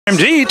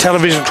MG,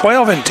 Television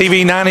 12 and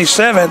TV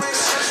 97.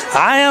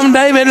 I am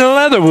David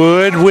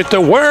Leatherwood with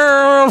the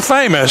world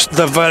famous,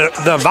 the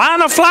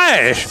Vinyl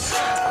Flash,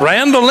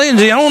 Randall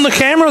Lindsay on the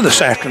camera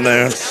this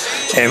afternoon.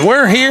 And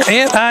we're here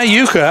at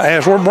Iuka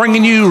as we're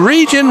bringing you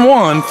Region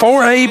 1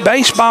 4A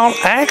baseball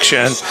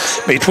action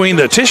between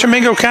the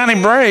Tishomingo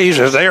County Braves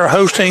as they are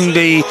hosting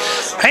the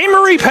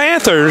Amory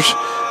Panthers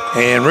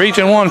in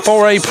Region 1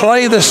 4A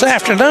play this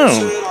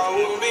afternoon.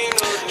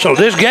 So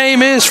this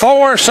game is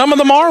for some of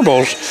the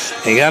marbles.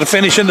 You got to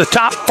finish in the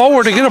top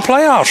four to get a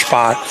playoff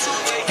spot.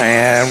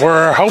 And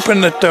we're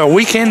hoping that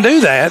we can do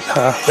that.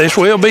 This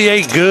will be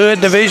a good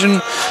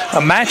division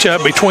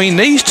matchup between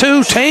these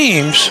two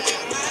teams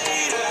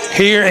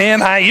here in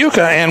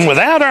Iuka. And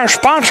without our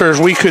sponsors,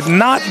 we could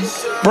not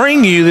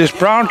bring you this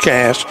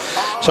broadcast.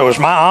 So it's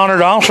my honor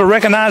to also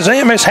recognize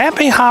them as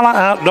Happy Holla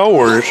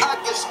Outdoors.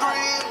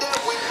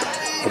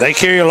 They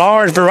carry a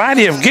large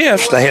variety of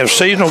gifts. They have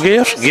seasonal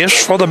gifts,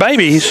 gifts for the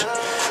babies,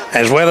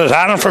 as well as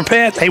items for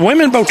pet, a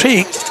women's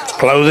boutique,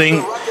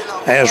 clothing,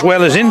 as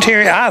well as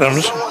interior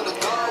items,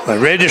 a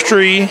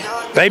registry,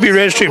 baby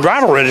registry,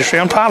 bridal registry,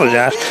 I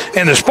apologize.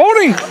 In the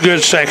sporting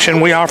goods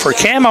section, we offer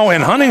camo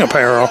and hunting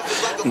apparel,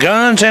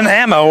 guns and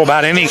ammo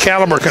about any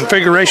caliber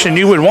configuration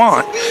you would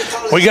want.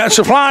 We got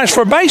supplies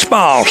for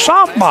baseball,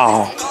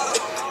 softball,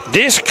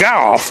 disc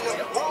golf,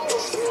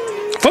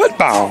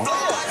 football,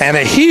 and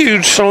a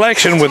huge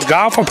selection with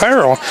golf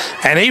apparel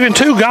and even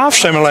 2 golf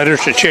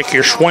simulators to check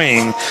your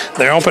swing.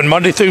 They're open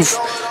Monday through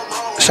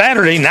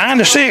Saturday, 9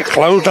 to 6,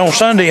 closed on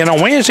Sunday, and on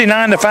Wednesday,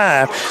 9 to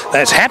 5.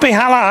 That's Happy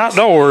Holla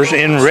Outdoors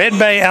in Red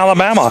Bay,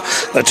 Alabama.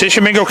 The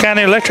Tishomingo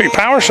County Electric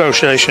Power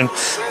Association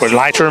would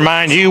like to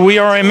remind you we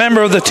are a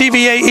member of the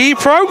TVAE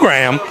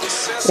program,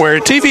 where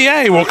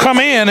TVA will come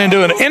in and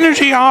do an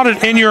energy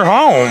audit in your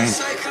home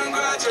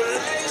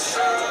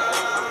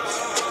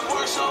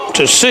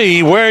to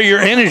see where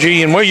your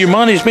energy and where your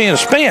money is being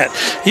spent.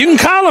 You can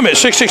call them at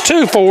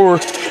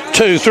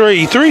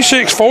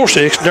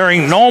 662-423-3646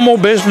 during normal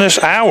business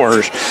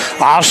hours.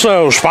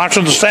 Also,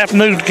 sponsoring this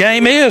afternoon's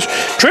game is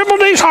Triple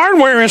D's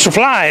Hardware and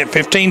Supply at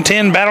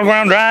 1510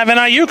 Battleground Drive in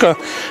Iuka.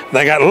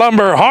 They got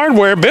lumber,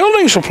 hardware,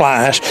 building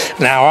supplies,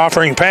 now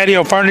offering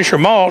patio furniture,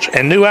 mulch,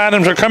 and new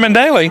items are coming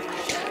daily.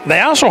 They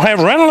also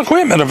have rental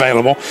equipment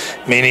available,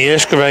 mini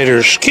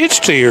excavators, skid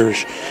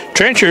steers,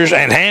 trenchers,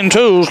 and hand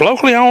tools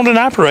locally owned and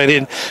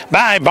operated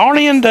by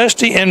Barney and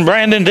Dusty and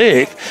Brandon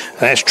Dick.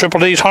 That's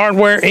Triple D's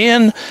Hardware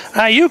in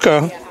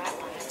Iuka,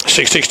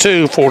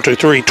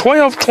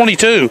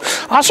 662-423-1222.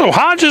 Also,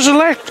 Hodges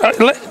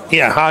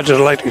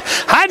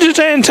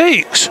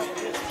Antiques.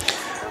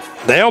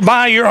 They'll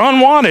buy your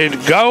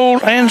unwanted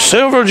gold and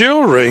silver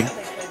jewelry.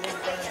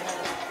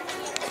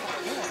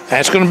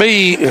 That's going to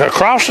be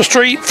across the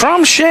street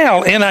from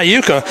Shell in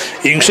Iuka.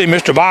 You can see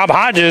Mr. Bob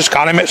Hodges.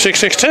 Call him at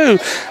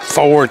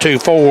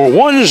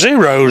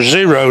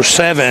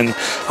 662-424-1007.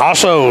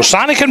 Also,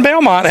 Sonic and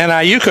Belmont in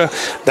Iuka.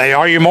 They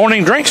are your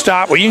morning drink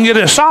stop where you can get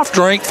a soft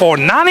drink for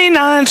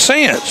 99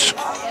 cents.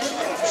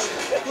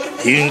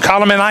 You can call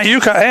them in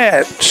Iuka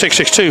at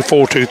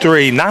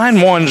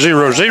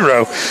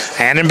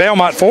 662-423-9100 and in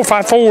Belmont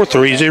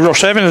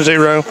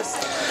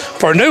 454-3070.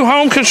 For new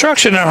home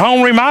construction and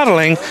home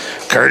remodeling,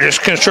 Curtis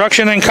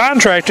Construction and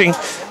Contracting.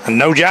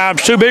 No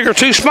job's too big or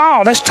too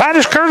small. That's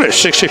Titus Curtis,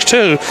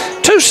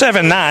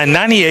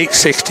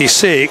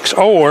 662-279-9866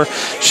 or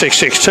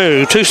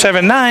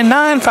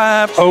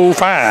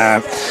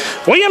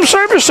 662-279-9505. Williams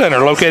Service Center,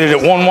 located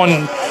at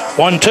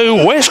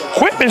 1112 West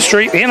Quitman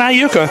Street in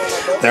Iuka.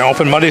 They're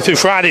open Monday through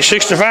Friday,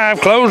 6 to 5,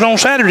 closed on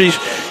Saturdays.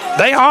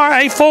 They are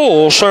a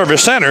full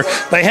service center.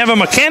 They have a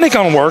mechanic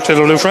on work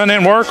that'll do front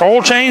end work,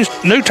 oil change,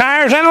 new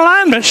tires, and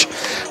alignments.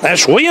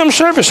 That's Williams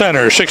Service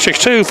Center,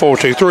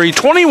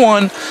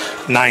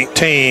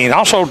 662-423-2119.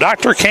 Also,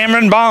 Dr.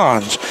 Cameron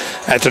Bonds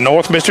at the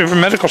North Mississippi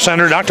Medical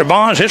Center. Dr.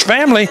 Bonds, his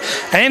family,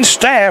 and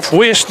staff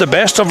wish the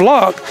best of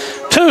luck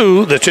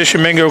to the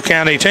Tishomingo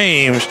County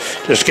teams.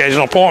 To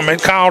schedule an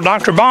appointment, call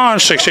Dr.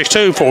 Bonds,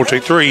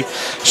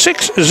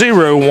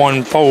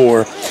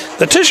 662-423-6014.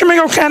 The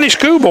Tishomingo County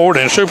School Board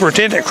and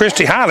Superintendent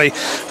Christy Holly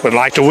would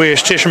like to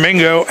wish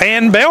Tishomingo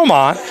and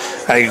Belmont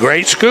a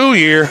great school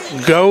year.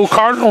 Go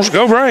Cardinals,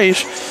 go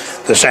Braves.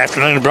 This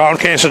afternoon's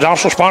broadcast is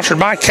also sponsored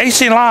by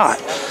Casey Lott,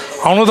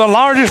 owner of the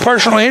largest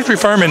personal injury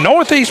firm in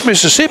Northeast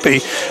Mississippi,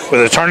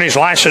 with attorneys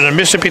licensed in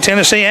Mississippi,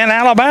 Tennessee, and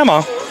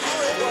Alabama.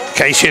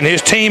 Casey and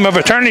his team of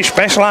attorneys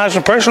specialize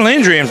in personal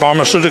injury and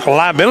pharmaceutical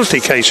liability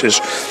cases.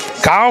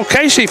 Call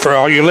Casey for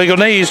all your legal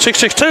needs,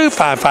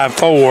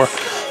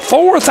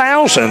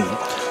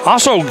 662-554-4000.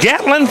 Also,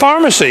 Gatlin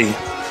Pharmacy.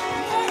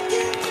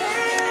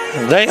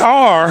 They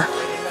are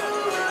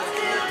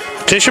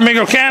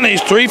Tishomingo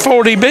County's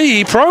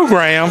 340B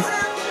program.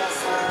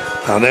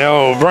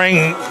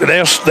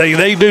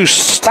 They do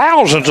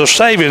thousands of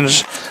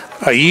savings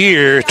a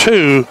year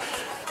to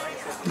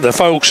the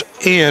folks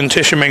in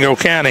Tishomingo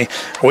County.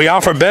 We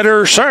offer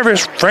better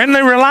service,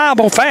 friendly,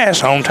 reliable,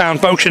 fast. Hometown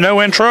folks you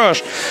know and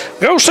trust.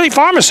 Go see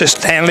pharmacist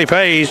Stanley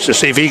Page to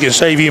see if he can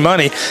save you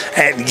money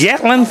at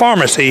Gatlin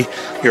Pharmacy,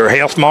 your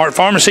Health Mart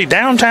Pharmacy,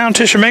 downtown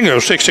Tishomingo,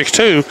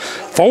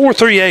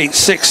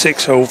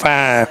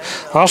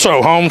 662-438-6605.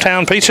 Also,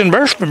 Hometown Pizza in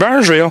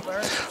Burnsville,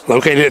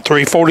 located at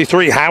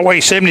 343 Highway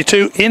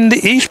 72 in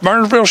the East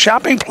Burnsville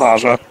Shopping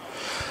Plaza.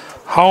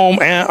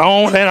 Owned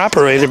and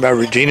operated by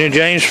Regina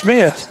James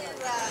Smith.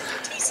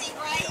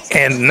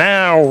 And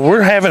now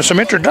we're having some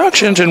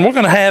introductions, and we're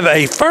going to have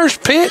a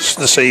first pitch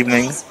this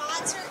evening.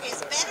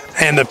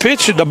 And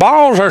the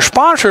balls are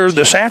sponsored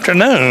this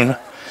afternoon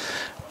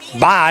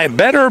by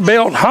Better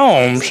Built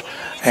Homes.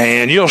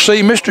 And you'll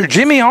see Mr.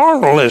 Jimmy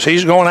Arnold as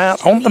he's going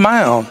out on the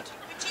mound.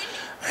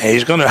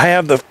 He's going to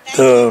have the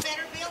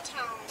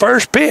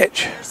first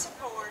pitch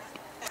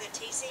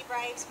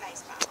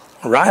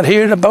right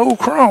here to Bo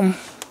Crum.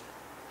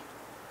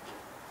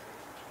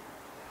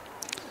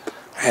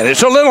 And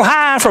it's a little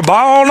high for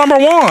ball number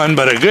one,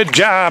 but a good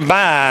job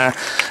by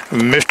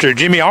Mr.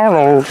 Jimmy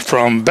Arnold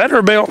from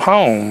Better Built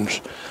Homes.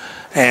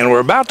 And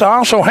we're about to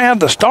also have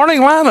the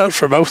starting lineups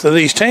for both of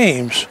these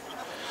teams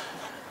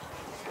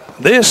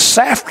this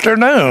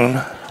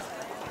afternoon.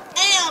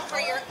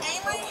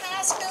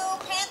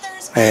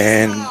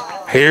 And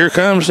here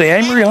comes the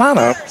Amory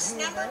lineup.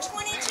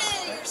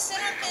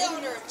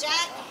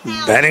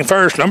 Batting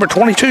first, number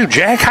 22,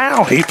 Jack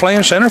Howell. He's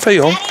playing center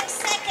field.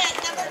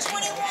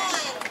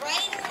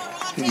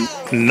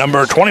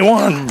 Number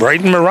 21,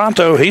 Braden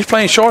Moranto. He's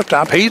playing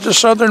shortstop. He's a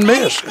Southern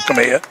Miss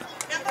commit.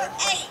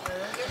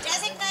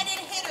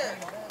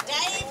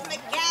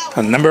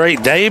 Number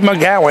 8, Dave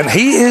McGowan.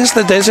 He is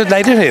the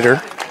designated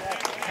hitter.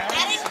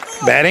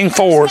 Batting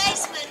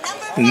fourth,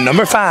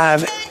 number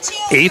 5,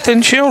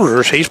 Ethan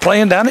Childers. He's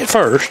playing down at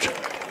first.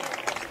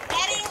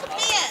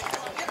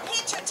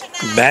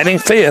 Batting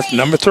fifth,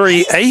 number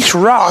 3, Ace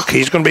Rock.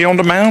 He's going to be on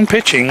the mound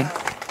pitching.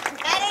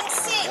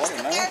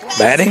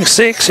 Batting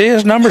sixth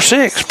is number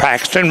 6,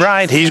 Paxton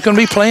Wright. He's going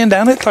to be playing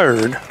down at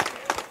third.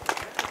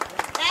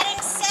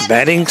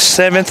 Batting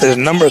seventh is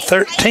number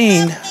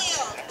 13,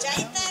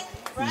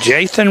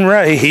 Jathan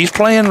Ray. He's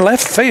playing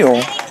left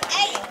field.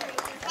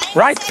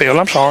 Right field,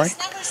 I'm sorry.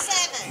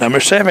 Number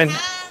 7,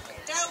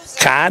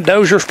 Kai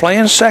Dozier's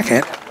playing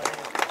second.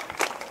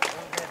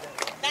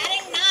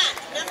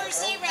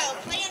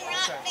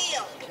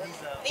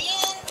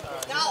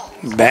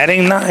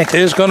 Batting ninth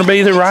is going to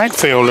be the right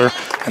fielder,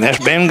 and that's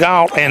Ben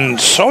Galt. And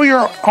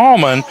Sawyer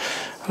Allman,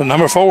 the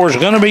number 4, is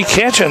going to be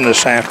catching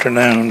this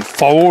afternoon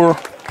for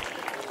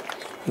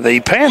the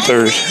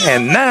Panthers.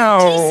 And now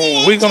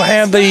we're going to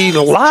have the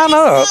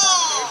lineup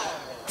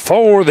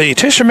for the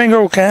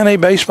Tishomingo County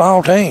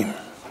baseball team.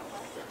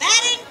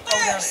 Batting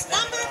first,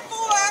 number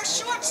 4,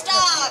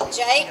 shortstop,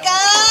 Jacob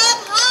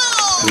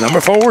Hall.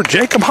 Number 4,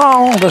 Jacob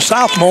Hall, the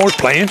sophomore, is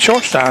playing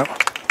shortstop.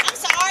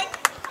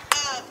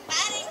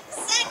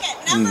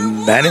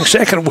 Batting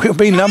second will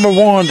be number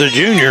 1, the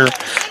junior,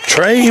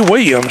 Trey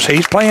Williams.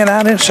 He's playing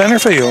out in center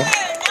field.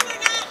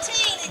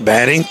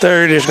 Batting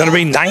third is going to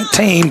be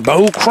 19,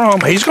 Bo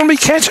Crum. He's going to be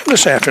catching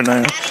this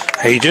afternoon.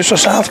 He's just a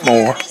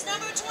sophomore.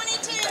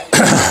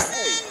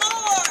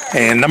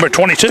 And number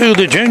 22,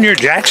 the junior,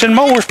 Jackson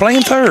Moore, is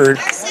playing third.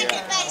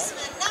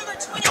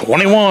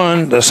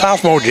 21, the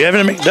sophomore,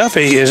 Jevin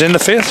McDuffie, is in the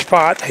 5th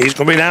spot. He's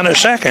going to be down at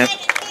second.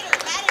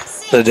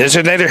 The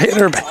designated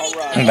hitter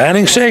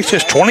batting 6th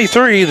is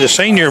 23, the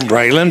senior,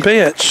 Braylon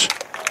Pitts.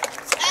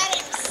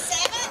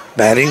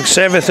 Batting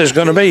 7th is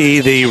going to be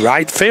the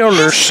right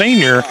fielder,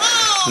 senior,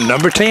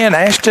 number 10,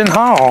 Ashton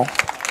Hall.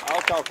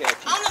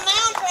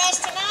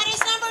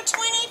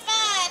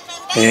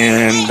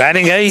 And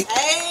batting 8,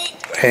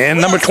 and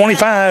number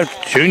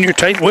 25, junior,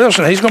 Tate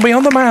Wilson. He's going to be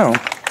on the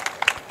mound.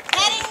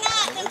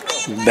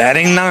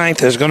 Batting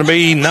 9th is going to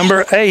be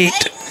number 8,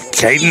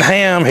 Caden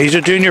Ham. He's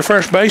a junior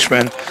first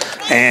baseman.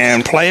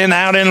 And playing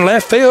out in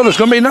left field is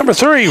going to be number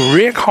 3,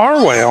 Rick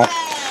Harwell.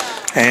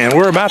 And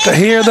we're about to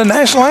hear the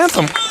national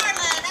anthem.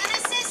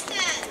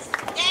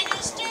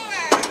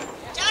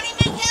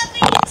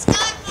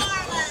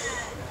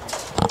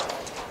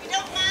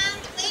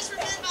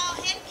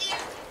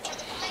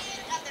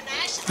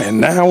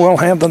 And now we'll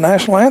have the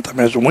national anthem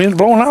as the wind's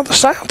blowing out the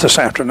south this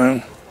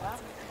afternoon.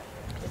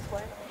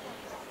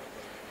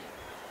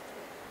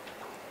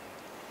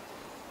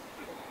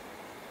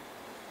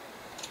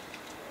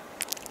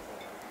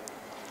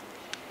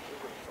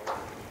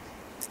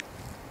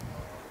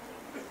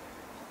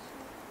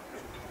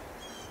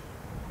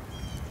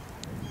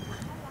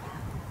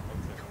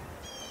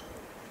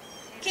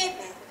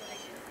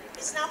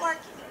 It's not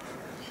working.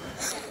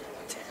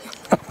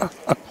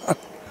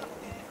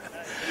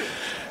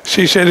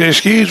 She said,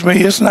 excuse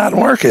me, it's not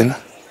working.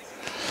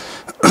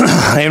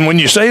 And when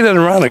you say that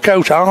around a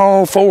coach,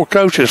 all 4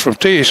 coaches from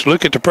Tish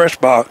look at the press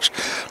box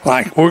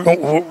like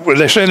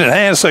they're sending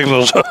hand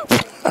signals up.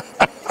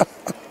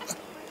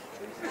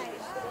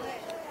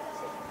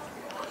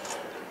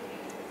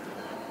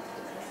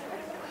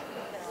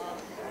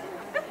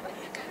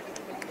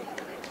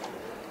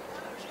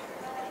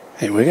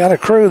 And we got a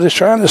crew that's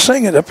trying to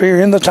sing it up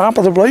here in the top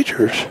of the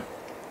bleachers.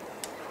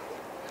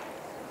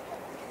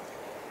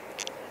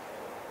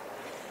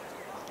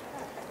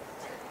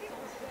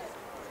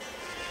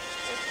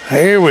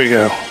 Here we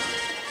go.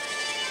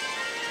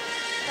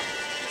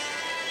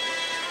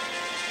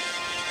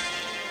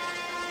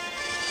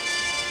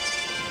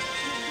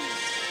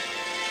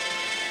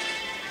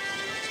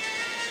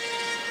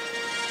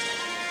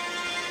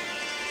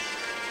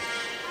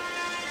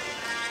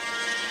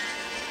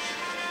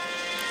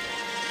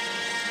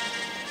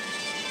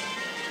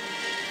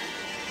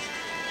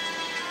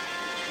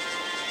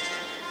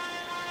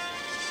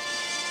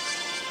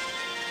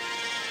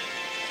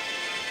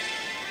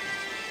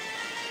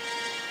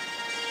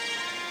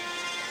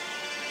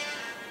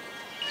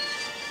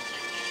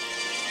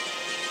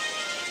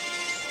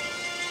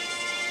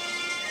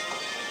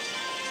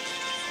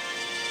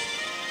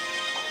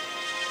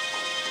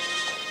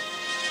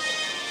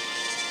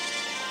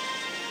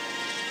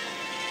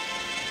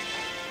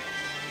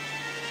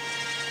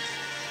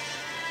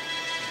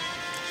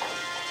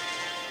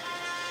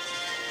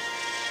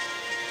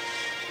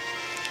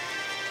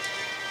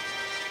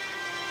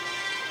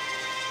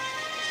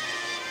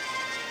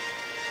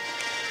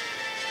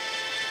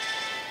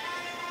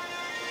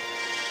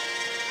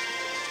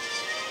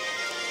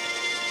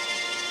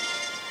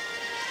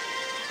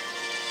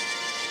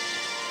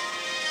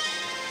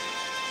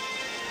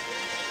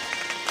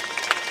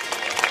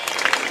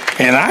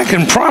 And I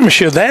can promise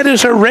you that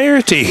is a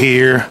rarity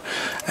here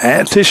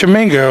at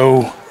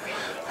Tishomingo,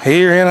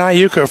 here in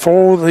Iuka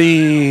for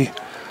the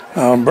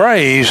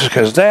Braves,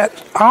 because that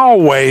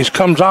always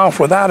comes off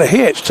without a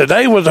hitch.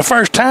 Today was the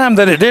first time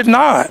that it did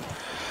not.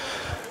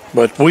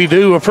 But we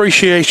do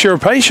appreciate your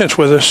patience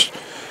with us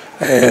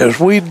as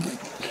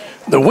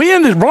the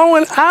wind is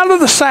blowing out of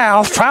the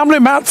south, probably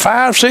about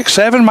 5, 6,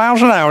 7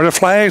 miles an hour. The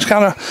flag's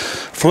kind of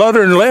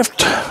fluttering left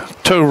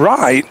to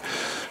right.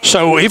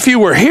 So if you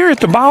were here at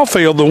the ball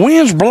field, the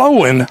wind's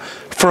blowing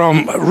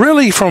from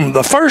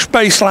the first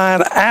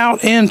baseline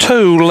out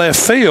into left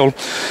field.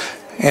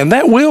 And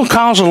that will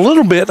cause a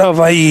little bit of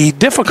a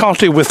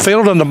difficulty with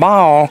fielding the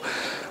ball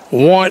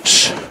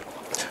once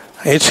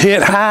it's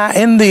hit high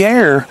in the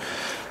air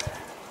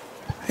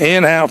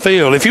in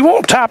outfield. If you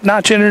want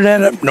top-notch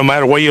internet, no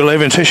matter where you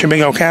live in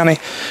Tishomingo County,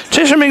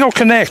 Tishomingo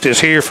Connect is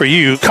here for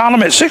you. Call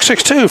them at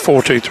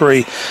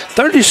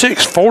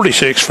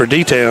 662-423-3646 for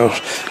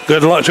details.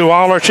 Good luck to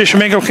all our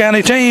Tishomingo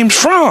County teams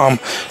from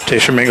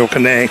Tishomingo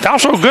Connect.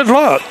 Also, good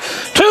luck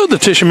to the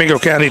Tishomingo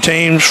County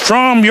teams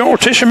from your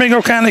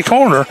Tishomingo County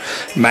corner,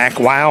 Mac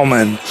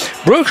Wildman.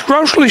 Brooks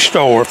Grocery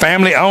Store,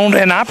 family-owned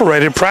and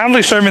operated,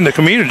 proudly serving the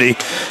community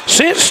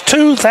since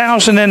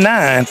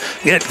 2009.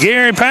 Get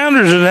Gary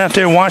Pounders is out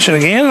there watching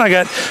again. I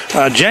got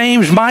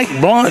James Mike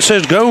Blunt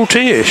says, go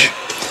Tish.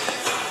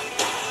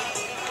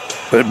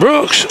 But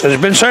Brooks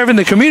has been serving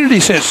the community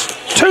since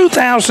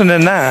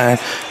 2009.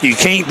 You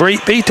can't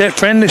beat that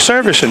friendly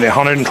service and the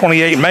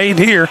 128 made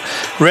here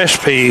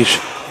recipes.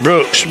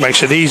 Brooks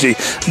makes it easy.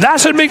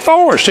 Dyson Big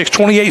Four,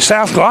 628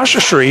 South Gloucester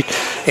Street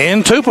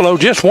in Tupelo,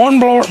 just one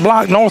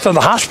block north of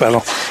the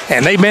hospital.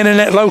 And they've been in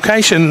that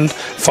location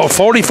for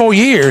 44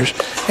 years.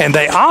 And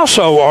they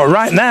also are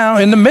right now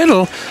in the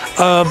middle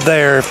of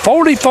their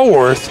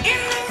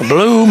 44th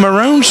Blue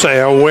Maroon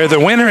sale, where the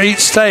winner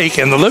eats steak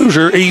and the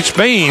loser eats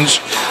beans.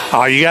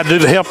 All you got to do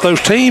to help those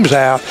teams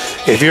out,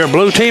 if you're a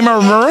blue team or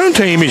a maroon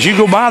team, is you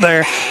go by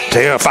there,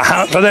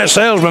 find for that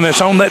salesman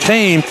that's on that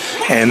team,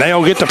 and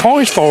they'll get the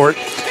points for it.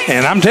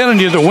 And I'm telling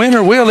you, the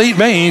winner will eat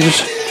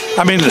beans.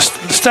 I mean, the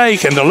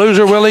steak, and the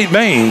loser will eat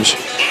beans.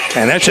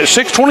 And that's at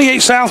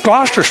 628 South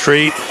Gloucester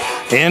Street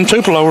in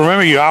Tupelo.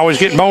 Remember, you always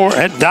get more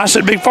at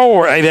Dyson Big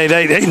Four,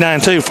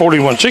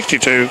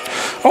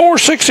 888-892-4162 or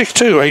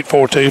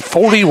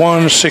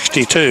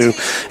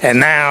 662-842-4162. And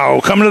now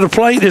coming to the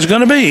plate is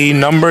going to be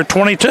number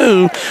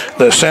 22,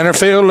 the center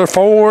fielder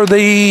for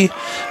the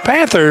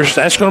Panthers.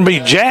 That's going to be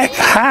Jack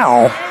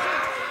Howell.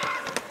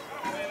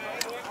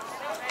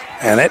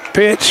 And that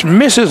pitch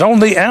misses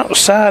on the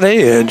outside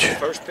edge.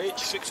 First pitch,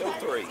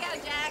 6:03.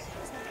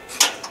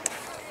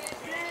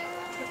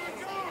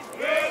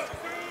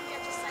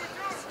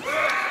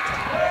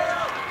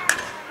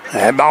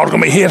 That ball's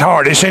going to be hit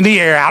hard. It's in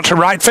the air out to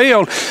right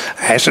field.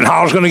 Aston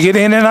Hall's going to get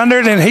in and under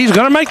it, and he's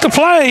going to make the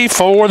play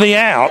for the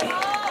out.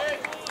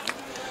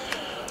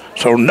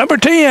 So number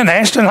 10,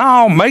 Aston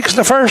Hall makes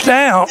the first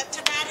out.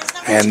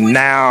 And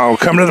now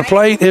coming to the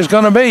plate is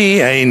going to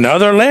be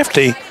another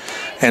lefty.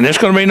 And it's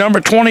going to be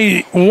number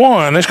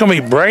 21. It's going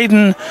to be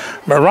Braden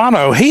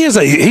Marano.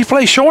 He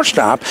plays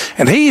shortstop,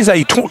 and he's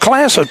a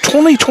class of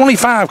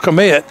 2025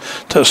 commit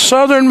to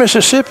Southern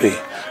Mississippi,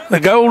 the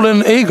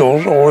Golden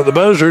Eagles or the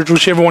Buzzards,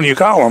 whichever one you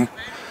call them.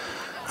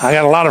 I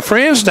got a lot of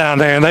friends down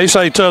there, and they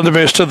say Southern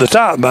Miss to the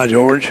top, by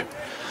George.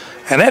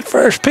 And that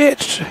first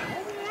pitch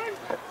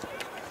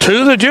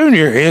to the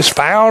junior is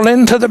fouled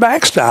into the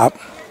backstop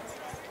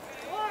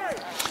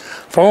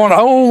for an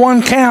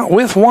 0-1 count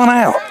with one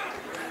out.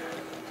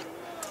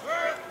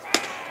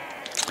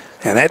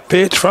 And that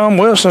pitch from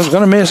Wilson is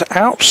going to miss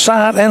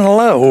outside and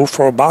low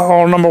for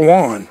ball number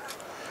 1.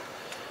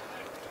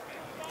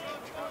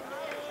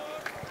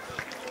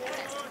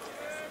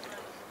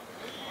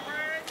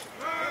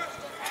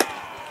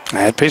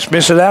 That pitch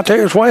misses out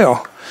there as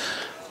well.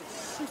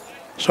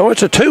 So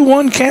it's a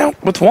 2-1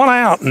 count with 1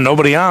 out and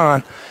nobody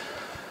on.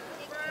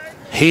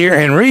 Here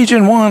in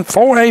Region 1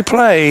 4A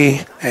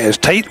play as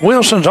Tate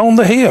Wilson's on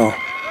the hill.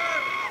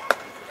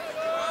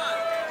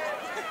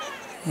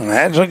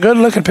 That's a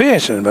good-looking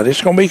pitch, but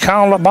it's going to be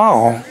called a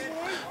ball.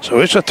 So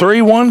it's a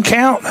 3-1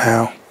 count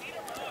now.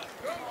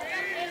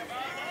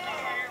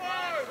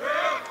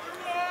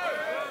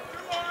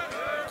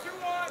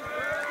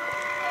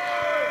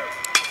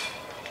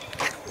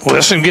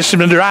 Wilson gets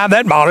him to drive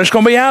that ball. It's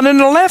going to be out in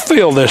the left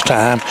field this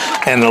time.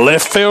 And the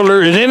left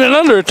fielder is in and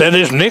under it. That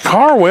is Nick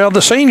Harwell,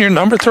 the senior,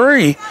 number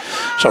 3.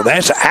 So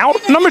that's out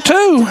number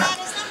 2.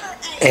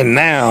 And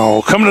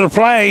now coming to the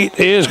plate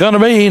is going to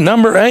be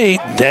number 8,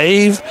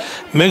 Dave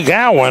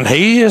McGowan.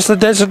 He is the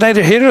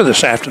designated hitter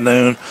this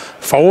afternoon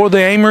for the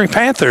Amory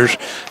Panthers.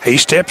 He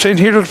steps in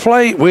here to the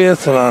plate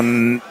with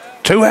 2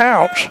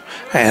 outs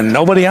and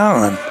nobody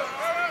on.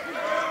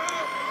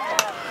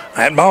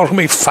 That ball's going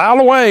to be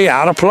fouled away,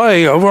 out of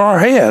play, over our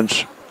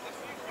heads.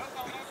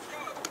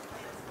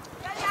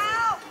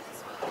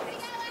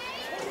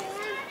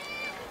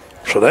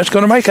 So that's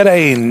going to make it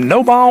a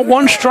no ball,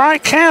 1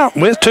 strike count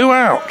with 2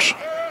 outs.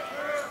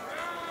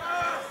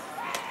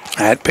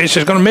 That pitch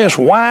is going to miss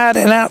wide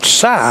and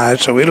outside,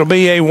 so it'll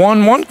be a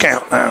 1-1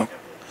 count now.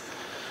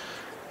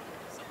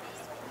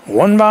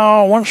 1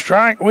 ball, 1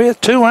 strike with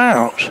 2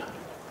 outs.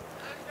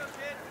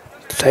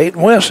 Tate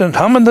Wilson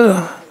humming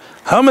the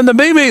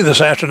BB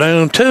this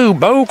afternoon to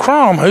Bo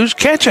Crum, who's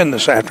catching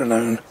this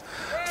afternoon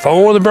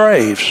for the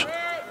Braves.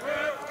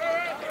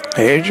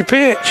 Here's your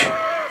pitch.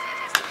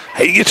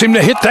 He gets him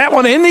to hit that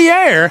one in the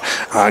air.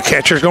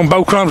 Catcher's going,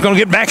 Bo Crum's going to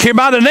get back here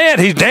by the net.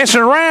 He's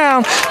dancing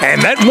around,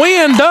 and that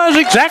wind does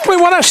exactly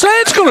what I said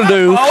it's going to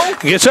do.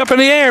 Gets up in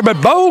the air,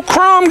 but Bo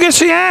Crum gets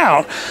the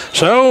out.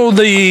 So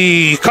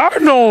the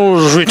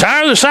Cardinals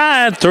retire the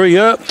side, 3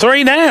 up,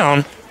 3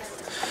 down.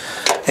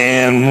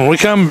 And when we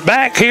come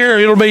back here,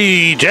 it'll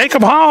be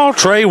Jacob Hall,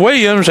 Trey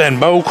Williams, and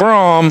Bo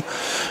Crum.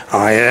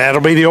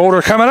 That'll be the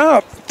order coming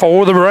up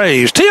for the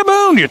Braves. Tia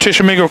Boone, your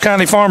Tishomingo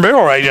County Farm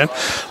Bureau agent,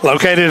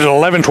 located at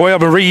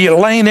 1112 Marie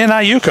Lane in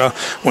Iuka.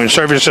 When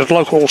service is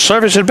local,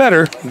 service is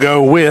better.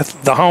 Go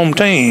with the home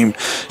team.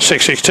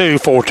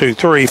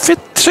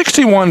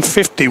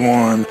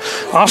 662-423-6151.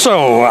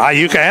 Also,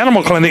 Iuka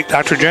Animal Clinic,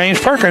 Dr.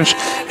 James Perkins.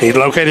 He's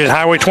located at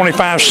Highway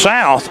 25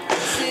 South.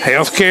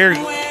 Healthcare,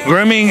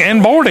 grooming,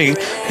 and boarding.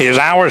 His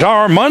hours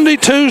are Monday,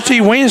 Tuesday,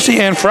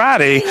 Wednesday, and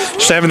Friday,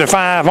 7 to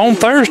 5. On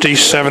Thursday,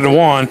 7 to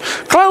 1.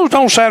 Closed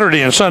on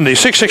Saturday and Sunday,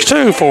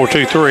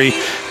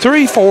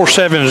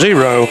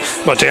 662-423-3470.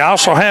 But they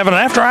also have an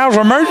after-hours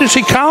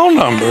emergency call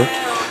number.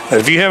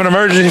 If you have an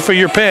emergency for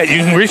your pet,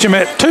 you can reach them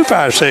at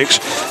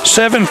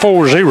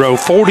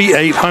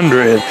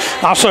 256-740-4800.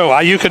 Also,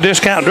 Iuka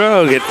Discount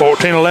Drug at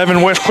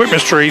 1411 West Quitman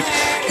Street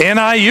in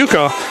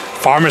Iuka.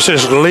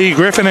 Pharmacists Lee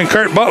Griffin and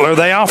Kurt Butler,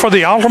 they offer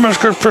the ultimate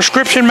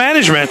prescription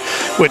management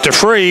with the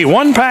free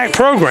 1-pack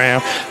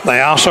program.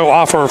 They also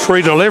offer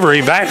free delivery,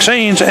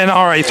 vaccines, and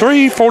are a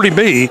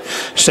 340B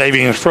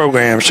savings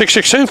program.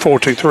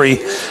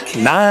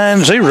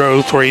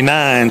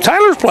 662-423-9039.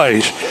 Taylor's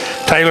Place.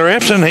 Taylor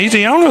Epson, he's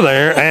the owner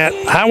there at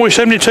Highway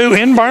 72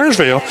 in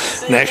Burnsville,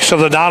 next to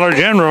the Dollar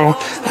General.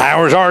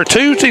 Hours are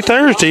Tuesday,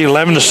 Thursday,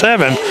 11 to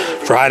 7.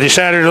 Friday,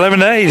 Saturday, 11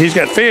 to 8. He's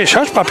got fish,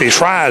 hush puppies,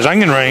 fries,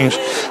 onion rings,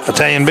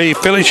 Italian beef,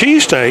 Philly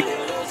cheesesteak,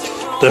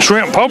 the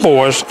shrimp po'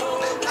 boys,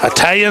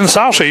 Italian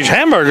sausage,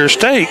 hamburger,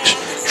 steaks,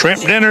 shrimp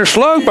dinner,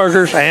 slug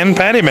burgers, and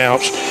patty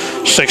melts.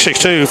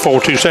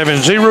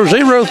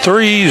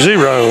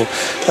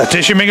 662-427-0030. The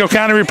Tishomingo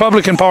County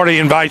Republican Party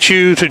invites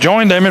you to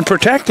join them in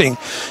protecting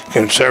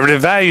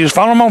conservative values.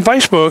 Follow them on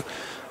Facebook,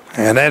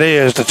 and that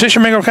is the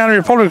Tishomingo County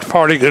Republican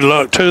Party. Good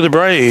luck to the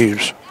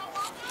Braves.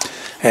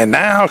 And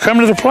now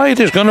coming to the plate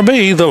is going to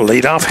be the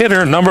leadoff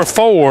hitter, number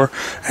 4.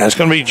 That's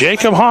going to be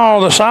Jacob Hall,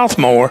 the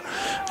sophomore.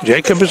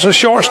 Jacob is the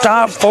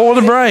shortstop for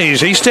the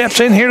Braves. He steps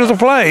in here to the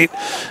plate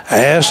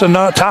as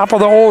the top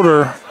of the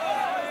order.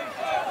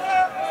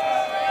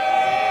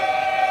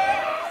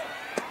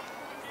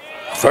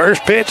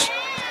 First pitch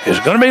is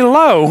going to be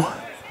low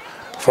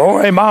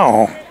for a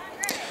ball.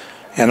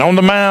 And on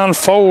the mound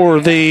for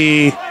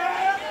the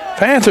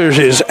Panthers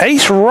is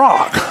Ace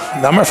Rock,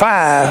 number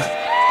 5.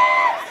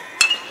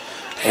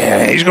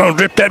 And he's going to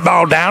drip that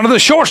ball down to the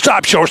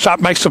shortstop. Shortstop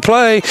makes the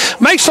play,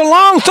 makes a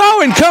long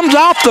throw, and comes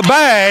off the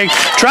bag.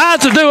 Tries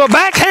to do a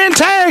backhand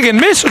tag and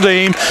misses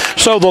him.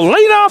 So the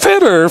leadoff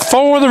hitter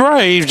for the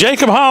Braves,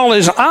 Jacob Hall,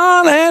 is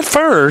on at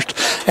first.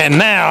 And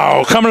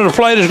now coming to the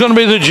plate is going to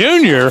be the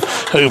junior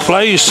who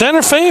plays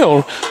center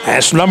field.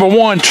 That's number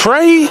 1,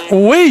 Trey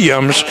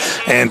Williams.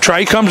 And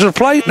Trey comes to the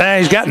plate now.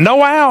 He's got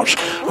no outs.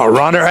 A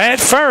runner at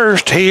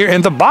first here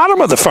in the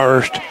bottom of the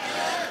first.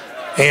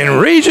 In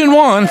Region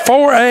 1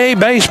 4A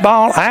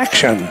baseball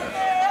action.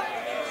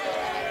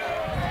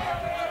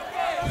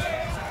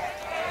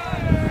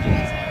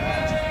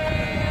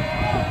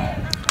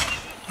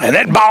 And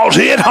that ball's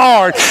hit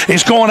hard.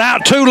 It's going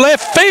out to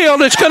left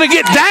field. It's going to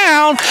get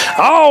down.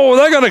 Oh,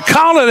 they're going to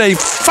call it a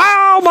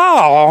foul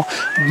ball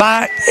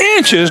by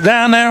inches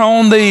down there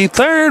on the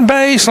third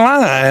base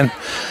line,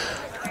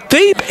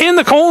 deep in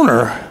the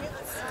corner.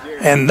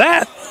 And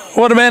that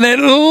would have been at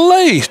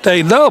least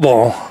a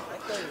double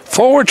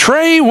for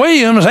Trey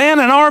Williams and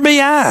an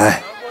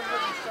RBI.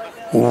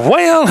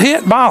 Well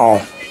hit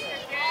ball.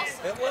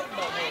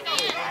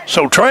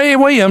 So Trey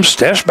Williams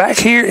steps back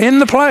here in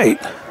the plate.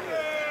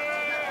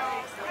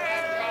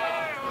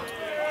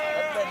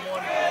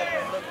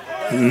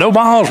 No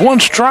balls, one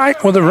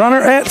strike with a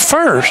runner at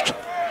first.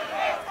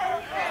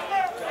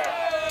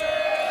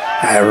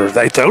 However,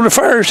 they throw to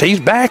first. He's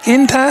back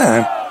in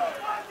time.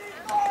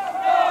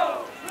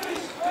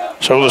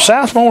 So the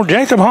Southmore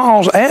Jacob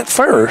Halls at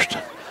first.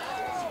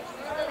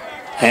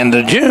 And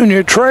the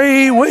junior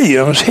Trey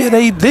Williams hit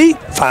a deep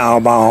foul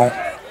ball.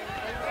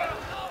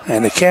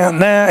 And the count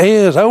now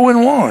is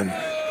 0-1.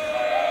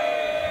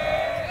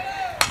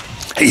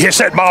 He hits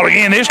that ball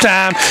again this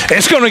time.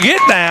 It's going to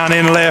get down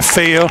in left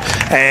field,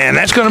 and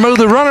that's going to move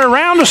the runner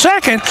around to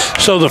second.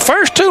 So the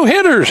first two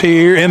hitters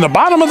here in the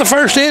bottom of the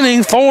first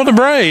inning for the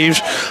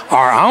Braves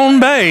are on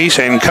base,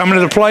 and coming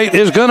to the plate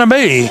is going to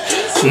be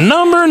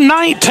number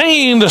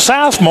 19, the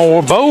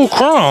Southmore, Bo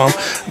Crum.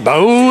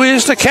 Bo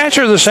is the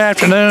catcher this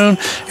afternoon,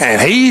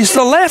 and he's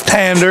the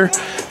left-hander.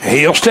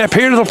 He'll step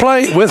here to the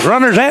plate with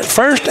runners at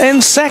first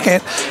and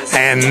second,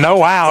 and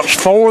no outs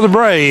for the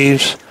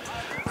Braves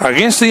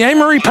against the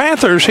Amory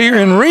Panthers here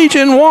in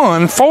Region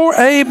 1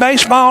 4A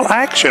baseball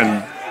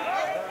action.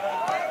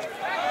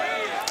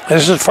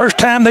 This is the first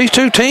time these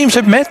two teams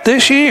have met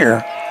this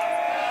year.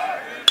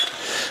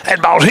 That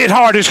ball's hit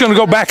hard. It's going to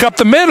go back up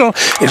the middle.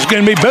 It's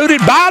going to be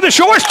booted by the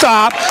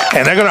shortstop,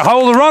 and they're going to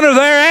hold the runner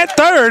there at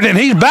third, and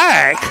he's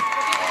back.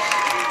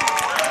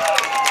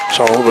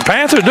 So the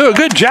Panthers do a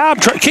good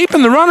job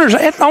keeping the runners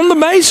on the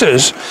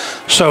bases.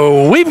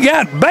 So we've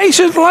got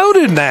bases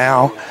loaded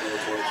now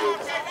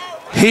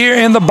here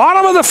in the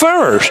bottom of the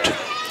first,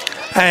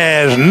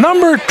 as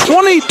number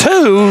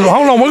 22,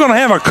 hold on, we're going to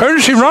have a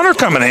courtesy runner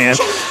coming in,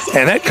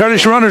 and that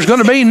courtesy runner is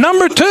going to be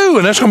number 2,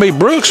 and that's going to be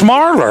Brooks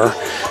Marler.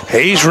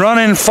 He's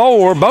running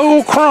for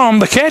Bo Crum,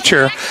 the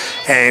catcher,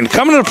 and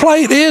coming to the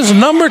plate is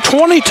number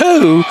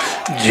 22,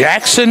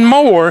 Jackson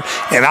Moore.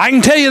 And I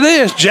can tell you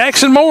this,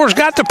 Jackson Moore's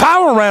got the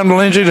power around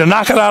Lindsay to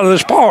knock it out of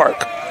this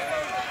park.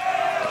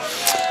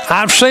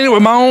 I've seen it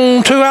with my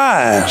own 2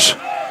 eyes,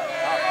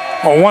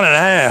 or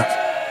 1.5.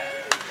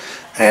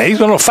 And he's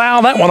going to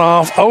foul that one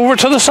off over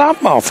to the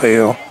softball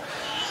field.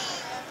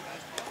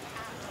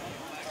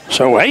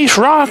 So Ace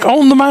Rock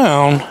on the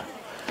mound,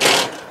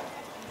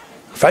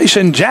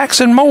 facing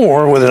Jackson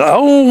Moore with an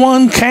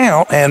 0-1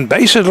 count and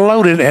bases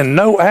loaded and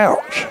no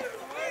outs.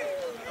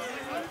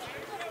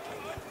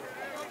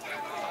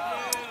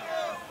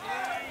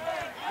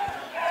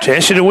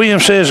 Jesse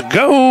Williams says,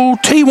 go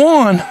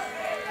T1.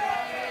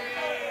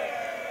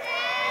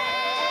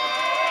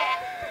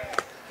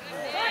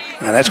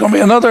 And that's going to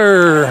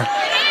be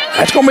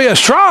that's going to be a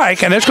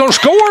strike, and it's going to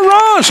score a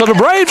run. So the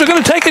Braves are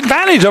going to take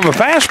advantage of a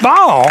fast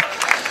ball.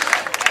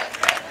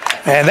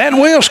 And that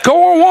will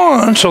score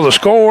one. So the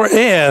score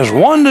is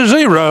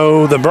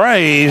 1-0, the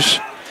Braves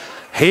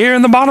here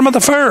in the bottom of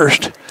the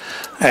first,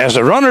 as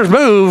the runners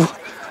move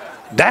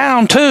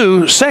down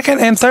to second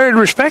and third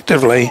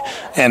respectively.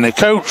 And the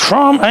coach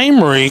from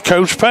Amory,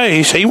 Coach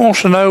Pace, he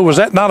wants to know, was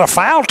that not a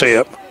foul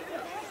tip?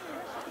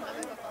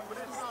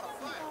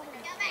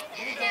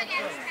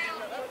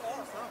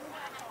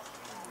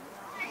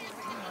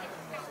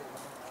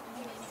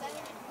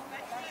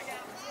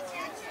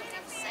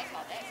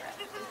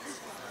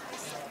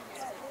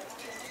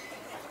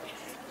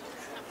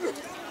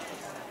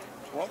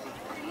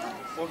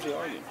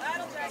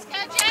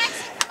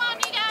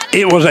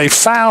 It was a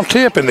foul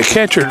tip, and the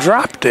catcher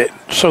dropped it,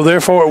 so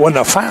therefore it wasn't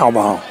a foul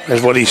ball,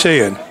 is what he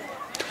said.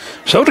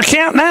 So the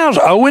count now is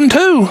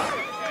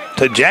 0-2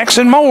 to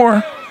Jackson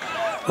Moore.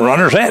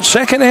 Runners at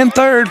second and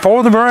third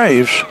for the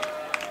Braves.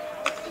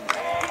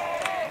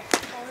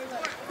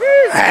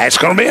 That's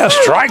going to be a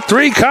strike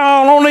 3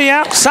 call on the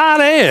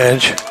outside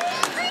edge.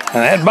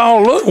 And that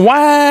ball looked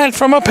wide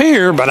from up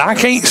here, but I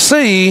can't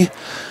see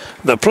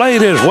the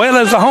plate as well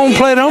as the home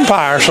plate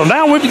umpire. So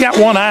now we've got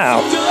 1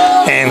 out.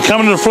 And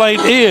coming to the plate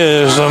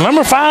is the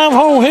number 5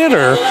 hole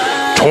hitter,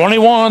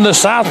 21, the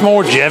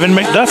Southmore, Jevin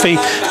McDuffie.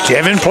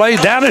 Jevin plays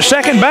down at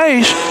second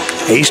base.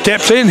 He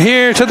steps in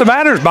here to the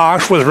batter's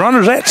box with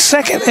runners at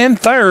second and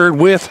third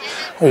with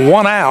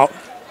 1 out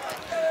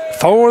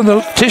for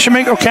the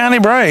Tishomingo County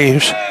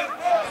Braves.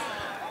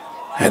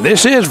 And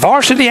this is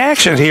varsity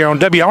action here on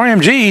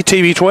WRMG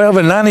TV 12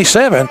 and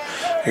 97,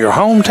 your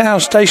hometown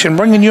station,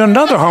 bringing you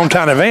another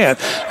hometown event.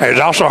 There's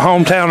also a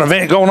hometown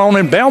event going on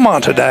in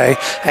Belmont today,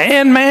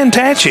 and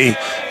Mantachie.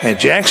 And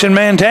Jackson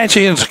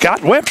Mantachie and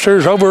Scott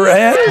Webster's over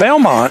at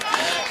Belmont.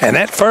 And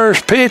that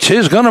first pitch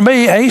is going to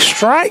be a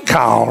strike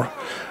call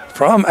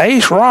from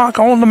Ace Rock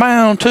on the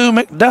mound to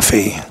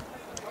McDuffie.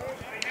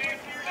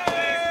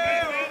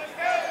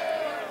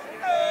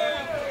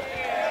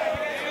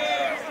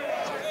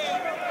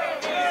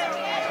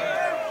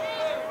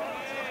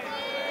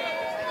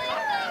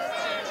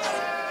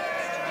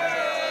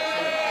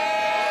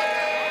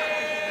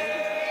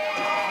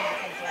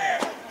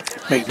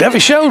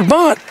 McDuffie shows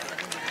bunt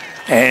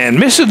and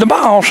misses the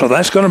ball, so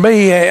that's going to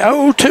be a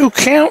 0-2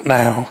 count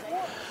now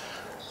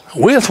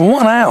with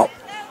one out.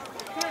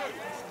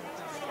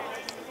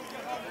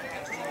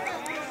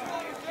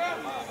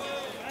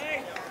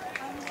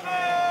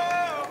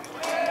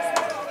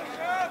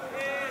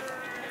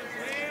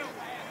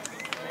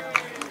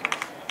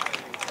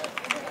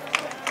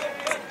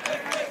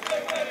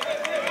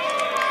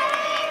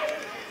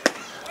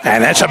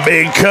 And that's a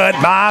big cut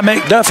by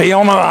McDuffie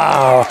on the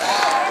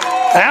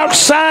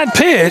outside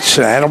pitch.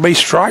 That'll be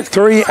strike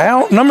three,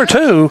 out number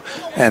two.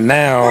 And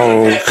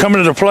now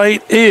coming to the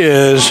plate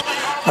is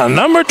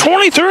number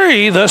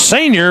 23, the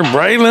senior,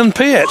 Braylon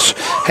Pitts.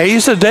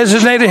 He's the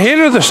designated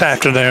hitter this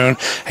afternoon.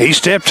 He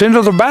steps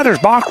into the batter's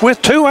box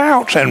with 2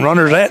 outs and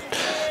runners at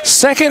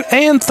second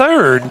and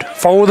third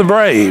for the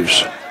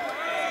Braves.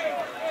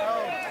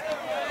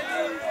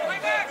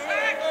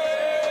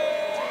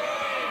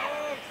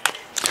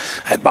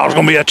 That ball's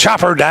going to be a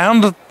chopper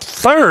down to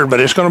third, but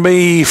it's going to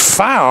be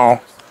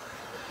foul.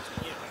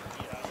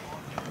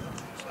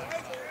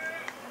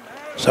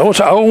 So it's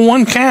an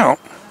 0-1 count.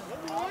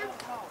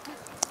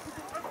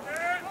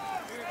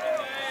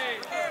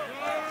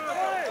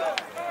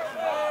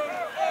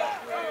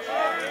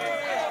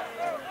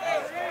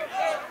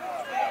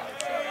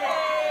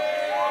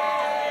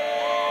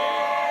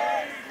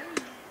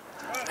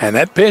 And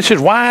that pitch is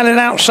wide and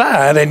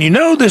outside, and you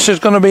know this is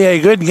going to be a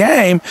good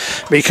game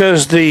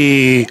because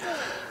the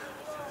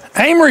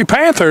Amory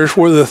Panthers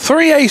were the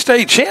 3A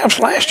state champs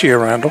last year,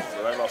 Randall.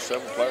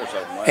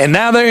 And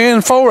now they're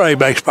in 4A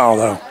baseball,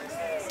 though.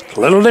 A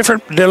little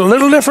different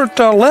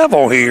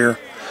level here,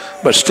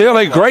 but still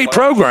a great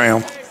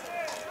program.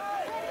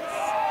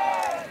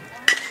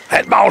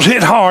 That ball's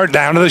hit hard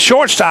down to the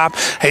shortstop.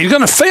 He's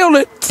going to field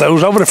it,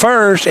 throws over to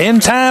first in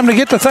time to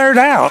get the third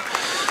out.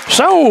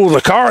 So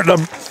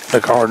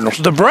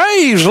the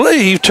Braves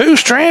leave 2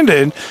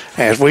 stranded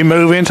as we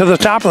move into the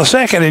top of the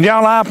second. And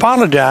y'all, I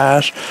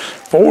apologize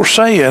for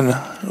saying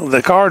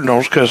the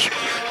Cardinals because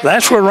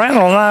that's where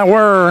Randall and I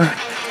were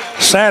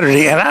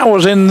Saturday, and I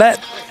was in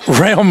that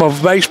realm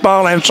of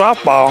baseball and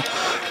softball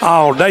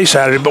all day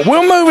Saturday. But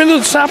we'll move into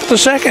the top of the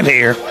second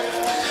here.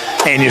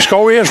 And your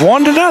score is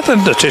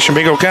 1-0, the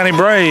Tishomingo County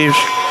Braves.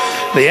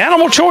 The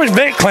Animal Choice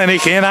Vet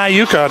Clinic in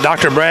Iuka,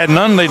 Dr. Brad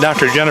Nunley,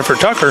 Dr. Jennifer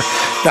Tucker,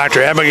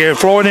 Dr. Abigail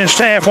Floyd, and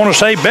staff want to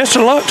say best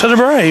of luck to the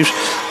Braves.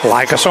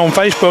 Like us on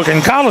Facebook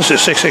and call us at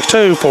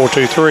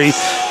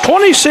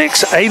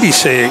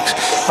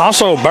 662-423-2686.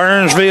 Also,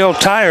 Burnsville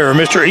Tire,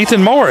 Mr.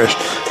 Ethan Morris.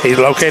 He's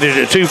located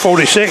at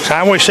 246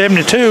 Highway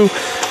 72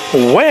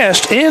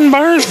 West in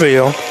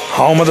Burnsville,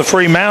 home of the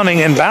free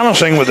mounting and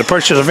balancing with the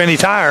purchase of any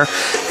tire.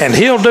 And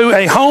he'll do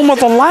a home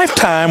of a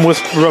lifetime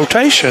with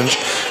rotations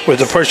with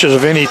the purchase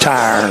of any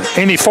tire,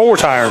 any 4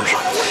 tires.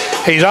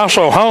 He's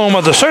also home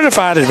of the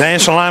certified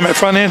advanced alignment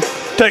front end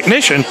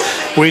technician.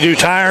 We do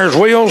tires,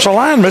 wheels,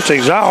 alignments,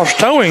 exhaust,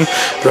 towing,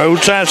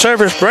 roadside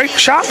service, brake,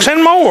 shocks,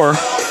 and more.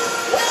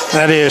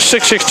 That is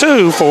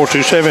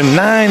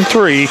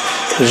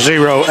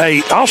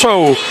 662-427-9308.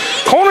 Also,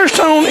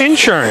 Cornerstone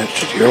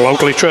Insurance, your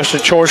locally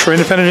trusted choice for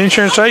independent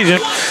insurance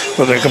agent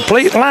with a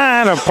complete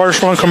line of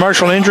personal and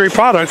commercial injury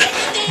products.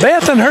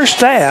 Beth and her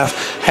staff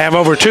have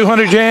over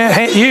 200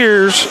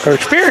 years of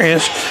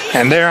experience,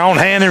 and they're on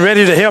hand and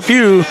ready to help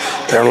you.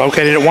 They're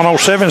located at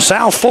 107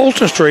 South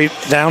Fulton Street,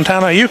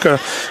 downtown Iuka,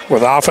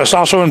 with office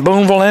also in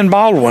Boonville and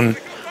Baldwin.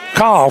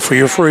 Call for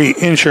your free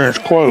insurance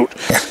quote.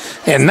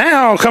 And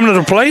now coming to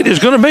the plate is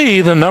going to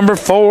be the number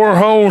 4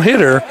 hole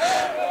hitter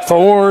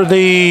for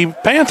the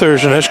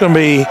Panthers, and that's going to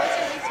be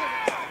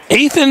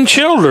Ethan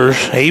Childers.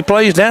 He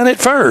plays down at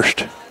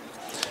first.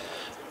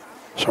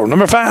 So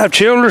number 5,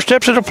 Childers,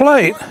 steps to the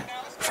plate.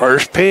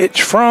 First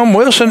pitch from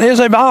Wilson is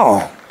a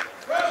ball.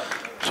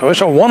 So it's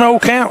a 1-0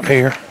 count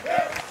here.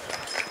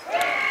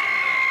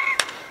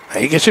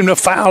 He gets him to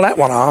foul that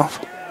one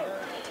off.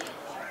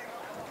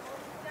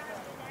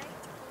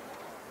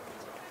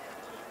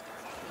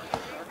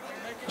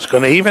 It's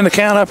going to even the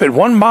count up at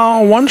 1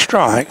 ball, 1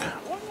 strike.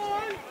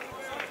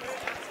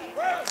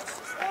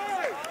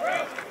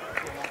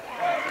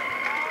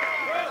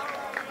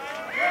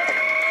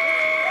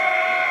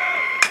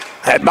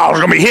 That ball's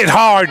going to be hit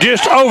hard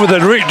just over the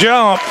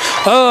jump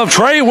of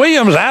Trey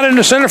Williams out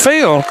into center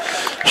field.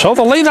 So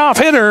the leadoff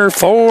hitter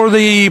for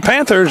the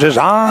Panthers is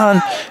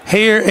on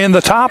here in the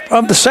top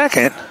of the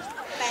second.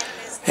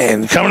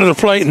 And coming to the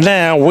plate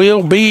now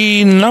will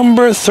be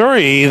number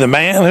 3, the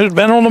man who's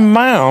been on the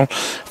mound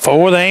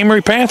for the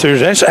Amory Panthers.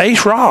 That's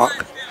Ace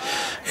Rock.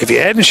 If you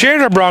hadn't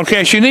shared our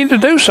broadcast, you need to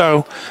do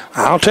so.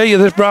 I'll tell you,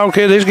 this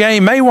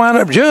game may wind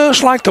up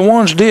just like the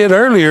ones did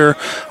earlier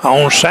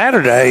on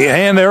Saturday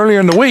and earlier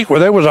in the week where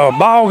there was a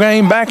ball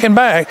game back and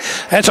back.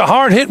 That's a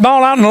hard hit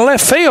ball out in the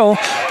left field.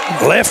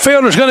 The left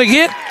fielder's going to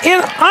get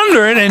in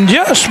under it and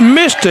just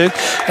missed it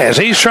as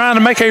he's trying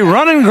to make a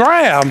running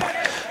grab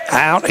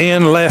out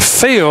in left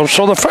field.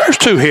 So the first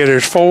 2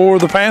 hitters for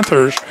the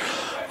Panthers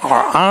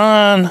are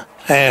on,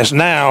 as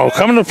now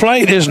coming to the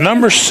plate is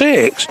number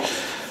 6,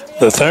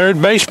 the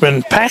third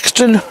baseman,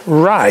 Paxton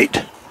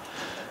Wright.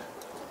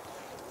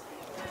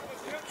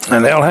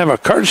 And they'll have a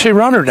courtesy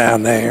runner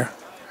down there.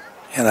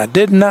 And I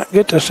did not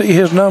get to see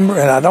his number,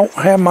 and I don't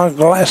have my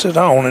glasses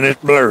on, and it's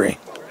blurry.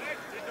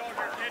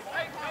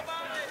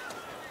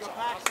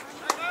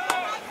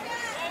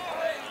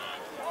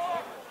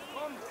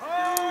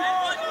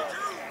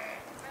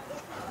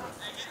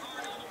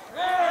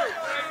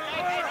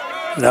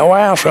 No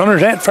outs.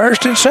 Runners at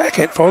first and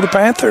second for the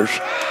Panthers.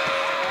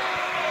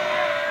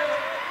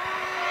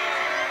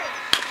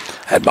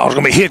 That ball's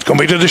going to be hit. Going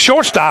to be to the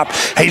shortstop.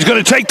 He's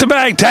going to take the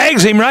bag.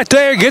 Tags him right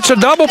there. Gets a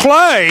double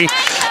play.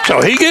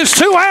 So he gets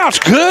 2 outs.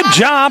 Good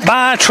job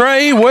by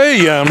Trey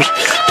Williams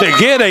to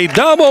get a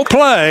double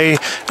play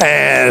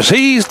as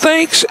he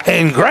thinks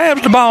and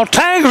grabs the ball.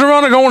 Tags the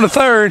runner going to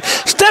third.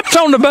 Steps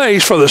on the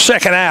base for the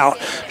second out.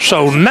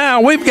 So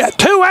now we've got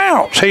 2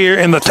 outs here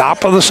in the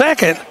top of the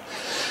second,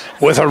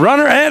 with a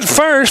runner at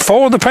first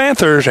for the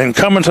Panthers, and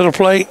coming to the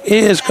plate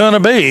is going to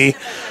be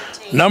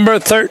number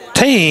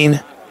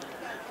 13,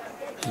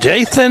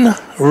 Jathan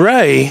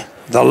Ray,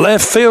 the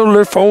left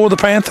fielder for the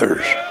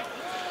Panthers.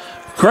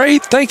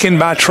 Great thinking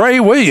by Trey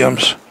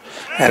Williams,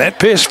 and that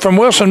pitch from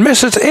Wilson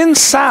misses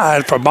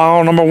inside for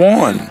ball number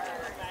 1. I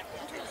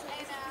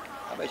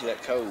bet you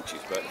that coach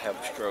is about to have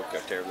a stroke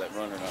out there with that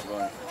runner not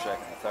running from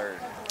second to third.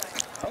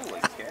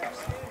 Holy cow.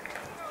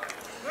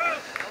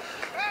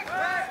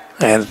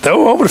 And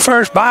throw over to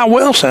first by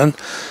Wilson.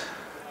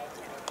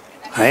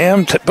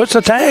 Ham puts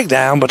the tag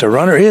down, but the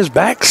runner is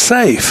back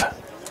safe.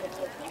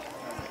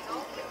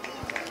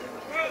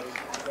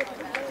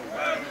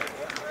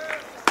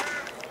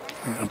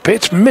 The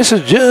pitch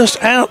misses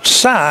just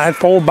outside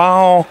for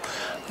ball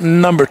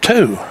number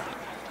 2.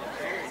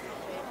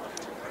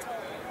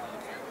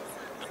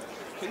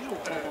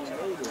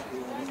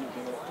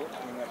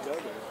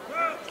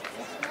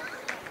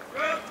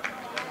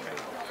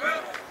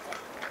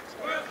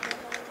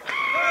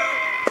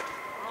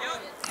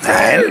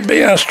 It'll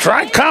be a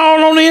strike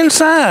call on the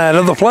inside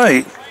of the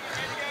plate.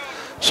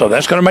 So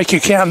that's going to make you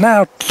count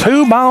now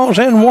 2 balls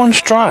and 1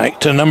 strike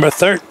to number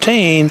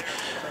 13,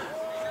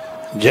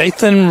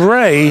 Jathan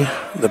Ray,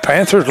 the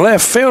Panthers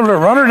left fielder,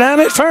 runner down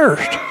at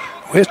first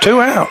with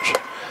 2 outs.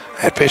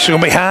 That pitch is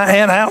going to be high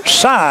and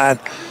outside.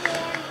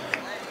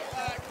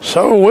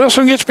 So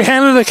Wilson gets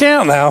behind the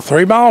count now.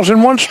 3 balls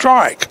and 1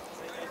 strike.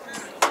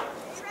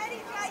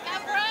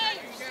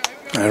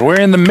 And we're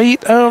in the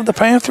meat of the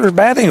Panthers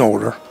batting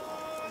order.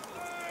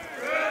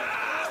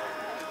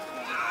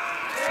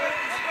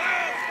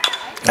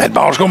 That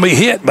ball's going to be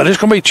hit, but it's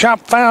going to be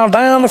chopped foul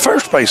down the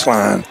first base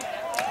line.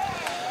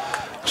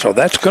 So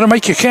that's going to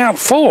make you count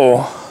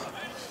full.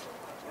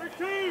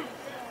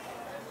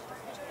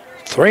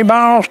 3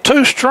 balls,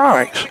 2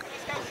 strikes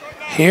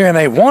here in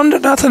a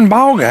 1-0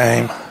 ball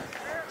game,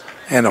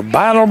 and a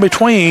battle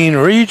between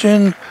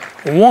Region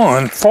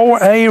 1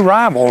 4A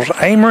rivals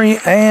Amory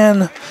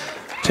and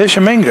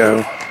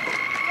Tishomingo.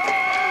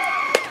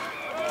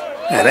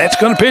 And that's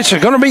going to pitch.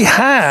 It's going to be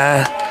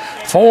high.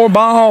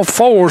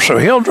 4-4, so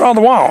he'll draw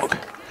the walk.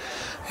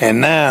 And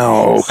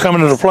now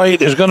coming to the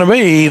plate is going to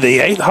be the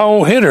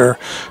 8-hole hitter,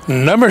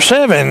 number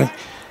 7,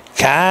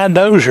 Kai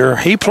Dozier.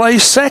 He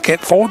plays second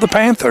for the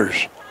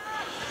Panthers.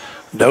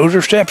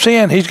 Dozier steps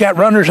in. He's got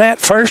runners at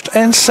first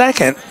and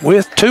second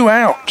with 2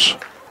 outs.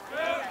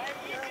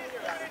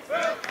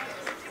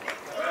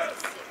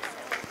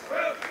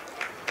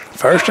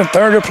 First and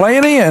third are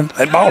playing in.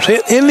 That ball's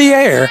hit in the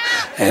air,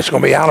 and it's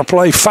going to be out of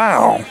play,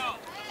 foul.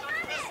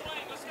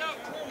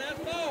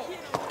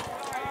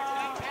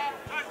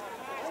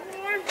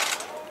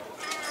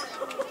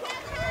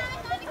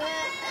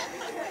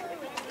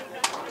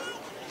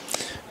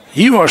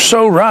 You are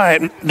so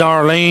right,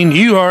 Darlene.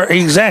 You are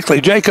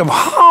exactly. Jacob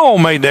Hall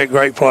made that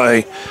great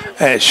play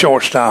at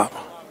shortstop.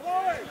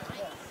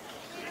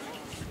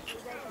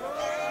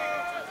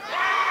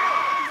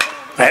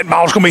 That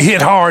ball's going to be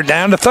hit hard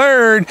down to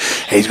third.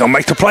 He's going to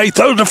make the play,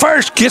 throws to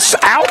first, gets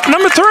out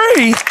number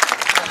 3.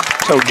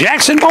 So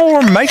Jackson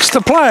Moore makes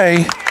the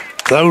play,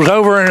 throws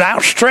over and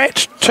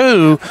outstretched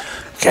to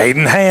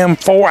Caden Ham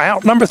for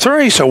out number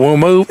 3. So we'll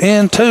move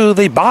into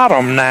the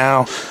bottom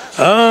now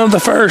of the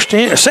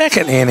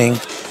second inning.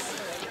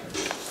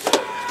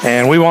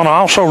 And we want to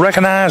also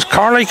recognize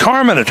Carly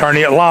Carmen,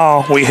 attorney at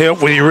law. We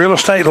help with your real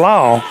estate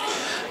law,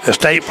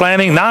 estate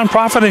planning,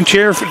 nonprofit, and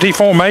charity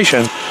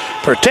formation,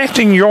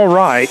 protecting your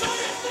right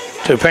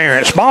to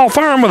parent. Small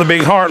firm with a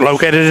big heart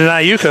located in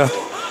Iuka.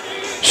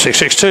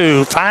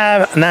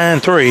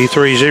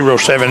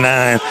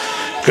 662-593-3079.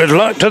 Good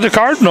luck to the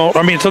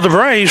to the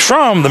Braves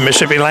from the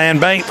Mississippi Land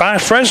Bank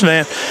Vice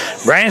President,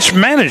 Branch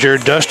Manager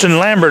Dustin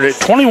Lambert at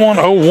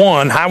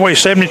 2101 Highway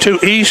 72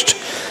 East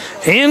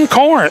in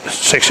Corinth.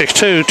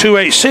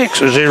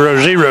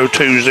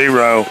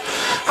 662-286-0020.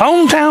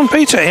 Hometown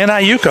Pizza in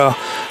Iuka,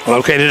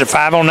 located at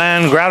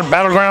 509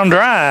 Battleground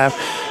Drive.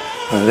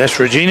 That's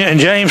Regina and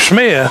James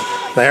Smith.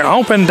 They're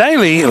open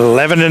daily,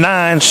 11 to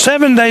 9,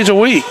 7 days a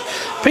week.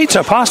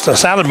 Pizza, pasta,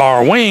 salad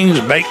bar, wings,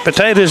 baked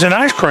potatoes, and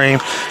ice cream.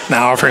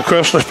 Now offering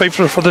crustless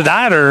pizza for the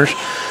dieters.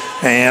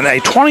 And a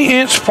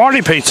 20-inch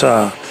party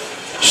pizza.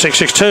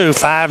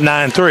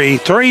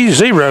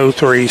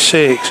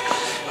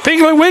 662-593-3036.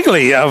 Piggly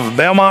Wiggly of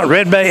Belmont,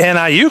 Red Bay, and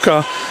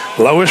Iuka.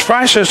 Lowest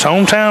prices,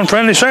 hometown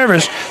friendly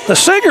service. The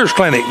Seegers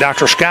Clinic,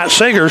 Dr. Scott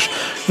Seegers,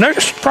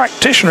 nurse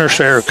practitioner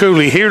Sarah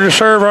Cooley, here to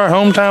serve our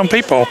hometown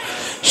people.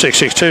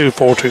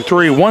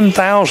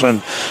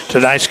 662-423-1000.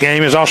 Tonight's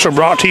game is also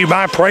brought to you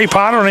by Prey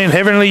Pottery and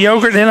Heavenly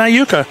Yogurt in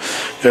Iuka.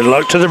 Good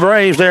luck to the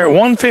Braves there at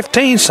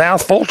 115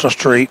 South Fulton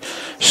Street.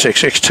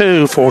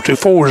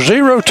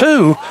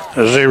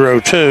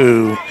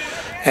 662-424-0202.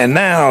 And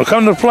now,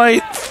 come to the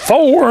plate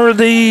for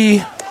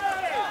the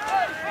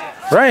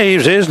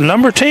Braves is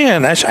number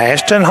 10. That's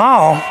Ashton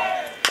Hall.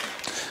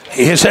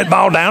 He hits that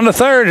ball down to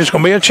third. It's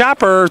going to be a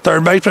chopper.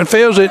 Third baseman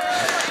fields it.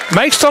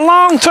 Makes the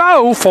long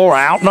throw for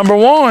out number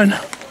 1.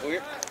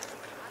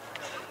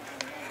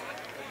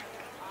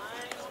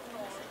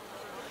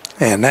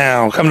 And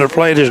now, coming to the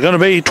plate is going to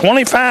be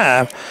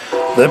 25.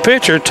 The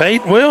pitcher,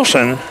 Tate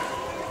Wilson.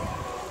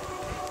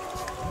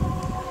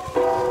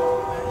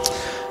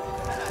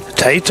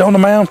 Tate's on the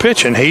mound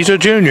pitching. He's a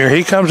junior.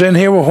 He comes in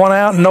here with 1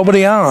 out and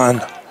nobody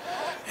on.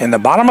 In the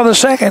bottom of the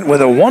second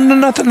with a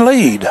 1-0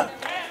 lead.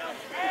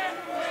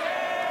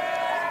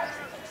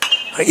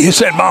 He hits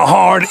that ball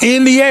hard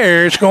in the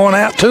air. It's going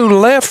out to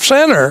left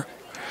center.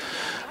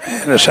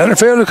 And the center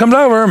fielder comes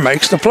over,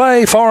 makes the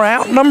play for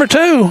out number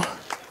 2.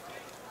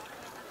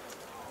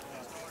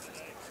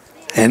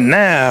 And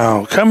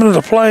now, coming to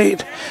the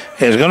plate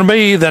is going to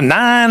be the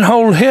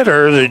 9-hole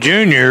hitter, the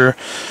junior.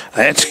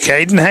 That's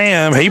Caden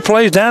Ham. He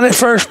plays down at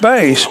first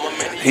base.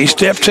 He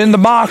steps in the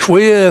box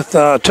with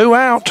 2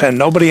 outs and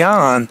nobody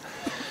on.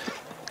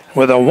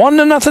 With a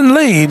 1-0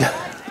 lead.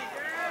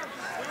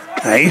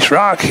 Ace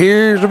Rock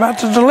here is about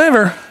to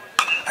deliver.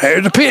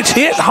 There's the pitch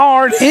hit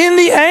hard in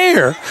the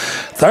air.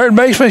 Third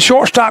baseman,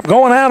 shortstop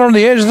going out on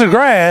the edge of the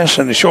grass,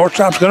 and the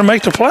shortstop's going to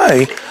make the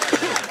play.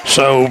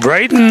 So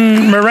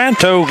Braden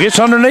Maranto gets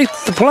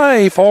underneath the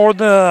play for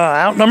the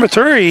out number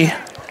 3.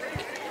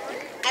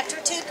 After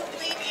 2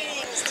 complete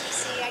innings,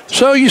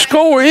 So your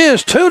score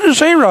is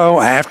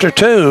 2-0 after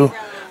 2.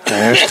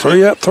 There's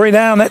 3 up, 3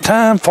 down that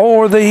time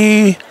for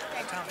the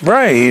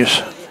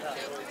Braves.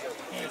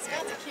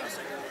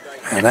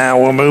 And now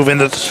we'll move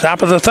into the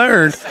top of the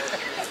third.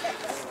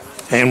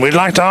 And we'd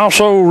like to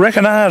also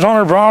recognize on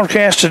our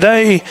broadcast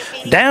today,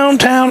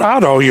 Downtown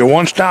Auto, your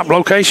one-stop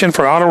location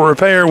for auto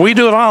repair. We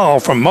do it all,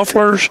 from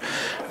mufflers,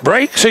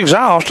 brakes,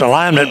 exhaust,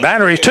 alignment,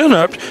 batteries,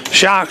 tune-ups,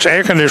 shocks,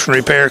 air conditioning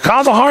repair.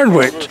 Call the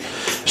Hardwicks,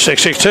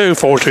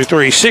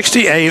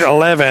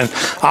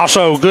 662-423-6811.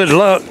 Also, good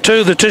luck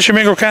to the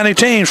Tishomingo County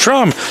teams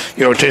from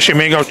your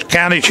Tishomingo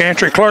County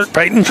Chancery Clerk,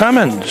 Peyton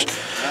Cummins.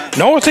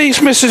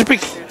 Northeast Mississippi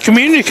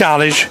Community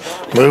College,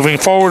 moving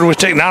forward with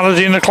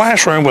technology in the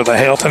classroom with a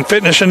health and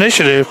fitness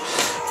initiative,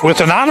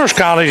 with an honors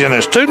college and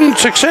a student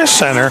success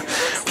center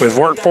with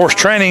workforce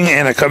training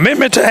and a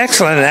commitment to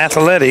excellence in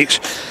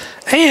athletics,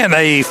 and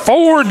a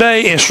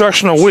 4-day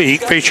instructional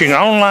week featuring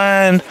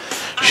online,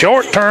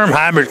 short-term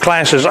hybrid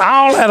classes,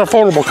 all at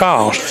affordable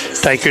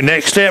cost. Take your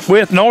next step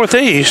with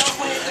Northeast.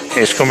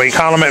 It's going to be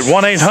call them at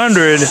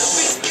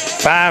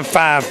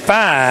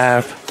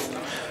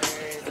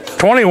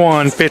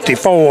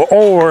 1-800-555-2154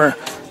 or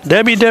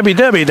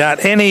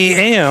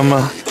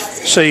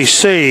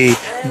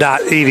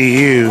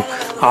www.nemcc.edu.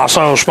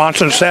 Also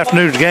sponsoring this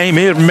afternoon's game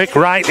is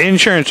McWright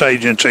Insurance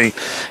Agency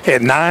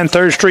at 9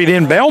 3rd Street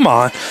in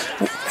Belmont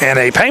and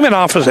a payment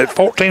office at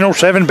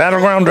 1407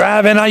 Battleground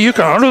Drive in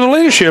Iuka under the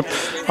leadership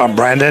of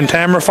Brandon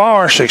Tamara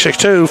Farr,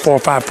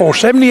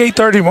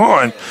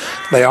 662-454-7831.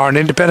 They are an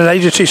independent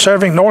agency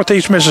serving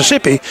Northeast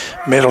Mississippi,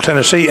 Middle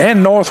Tennessee,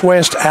 and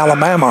Northwest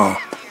Alabama.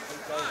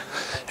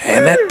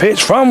 And that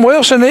pitch from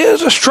Wilson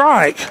is a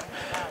strike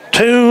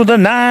to the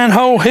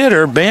 9-hole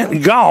hitter,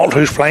 Bent Galt,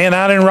 who's playing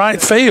out in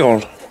right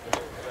field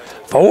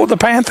for the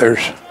Panthers.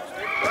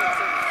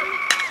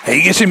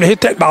 He gets him to hit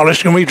that ball.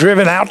 It's going to be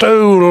driven out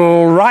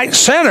to right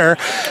center,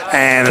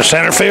 and the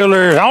center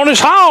fielder on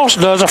his horse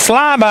does a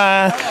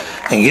flyby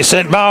and gets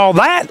that ball.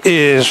 That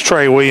is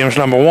Trey Williams,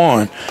 number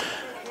 1.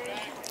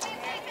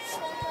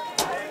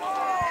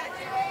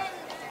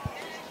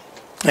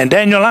 And,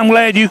 Daniel, I'm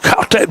glad you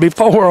caught that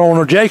before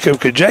on Jacob,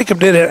 because Jacob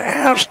did an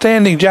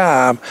outstanding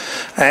job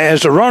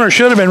as the runner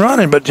should have been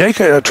running, but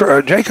Jacob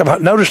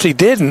noticed he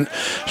didn't,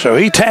 so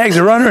he tagged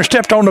the runner and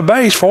stepped on the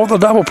base for the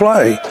double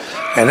play.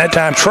 And that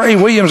time Trey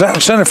Williams out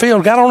in center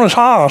field got on his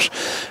horse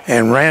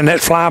and ran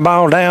that fly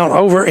ball down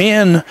over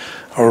in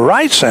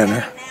right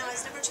center.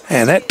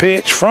 And that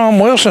pitch from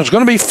Wilson is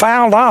going to be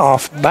fouled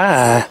off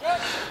by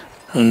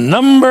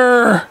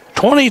number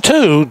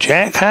 22,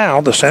 Jack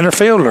Howell, the center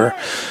fielder.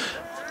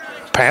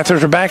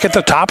 Panthers are back at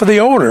the top of the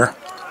order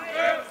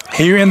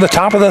here in the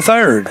top of the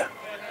third.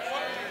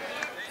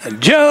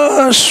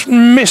 Just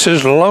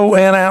misses low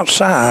and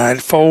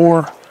outside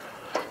for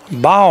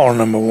ball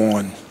number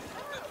 1.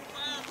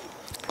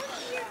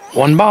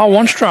 1 ball,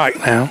 1 strike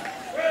now.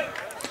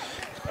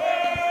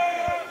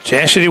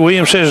 Chastity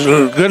Williams says,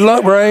 good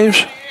luck,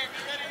 Braves.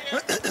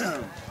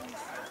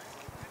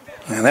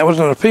 And that was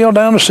an appeal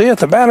down to see if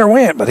the batter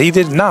went, but he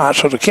did not,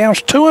 so the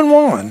count's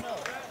 2-1.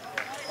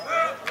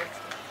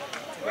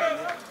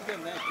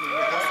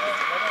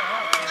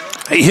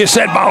 He hits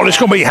that ball. It's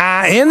going to be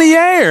high in the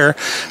air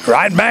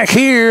right back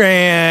here,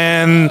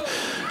 and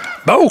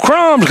Bo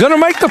Crumb's going to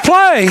make the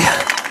play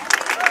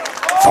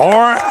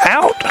for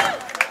out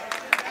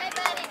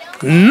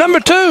number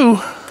 2.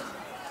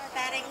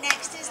 Batting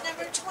next is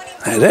number 20.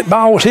 And that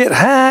ball was hit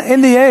high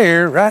in the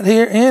air right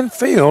here in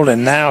field,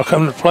 and now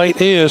coming to the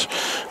plate is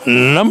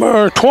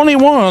number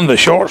 21, the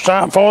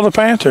shortstop for the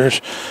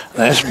Panthers.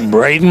 That's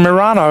Braden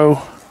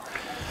Morano.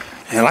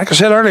 And like I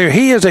said earlier,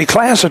 he is a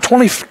class of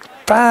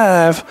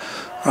 25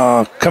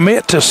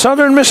 commit to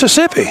Southern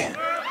Mississippi.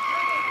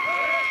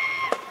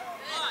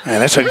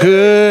 And that's a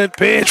good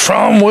pitch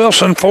from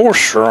Wilson for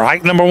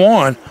strike number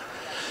 1.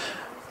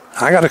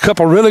 I got a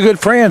couple really good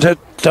friends that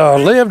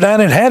live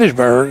down in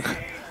Hattiesburg,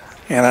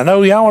 and I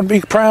know y'all would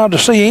be proud to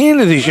see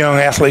any of these young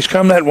athletes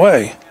come that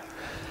way.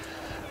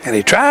 And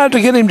he tried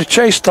to get him to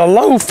chase the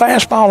low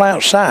fastball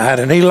outside,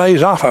 and he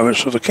lays off of it,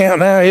 so the count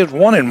now is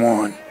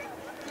 1-1.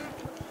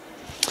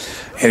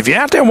 And if you're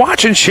out there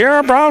watching, share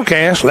our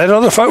broadcast. Let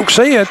other folks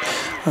see it.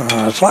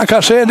 It's like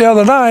I said the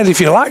other night, if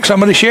you like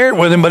somebody, share it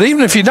with them. But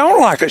even if you don't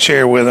like it,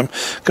 share it with them,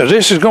 because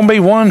this is going to be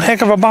one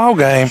heck of a ball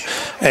game,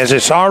 as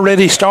it's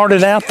already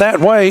started out that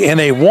way in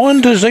a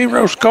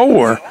 1-0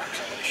 score,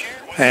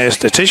 as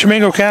the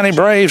Tishomingo County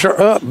Braves are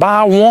up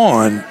by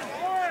 1.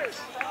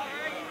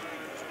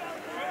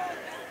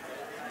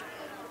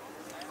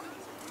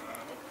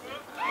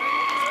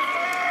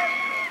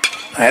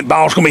 That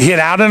ball's going to be hit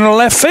out in the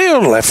left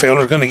field. The left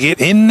fielder's going to get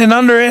in and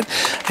under it,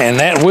 and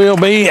that will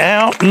be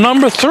out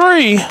number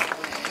 3.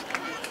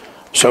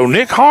 So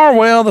Nick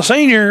Harwell, the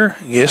senior,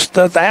 gets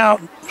the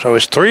out. So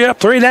it's 3 up,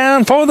 3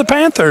 down for the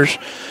Panthers.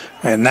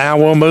 And now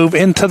we'll move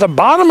into the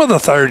bottom of the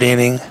 3rd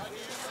inning.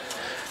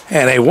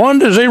 And a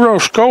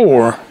 1-0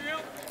 score.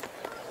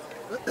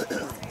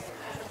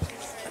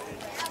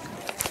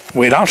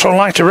 We'd also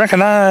like to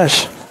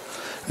recognize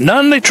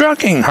Nunley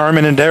Trucking,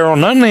 Herman and Darrell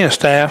Nunley and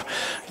staff.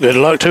 Good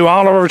luck to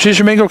all of our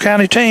Tishomingo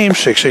County teams,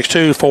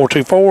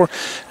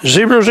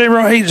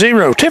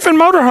 662-424-0080. Tiffin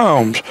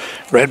Motorhomes,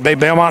 Red Bay,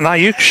 Belmont,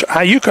 and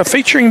Iuka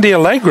featuring the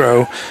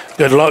Allegro.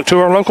 Good luck to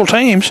our local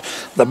teams.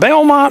 The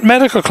Belmont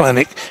Medical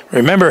Clinic.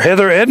 Remember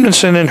Heather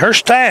Edmondson and her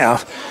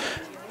staff.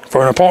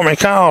 For an appointment,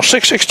 call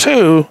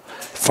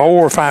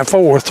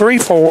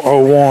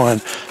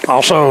 662-454-3401.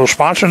 Also,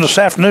 sponsoring this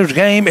afternoon's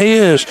game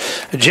is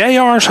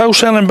JR's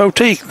Wholesale and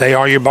Boutique. They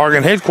are your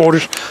bargain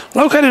headquarters,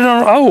 located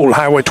on Old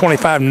Highway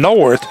 25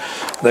 North.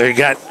 They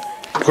got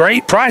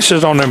great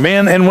prices on their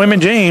men and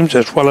women jeans,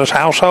 as well as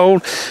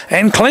household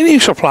and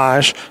cleaning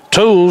supplies,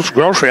 tools,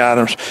 grocery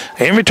items.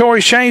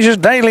 Inventory changes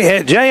daily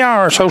at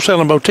JR's Wholesale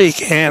and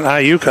Boutique in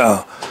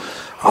Iuka.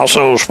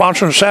 Also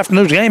sponsoring this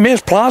afternoon's game is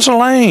Plaza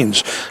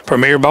Lanes,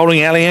 Premier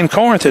Bowling Alley in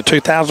Corinth at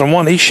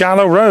 2001 East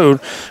Shiloh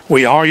Road.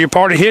 We are your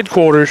party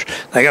headquarters.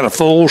 They got a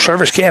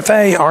full-service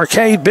cafe,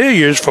 arcade,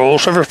 billiards,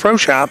 full-service pro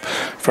shop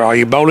for all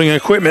your bowling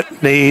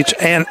equipment needs,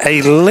 and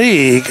a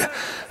league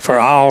for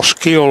all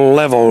skill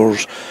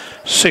levels.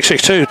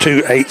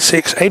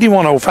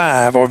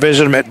 662-286-8105, or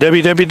visit them at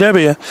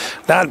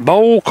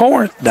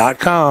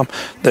www.bowlcorinth.com.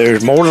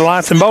 There's more to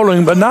life than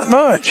bowling, but not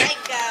much.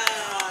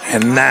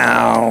 And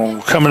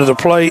now, coming to the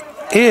plate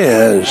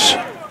is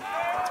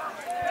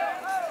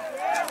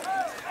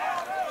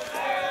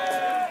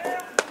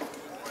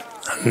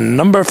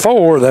number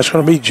 4. That's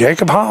going to be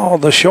Jacob Hall,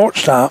 the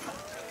shortstop.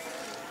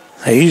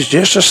 He's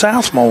just a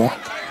sophomore.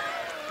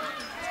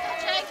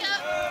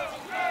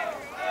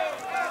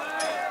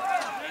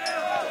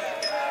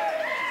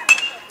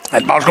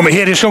 That ball's going to be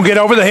hit. It's going to get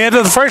over the head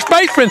of the first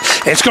baseman.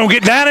 It's going to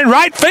get down in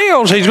right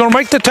field. He's going to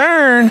make the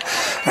turn.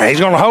 And he's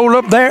going to hold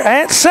up there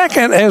at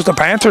second as the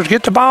Panthers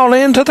get the ball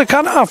into the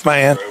cutoff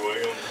man.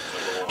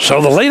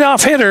 So the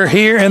leadoff hitter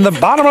here in the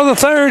bottom of the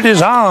 3rd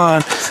is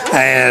on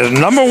as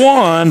number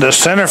 1, the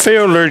center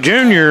fielder,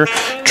 junior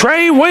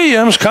Trey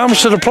Williams,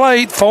 comes to the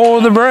plate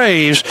for the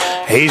Braves.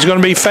 He's going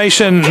to be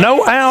facing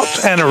no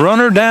outs and a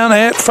runner down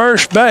at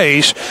first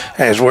base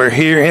as we're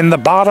here in the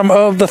bottom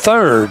of the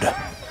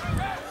 3rd.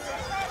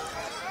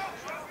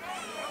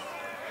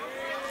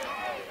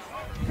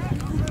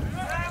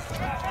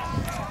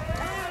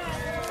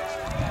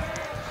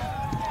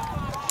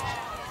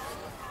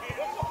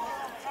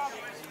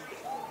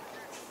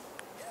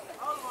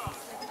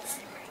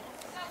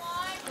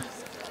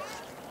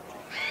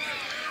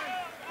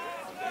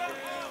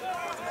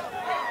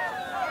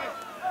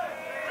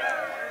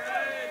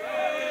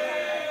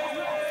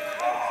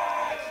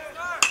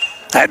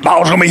 That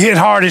ball's going to be hit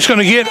hard. It's going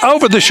to get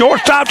over the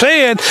shortstop's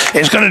head.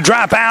 It's going to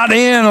drop out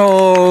in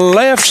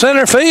left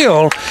center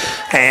field.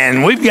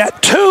 And we've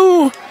got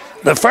the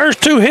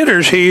first 2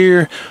 hitters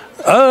here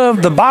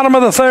of the bottom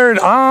of the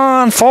 3rd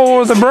on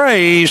for the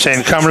Braves.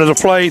 And coming to the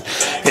plate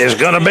is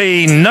going to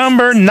be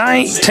number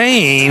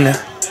 19.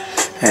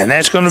 And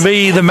that's going to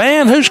be the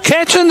man who's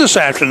catching this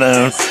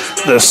afternoon,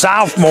 the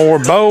sophomore,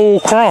 Bo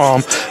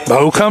Crum.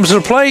 Bo comes to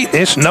the plate.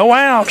 It's no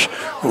outs.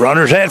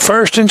 Runners at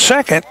first and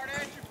second.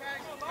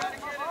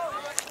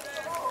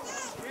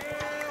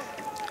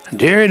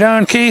 Jerry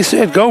Don Keith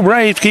said, "Go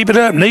Braves, keep it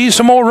up. Need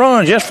some more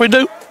runs." Yes, we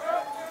do.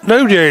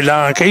 do, Jerry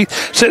Don Keith.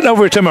 Sitting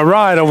over to my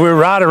right, over here,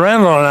 Ryder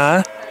Randall and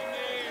I.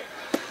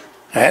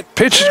 That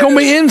pitch is going to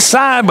be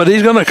inside, but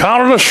he's going to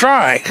call it a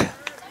strike.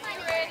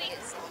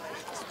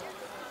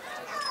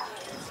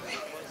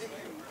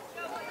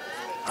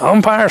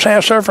 Umpires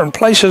have certain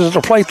places at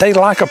the plate they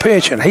like a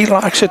pitch, and he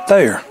likes it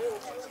there.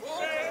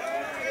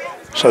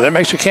 So that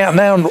makes the count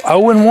now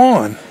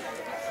 0-1.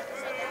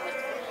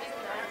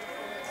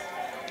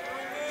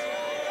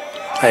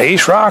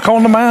 Ace Rock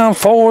on the mound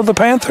for the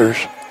Panthers.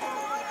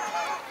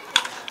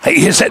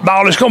 He hits that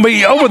ball. It's going to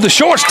be over the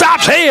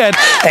shortstop's head,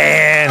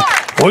 and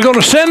we're going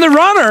to send the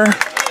runner,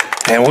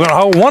 and we're going to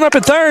hold one up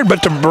at third,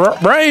 but the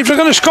Braves are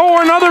going to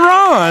score another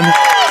run.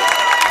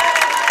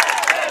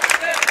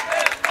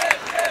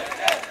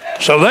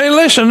 So they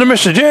listened to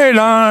Mr. Jerry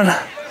Don,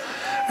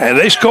 and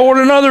they scored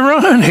another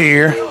run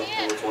here.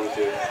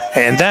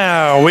 And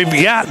now we've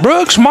got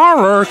Brooks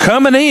Marler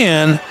coming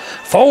in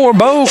for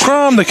Bo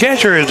Crum, the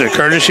catcher, is a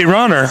courtesy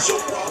runner.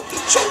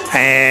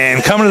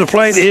 And coming to the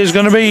plate is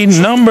going to be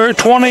number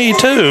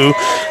 22,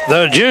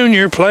 the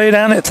junior, play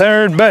down at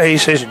third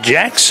base, is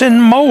Jackson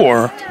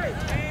Moore.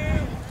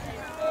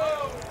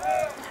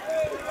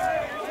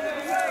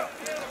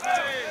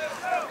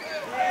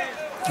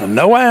 And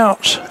no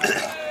outs.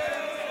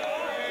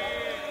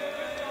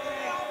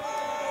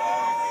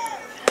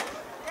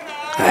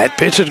 That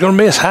pitch is going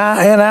to miss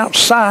high and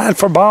outside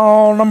for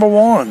ball number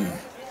 1.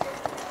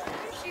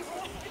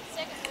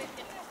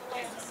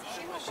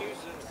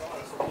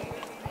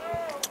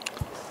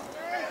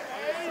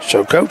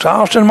 So Coach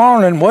Austin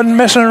Marlin wasn't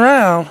messing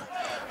around.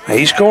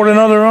 He scored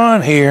another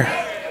run here.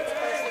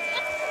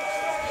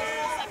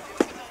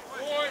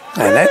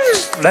 And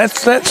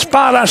that's that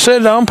spot I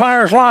said the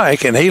umpires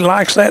like, and he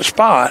likes that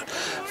spot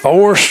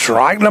for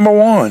strike number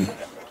 1.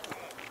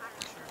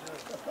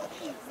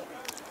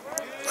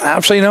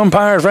 I've seen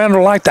umpires,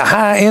 Randall, like the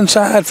high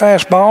inside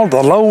fastball,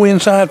 the low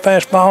inside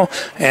fastball,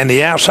 and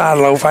the outside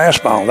low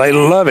fastball. They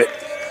love it.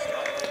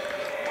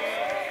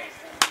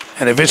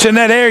 And if it's in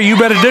that air, you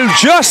better do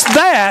just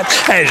that,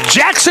 as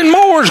Jackson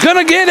Moore is going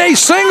to get a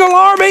single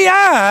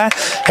RBI.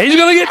 He's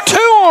going to get 2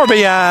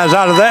 RBIs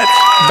out of that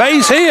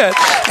base hit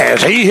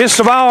as he hits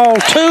the ball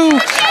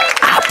to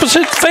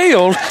opposite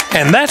field.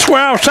 And that's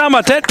where I was talking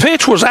about. That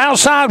pitch was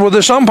outside where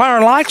this umpire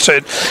likes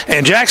it.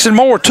 And Jackson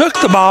Moore took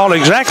the ball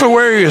exactly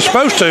where he was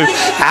supposed to,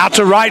 out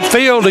to right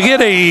field to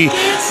get a 2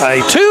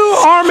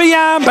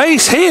 RBI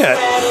base hit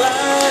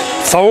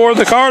for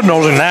the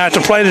Cardinals. And now at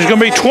the plate is going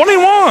to be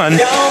 21.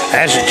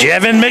 That's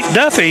Jevin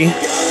McDuffie.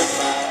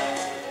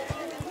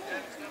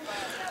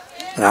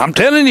 Now, I'm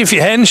telling you, if you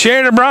hadn't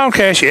shared a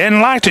broadcast, you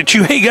hadn't liked it,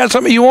 you ain't got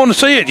something you want to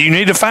see it. You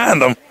need to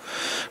find them.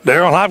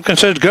 Daryl Hopkins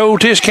says, go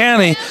Tisch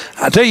County.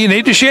 I tell you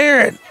need to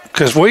share it,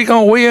 because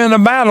we're in a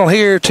battle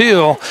here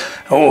till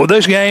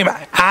this game.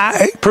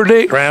 I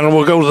predict, Randall,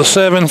 will go to the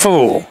 7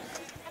 full.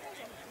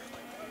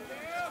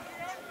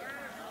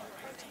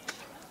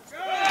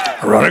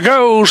 Runner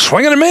goes,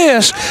 swing and a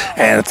miss,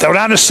 and throw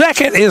down to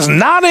second is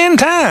not in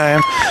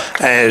time,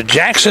 as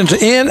Jackson's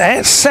in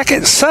at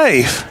second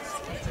safe.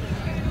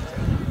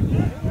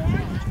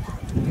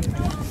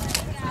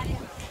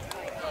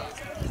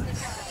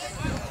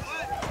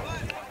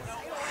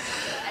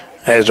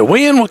 As the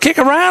wind will kick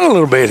around a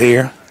little bit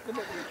here.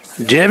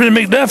 Jevin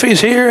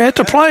McDuffie's here at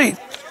the plate.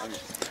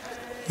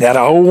 Got a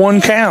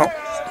 0-1 count.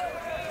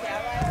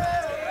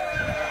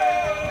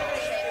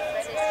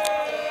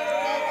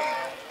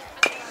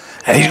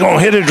 And he's going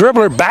to hit a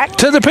dribbler back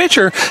to the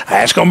pitcher.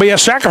 That's going to be a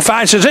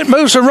sacrifice as it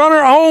moves the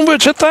runner over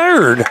to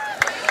third.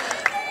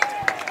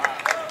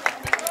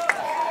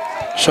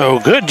 So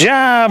good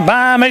job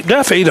by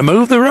McDuffie to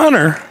move the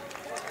runner.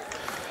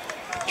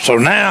 So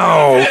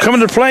now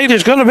coming to the plate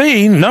is going to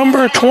be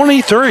number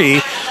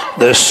 23,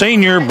 the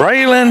senior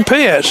Braylon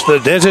Pitts, the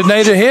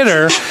designated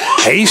hitter.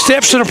 He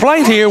steps to the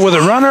plate here with a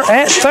runner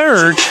at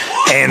third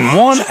and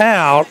 1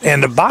 out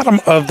in the bottom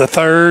of the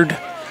third.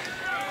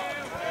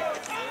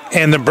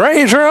 And the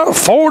Braves are up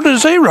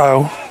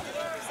 4-0.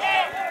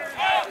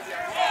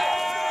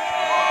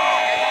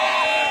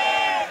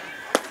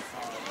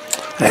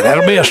 And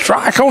that'll be a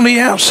strike on the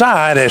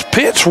outside as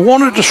Pitts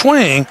wanted to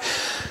swing,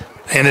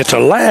 and at the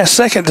last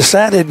second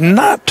decided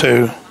not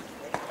to.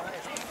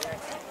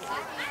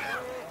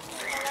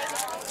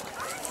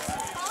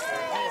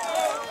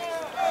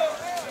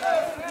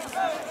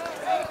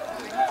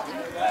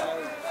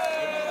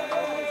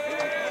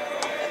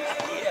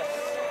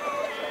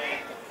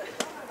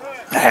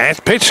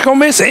 That pitch is going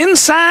to miss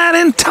inside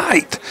and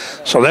tight.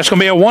 So that's going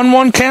to be a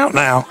 1-1 count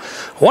now.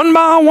 1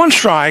 ball, 1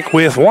 strike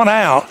with 1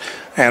 out,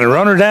 and a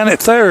runner down at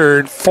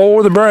third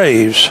for the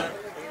Braves.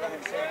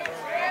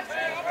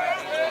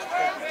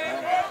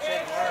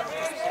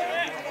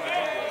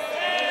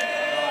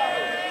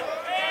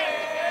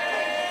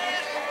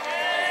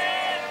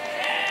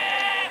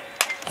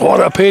 What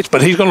a pitch,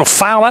 but he's going to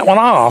foul that one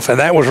off, and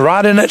that was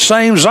right in that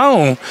same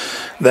zone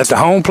that the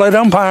home plate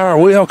umpire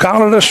will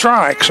call it a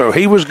strike. So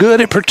he was good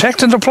at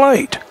protecting the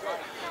plate.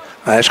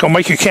 That's going to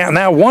make you count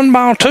now 1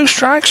 ball, 2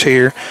 strikes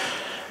here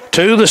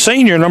to the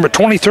senior, number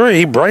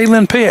 23,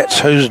 Braylon Pitts,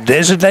 who's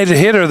designated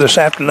hitter this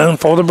afternoon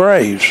for the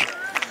Braves.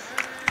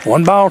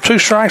 1 ball, 2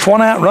 strikes,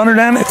 1 out, runner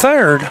down at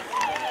third.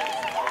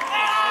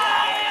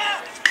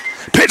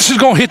 Pitts is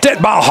going to hit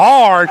that ball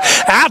hard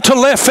out to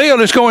left field.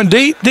 It's going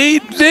deep,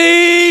 deep,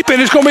 deep,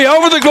 and it's going to be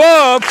over the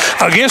glove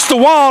against the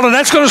wall, and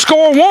that's going to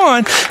score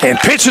 1. And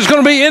Pitts is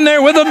going to be in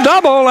there with a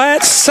double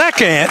at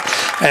second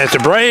as the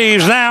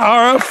Braves now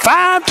are up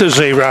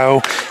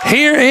 5-0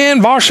 here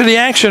in varsity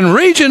action,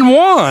 Region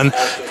 1,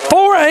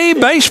 4A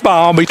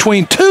baseball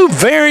between 2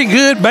 very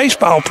good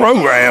baseball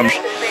programs.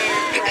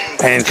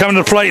 And coming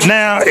to the plate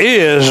now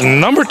is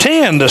number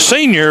 10, the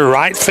senior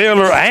right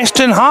fielder,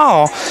 Ashton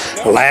Hall.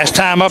 Last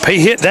time up, he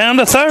hit down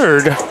to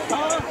third.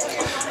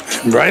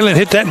 Braylon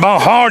hit that ball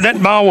hard.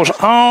 That ball was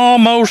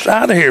almost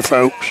out of here,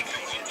 folks.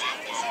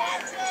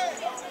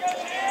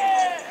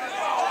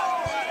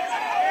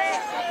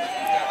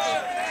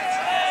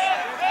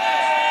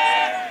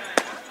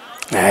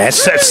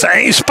 That's that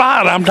same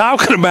spot I'm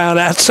talking about,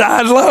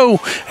 outside low.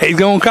 He's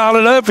going to call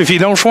it up if you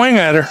don't swing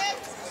at her.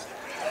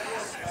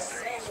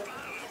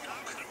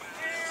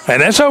 And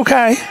that's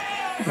okay.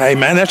 Hey,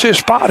 man, that's his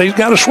spot. He's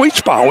got a sweet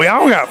spot. We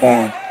all got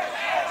one.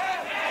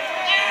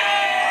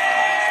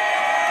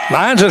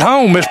 Mine's at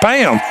home, Miss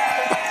Pam.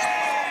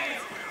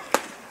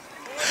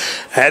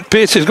 That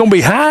pitch is going to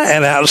be high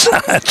and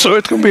outside, so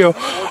it's going to be a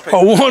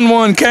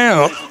 1-1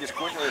 count.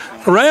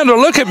 Randall,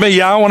 look at me,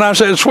 y'all, when I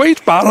said sweet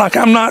spot, like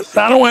I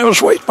don't have a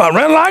sweet spot.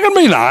 Randall, I can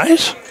be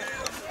nice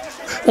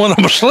when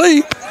I'm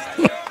asleep.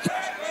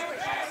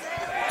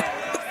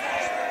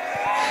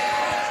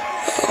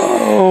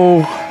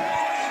 Oh.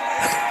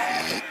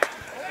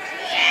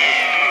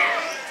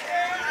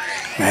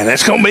 Man,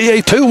 that's going to be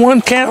a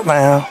 2-1 count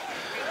now.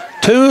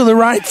 To the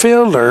right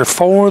fielder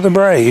for the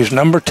Braves,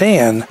 number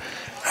 10,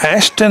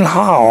 Ashton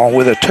Hall,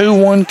 with a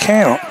 2-1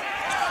 count.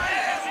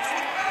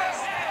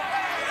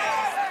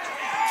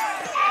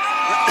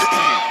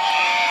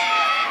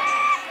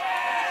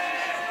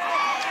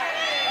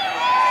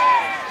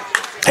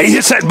 He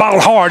hits that ball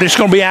hard. It's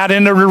going to be out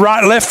into the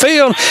right left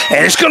field,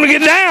 and it's going to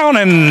get down,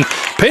 and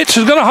Pitts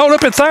is going to hold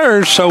up at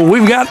third. So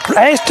we've got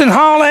Ashton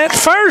Hall at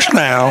first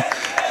now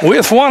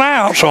with 1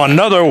 out. So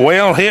another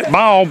well-hit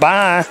ball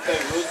by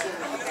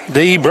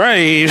the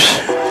Braves.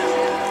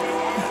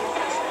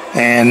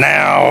 And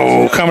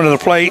now coming to the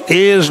plate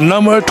is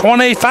number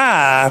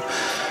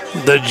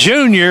 25, the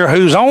junior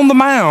who's on the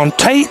mound,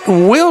 Tate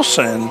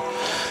Wilson.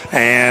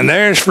 And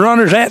there's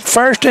runners at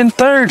first and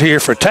third here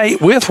for Tate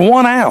with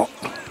 1 out.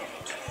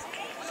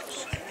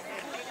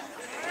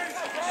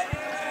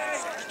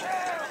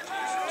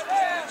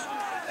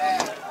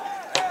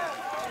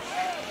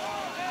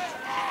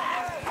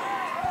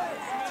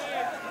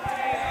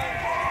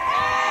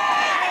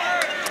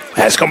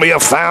 That's going to be a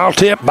foul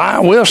tip by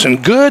Wilson.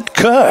 Good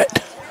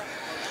cut.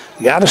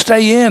 Got to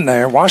stay in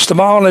there. Watch the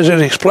ball as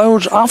it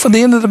explodes off of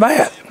the end of the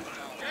bat.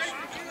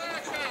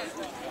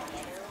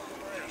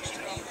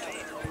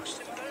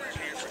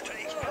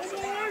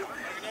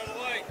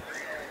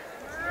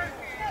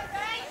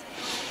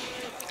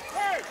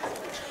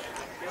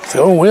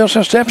 Phil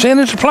Wilson steps in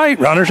at the plate.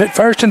 Runners at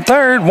first and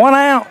third. 1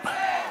 out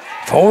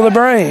for the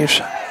Braves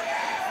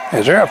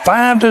as they're up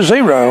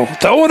 5-0.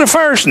 Throw it to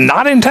first.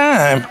 Not in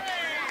time.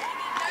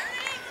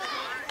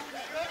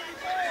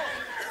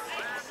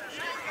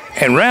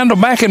 And Randall,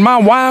 back in my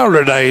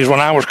wilder days when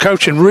I was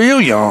coaching real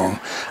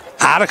young,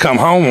 I'd have come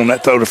home on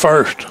that throw to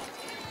first.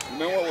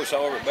 Remember what we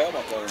saw over at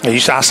Belmont the other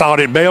day? I saw it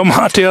at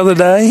Belmont the other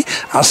day.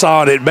 I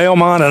saw it at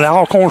Belmont and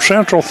Alcorn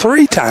Central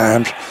 3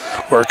 times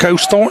where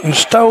Coach Thornton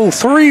stole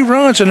 3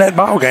 runs in that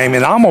ball game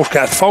and almost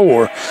got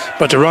 4,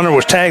 but the runner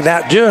was tagged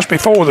out just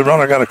before the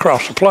runner got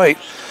across the plate.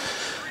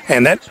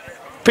 And that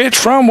pitch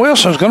from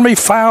Wilson is going to be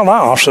fouled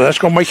off, so that's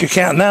going to make you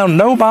count now.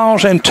 No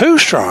balls and 2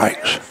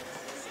 strikes.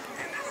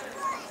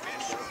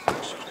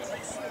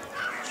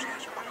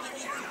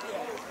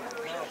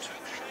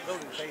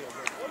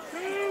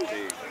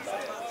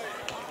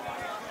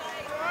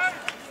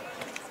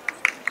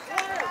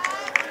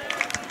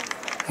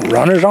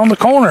 Runners on the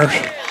corners.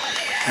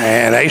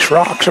 And Ace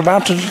Rock's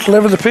about to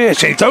deliver the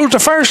pitch. He throws to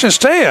first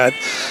instead.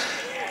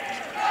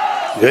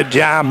 Good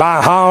job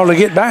by Hall to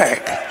get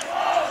back.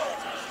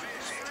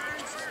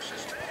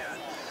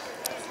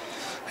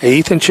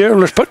 Ethan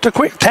Childress put the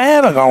quick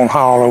tag on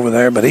Hall over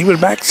there, but he was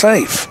back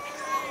safe.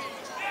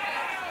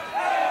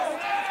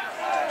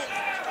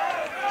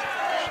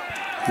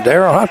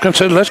 Darrell Hopkins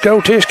said, let's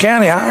go Tisch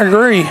County. I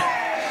agree.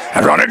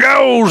 And runner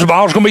goes. The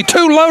ball's going to be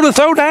too low to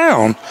throw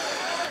down.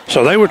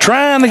 So they were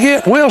trying to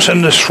get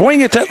Wilson to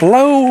swing at that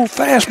low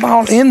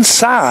fastball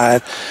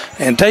inside.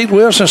 And Tate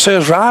Wilson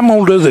says, well, I'm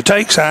going to do the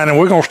take sign, and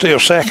we're going to steal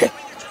second.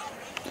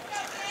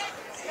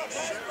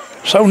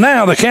 So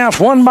now the count's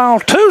 1 ball,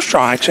 2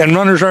 strikes, and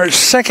runners are at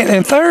second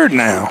and third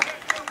now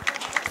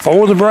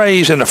for the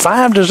Braves in a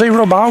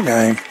 5-0 ball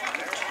game.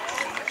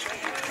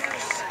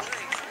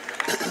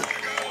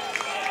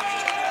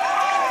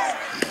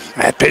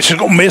 That pitch is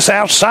going to miss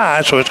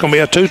outside, so it's going to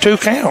be a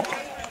 2-2 count.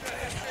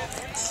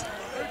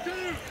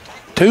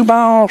 2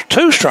 balls,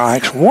 2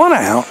 strikes, 1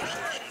 out.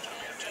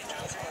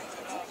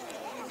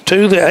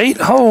 to the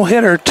 8-hole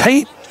hitter,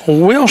 Tate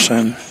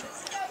Wilson,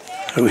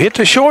 who hit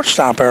the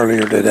shortstop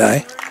earlier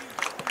today.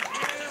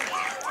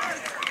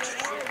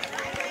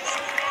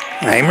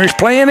 Amory's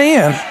playing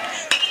in.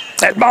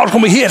 That ball's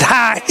going to be hit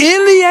high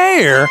in the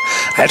air.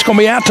 That's going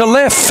to be out to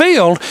left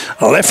field.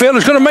 The left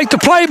fielder's going to make the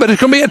play, but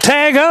it's going to be a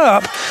tag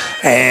up.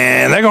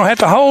 And they're going to have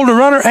to hold the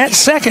runner at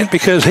second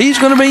because he's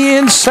going to be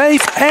in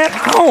safe at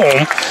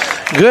home.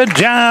 Good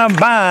job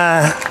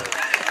by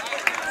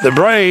the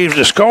Braves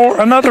to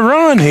score another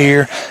run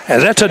here,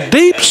 as that's a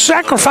deep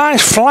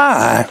sacrifice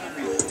fly.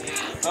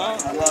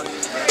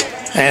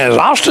 As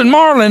Austin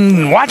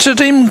Marlin watches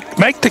him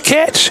make the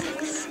catch,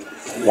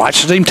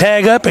 watches him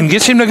tag up and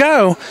gets him to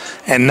go.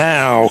 And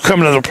now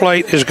coming to the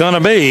plate is going to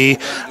be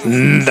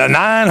the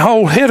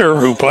 9-hole hitter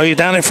who plays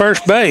down at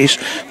first base,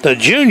 the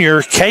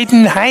junior,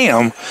 Caden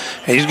Ham.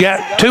 He's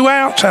got 2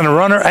 outs and a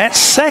runner at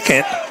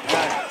second.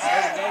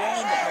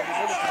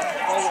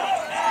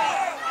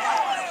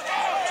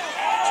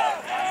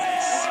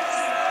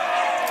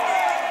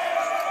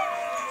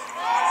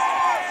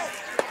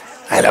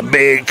 And a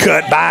big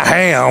cut by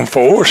Ham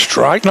for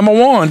strike number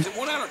 1. Is it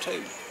 1 out or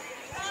 2?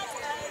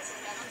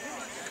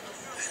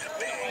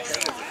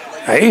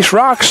 Ace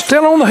Rock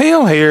still on the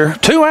hill here.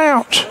 2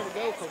 outs.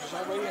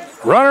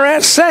 Runner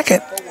at second.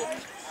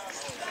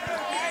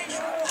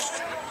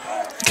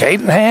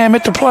 Caden Ham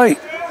at the plate.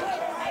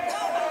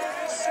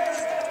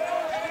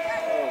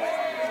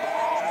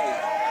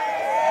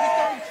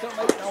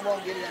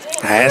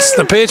 That's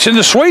the pitch in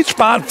the sweet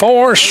spot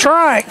for a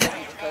strike.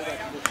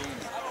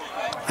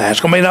 That's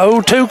going to be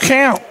an 0-2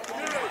 count.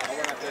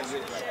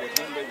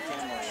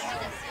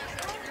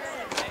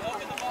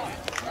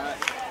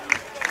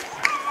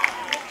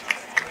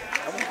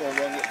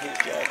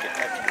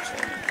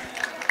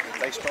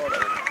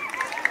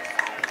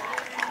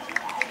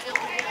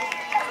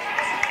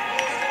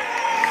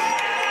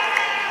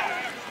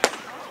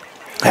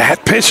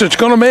 That pitch is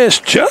going to miss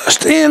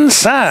just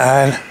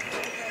inside.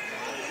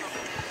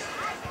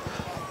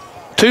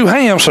 2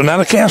 Ham, so now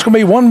the count's going to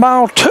be 1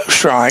 ball, 2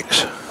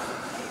 strikes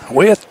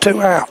with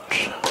 2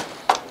 outs.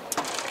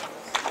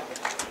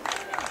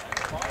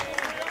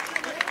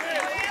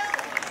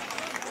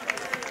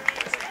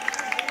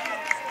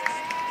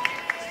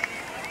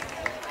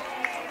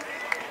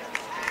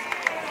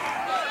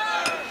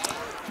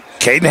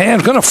 Caden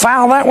Ham's going to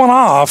foul that one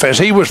off as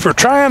he was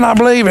trying, I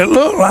believe it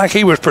looked like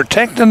he was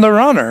protecting the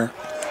runner.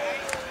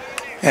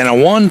 And a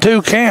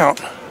 1-2 count.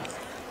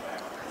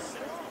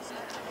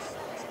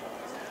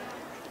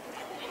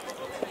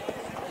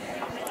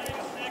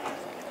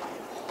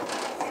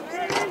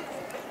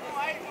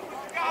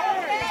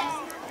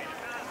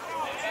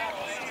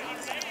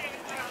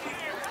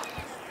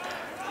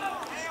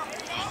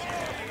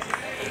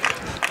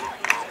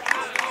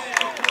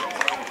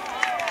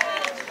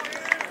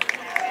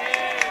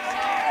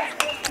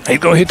 He's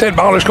going to hit that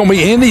ball. It's going to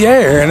be in the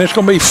air, and it's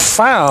going to be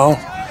foul.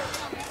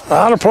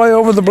 Out of play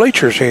over the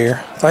bleachers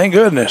here. Thank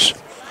goodness.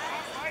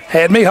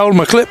 Had me holding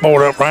my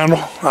clipboard up, Randall.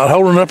 I was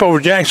holding it up over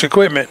Jack's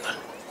equipment.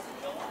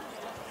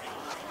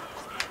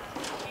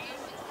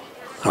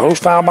 Those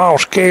foul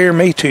balls scare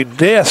me to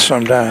death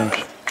sometimes.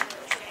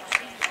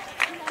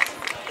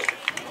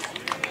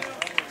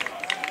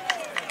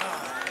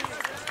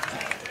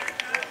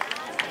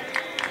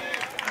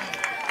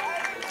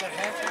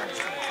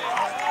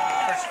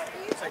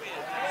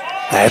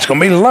 That's going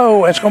to be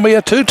low. That's going to be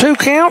a 2-2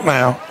 count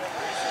now.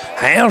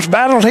 Ham's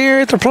battled here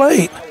at the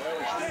plate.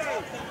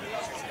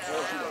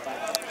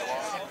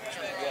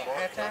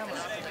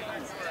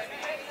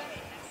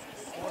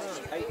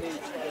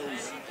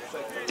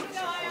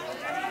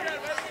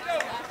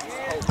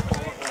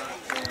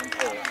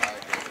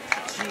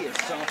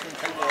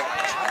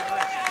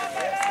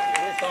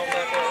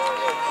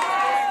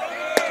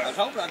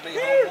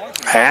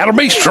 That'll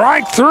be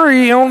strike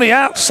 3 on the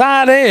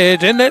outside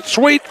edge in that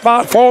sweet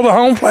spot for the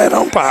home plate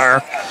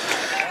umpire.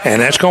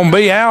 And that's going to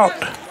be out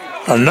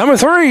number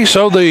 3.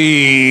 So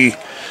the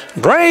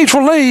Braves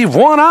will leave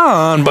 1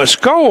 on, but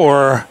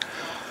score.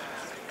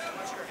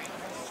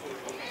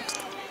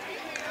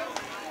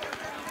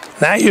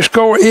 Now your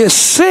score is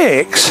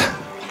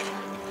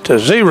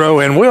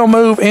 6-0, and we'll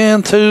move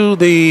into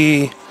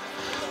the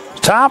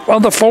top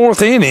of the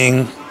 4th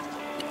inning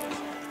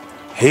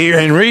here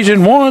in Region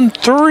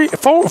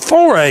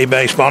 4A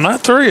baseball,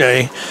 not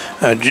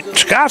 3A.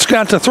 Scott's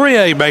got the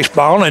 3A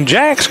baseball, and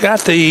Jack's got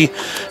the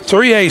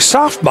 3A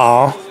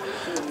softball.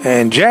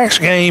 And Jack's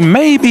game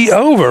may be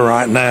over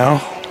right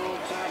now.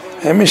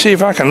 Let me see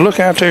if I can look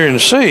out there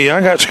and see.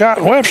 I got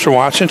Scott Webster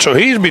watching, so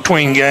he's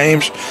between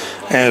games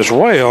as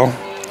well.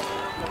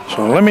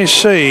 So let me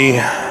see.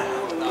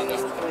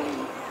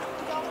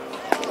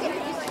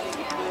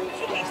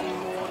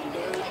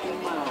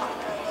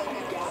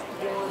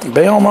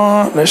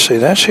 Belmont, let's see,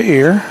 that's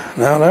here.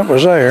 No, that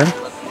was there.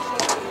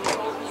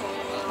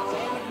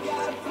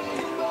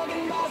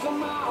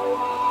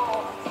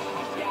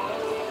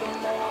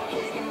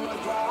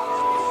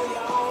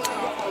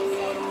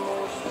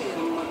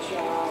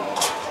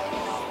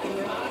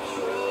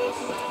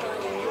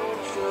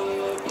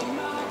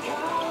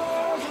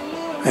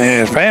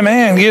 And Pam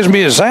Ann gives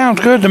me it sounds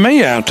good to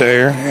me out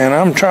there, and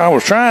I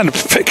was trying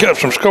to pick up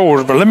some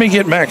scores, but let me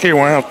get back here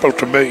where I'm supposed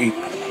to be.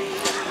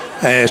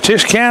 As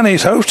Tisch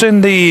County's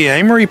hosting the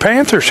Amory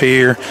Panthers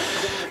here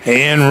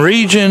in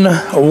Region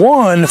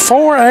 1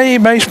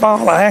 4A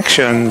baseball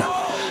action.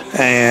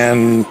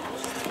 And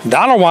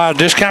dollar-wise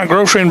discount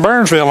grocery in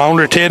Burnsville on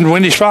their Ted and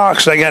Wendy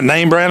Fox. They got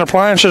name brand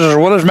appliances as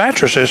well as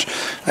mattresses.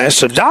 That's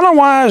the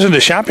dollar-wise in the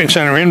shopping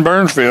center in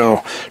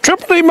Burnsville.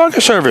 Triple D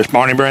Bucket Service,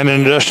 Barney Brandon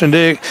and Dustin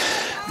Dick.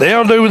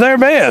 They'll do their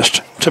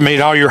best to meet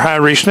all your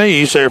high-reach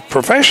needs. They're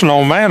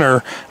professional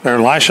manner. They're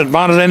licensed,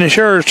 bonded, and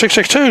insured.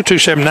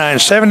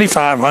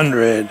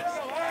 662-279-7500.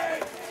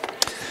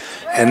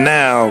 And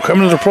now,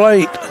 coming to the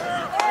plate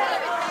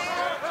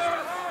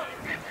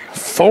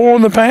for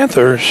the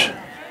Panthers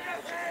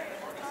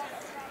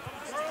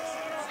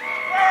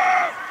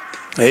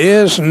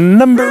is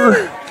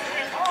number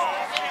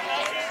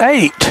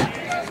 8.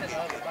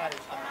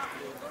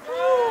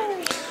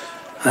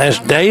 That's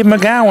Dave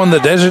McGowan, the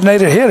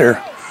designated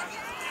hitter.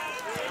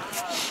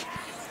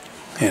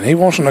 And he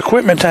wants an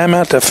equipment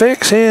timeout to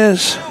fix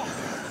his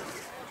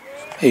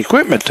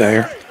equipment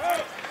there.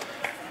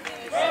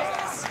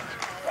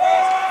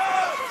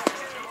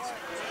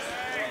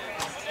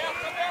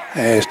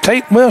 As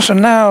Tate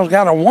Wilson now has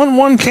got a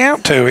 1-1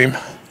 count to him.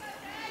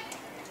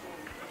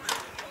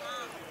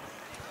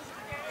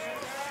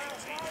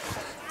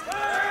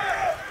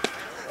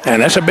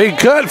 And that's a big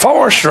cut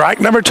for strike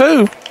number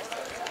 2.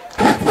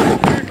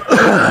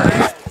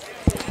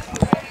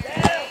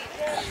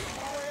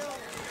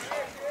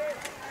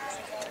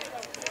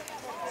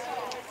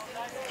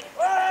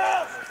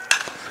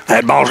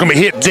 That ball's going to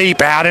be hit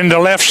deep out into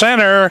left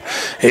center.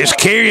 It's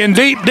carrying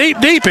deep.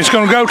 It's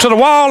going to go to the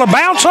wall and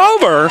bounce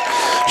over.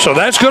 So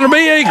that's going to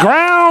be a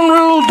ground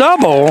rule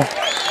double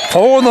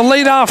for the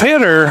leadoff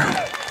hitter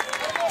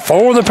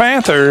for the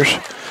Panthers.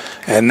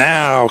 And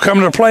now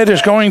coming to the plate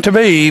is going to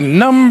be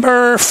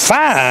number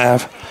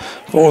 5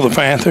 for the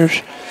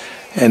Panthers.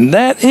 And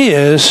that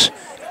is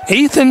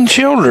Ethan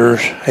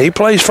Childers. He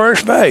plays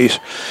first base.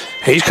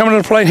 He's coming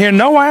to the plate here,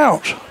 no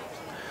outs,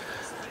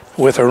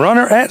 with a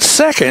runner at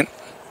second.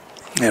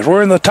 As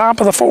we're in the top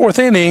of the 4th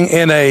inning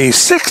in a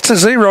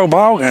 6-0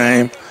 ball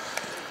game,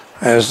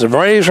 as the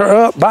Braves are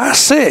up by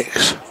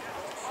 6.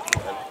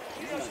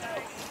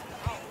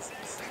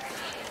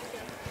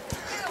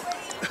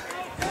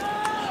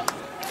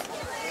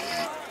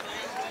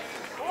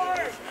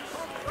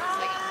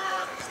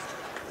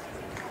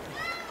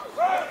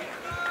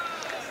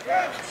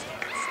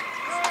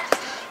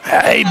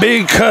 A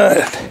big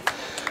cut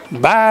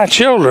by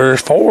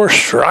Childers for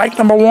strike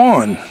number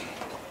 1.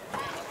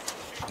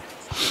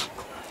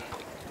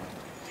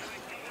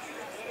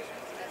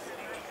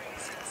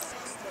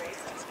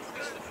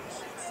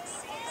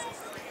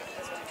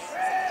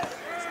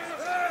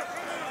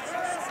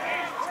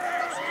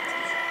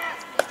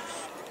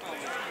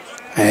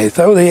 They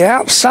throw the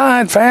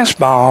outside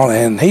fastball,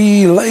 and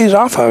he lays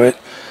off of it.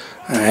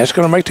 That's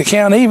going to make the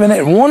count even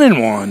at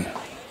 1-1.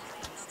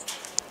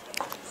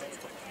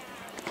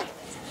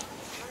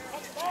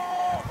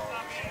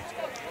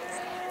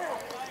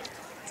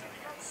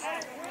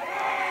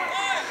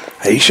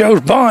 He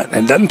shows bunt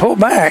and doesn't pull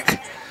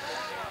back.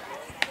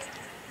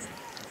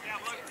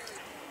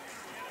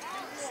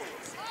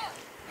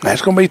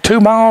 That's going to be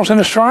 2 balls and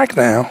a strike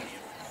now,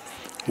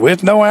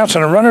 with no outs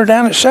and a runner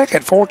down at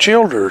second for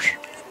Childers.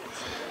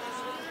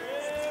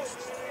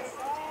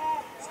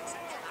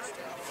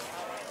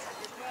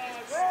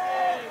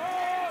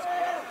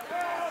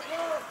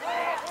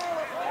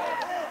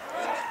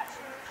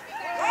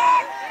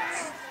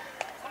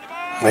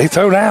 They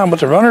throw down, but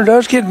the runner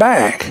does get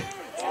back.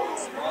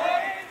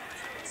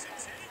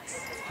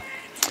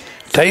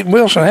 Tate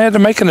Wilson had to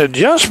make an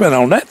adjustment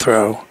on that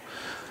throw.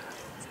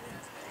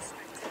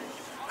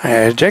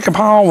 Jacob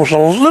Hall was a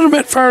little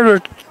bit further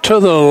to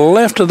the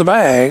left of the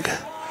bag,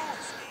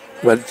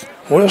 but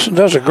Wilson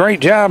does a great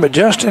job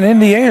adjusting in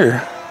the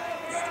air.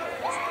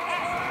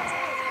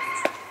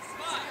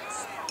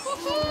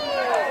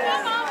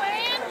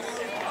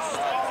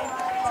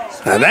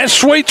 Now that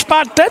sweet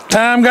spot that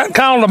time got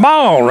called a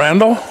ball,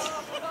 Randall.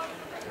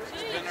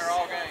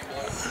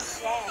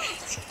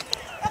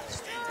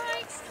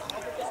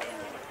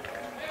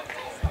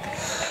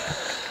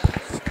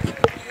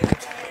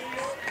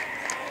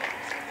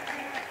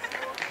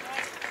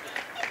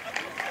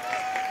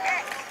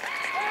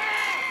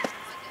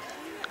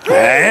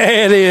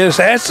 There it is.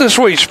 That's the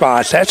sweet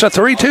spot. That's a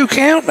 3-2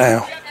 count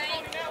now.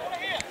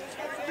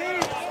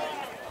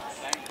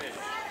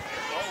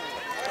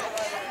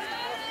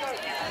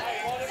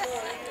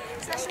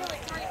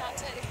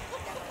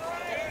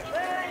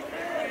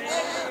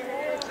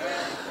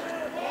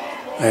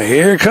 And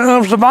here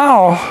comes the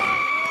ball.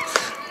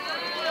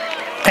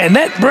 And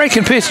that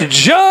breaking pitch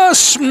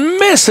just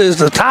misses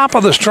the top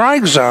of the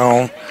strike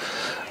zone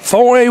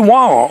for a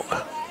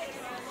walk.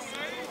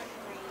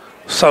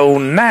 So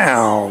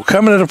now,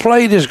 coming to the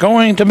plate is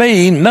going to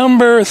be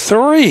number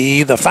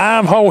 3, the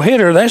 5-hole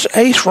hitter. That's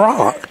Ace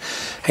Rock.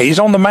 He's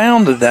on the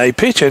mound today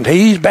pitching.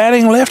 He's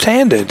batting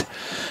left-handed.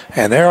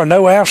 And there are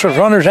no outs with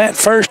runners at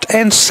first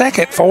and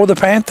second for the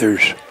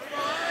Panthers.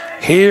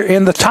 Here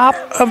in the top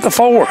of the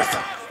fourth.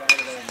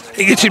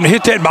 He gets him to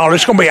hit that ball.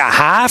 It's going to be a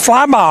high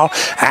fly ball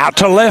out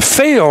to left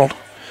field.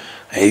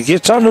 He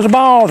gets under the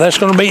ball. That's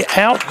going to be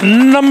out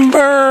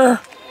number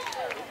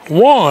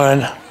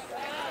 1.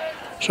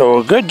 So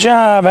a good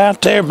job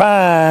out there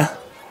by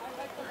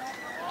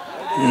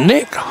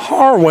Nick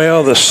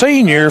Harwell, the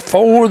senior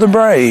for the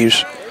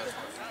Braves.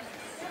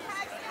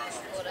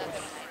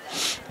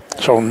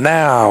 So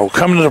now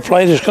coming to the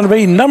plate is going to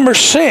be number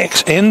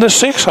 6 in the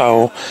 6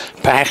 hole,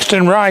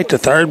 Paxton Wright, the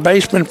third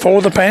baseman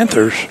for the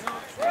Panthers.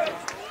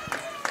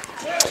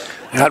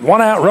 Got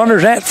 1 out,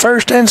 runners at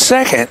first and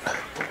second.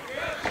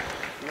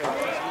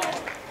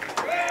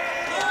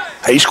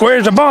 He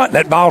squares the bunt.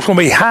 That ball's going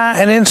to be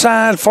high and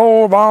inside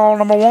for ball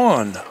number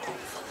 1.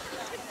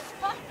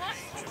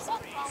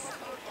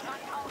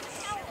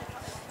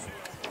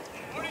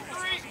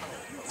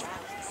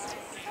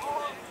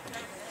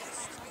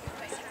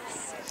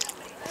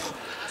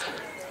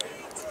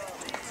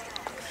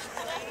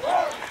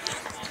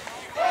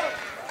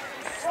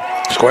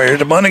 Squares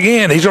the bunt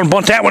again. He's going to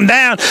bunt that one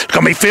down. It's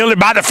going to be fielded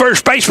by the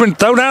first baseman.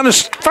 Throw down the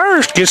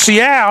first. Gets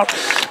the out.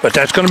 But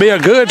that's going to be a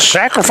good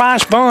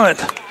sacrifice bunt.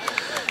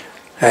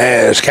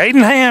 As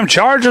Caden Ham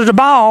charges the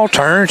ball,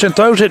 turns and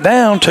throws it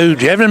down to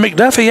Jevin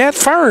McDuffie at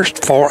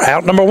first for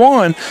out number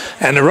 1.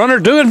 And the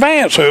runners do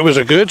advance, so it was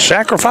a good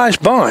sacrifice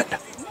bunt.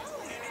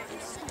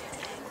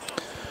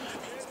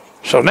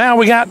 So now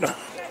we got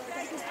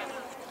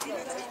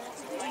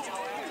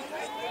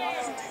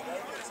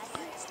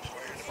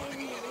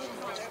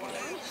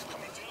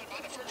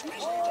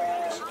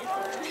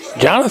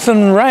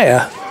Jonathan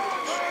Rath.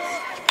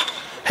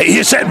 He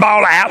hits that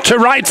ball out to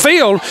right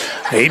field.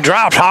 He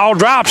drops, Hall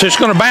drops. It's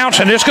going to bounce,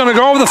 and it's going to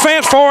go over the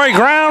fence for a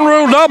ground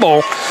rule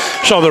double.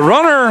 So the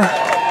runner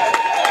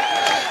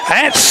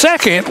at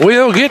second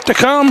will get to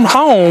come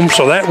home.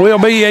 So that will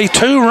be a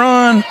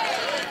 2-run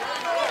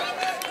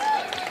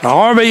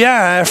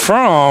RBI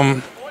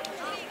from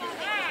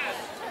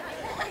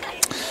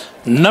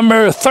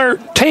number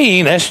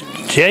 13. That's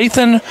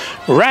Jathan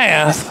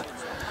Rath.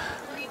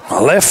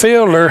 A left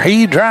fielder,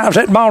 he drives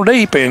that ball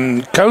deep,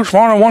 and Coach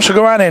Warner wants to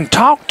go out and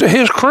talk to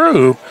his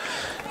crew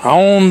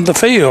on the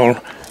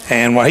field.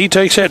 And while he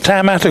takes that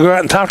time out to go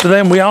out and talk to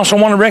them, we also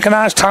want to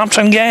recognize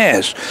Thompson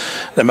Gas,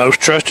 the most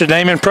trusted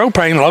name in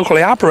propane,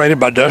 locally operated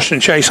by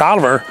Dustin Chase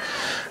Oliver.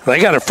 They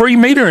got a free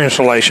meter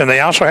installation. They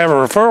also have a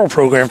referral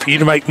program for you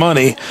to make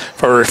money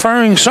for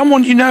referring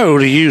someone you know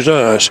to use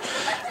us.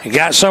 You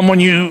got someone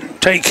you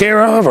take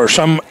care of, or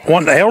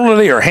someone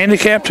elderly or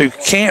handicapped who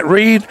can't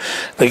read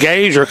the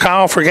gauge or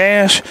call for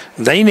gas,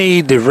 they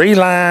need the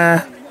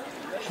Rely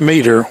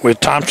meter with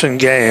Thompson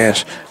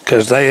Gas,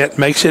 because that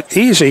makes it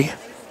easy.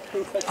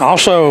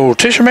 Also,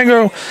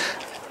 Tishomingo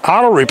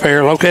Auto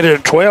Repair, located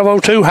at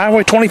 1202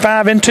 Highway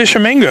 25 in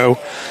Tishomingo.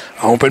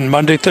 Open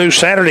Monday through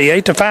Saturday,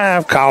 8 to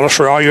 5. Call us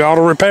for all your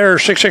auto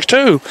repairs,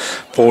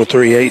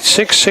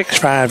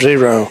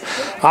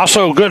 662-438-6650.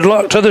 Also, good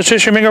luck to the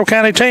Tishomingo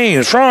County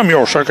teams from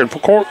your circuit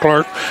court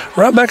clerk,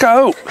 Rebecca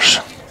Oakes.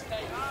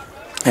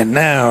 And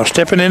now,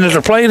 stepping into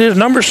the plate is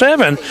number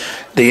 7,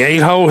 the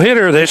 8-hole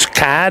hitter. That's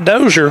Kai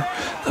Dozier,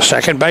 the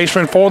second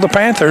baseman for the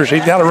Panthers.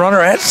 He's got a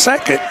runner at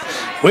second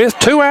with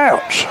 2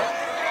 outs.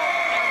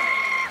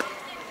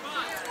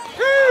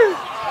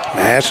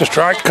 That's a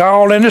strike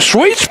called in the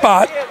sweet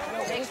spot.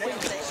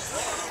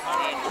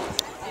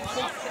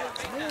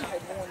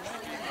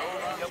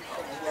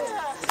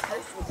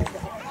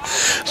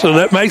 So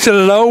that makes it a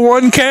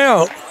 0-1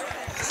 count.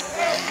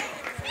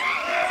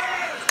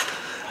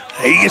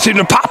 He gets him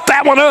to pop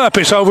that one up.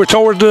 It's over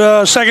toward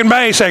the second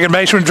base. Second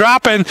baseman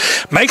dropping,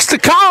 makes the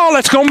call.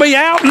 That's going to be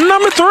out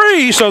number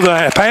 3. So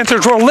the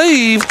Panthers will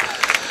leave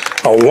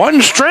a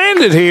 1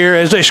 stranded here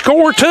as they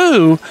score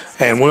 2.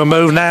 And we'll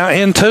move now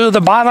into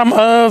the bottom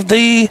of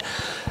the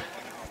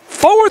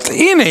 4th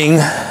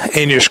inning.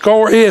 And your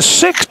score is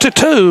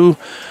 6-2.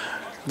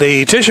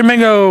 The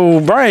Tishomingo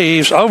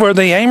Braves over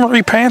the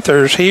Amory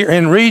Panthers here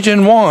in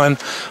Region 1.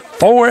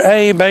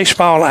 4A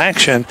baseball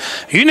action.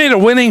 You need a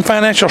winning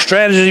financial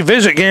strategy.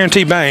 Visit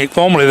Guarantee Bank,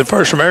 formerly the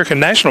First American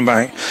National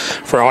Bank,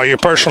 for all your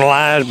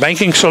personalized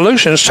banking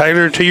solutions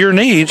tailored to your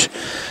needs.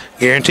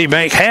 Guarantee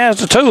Bank has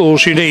the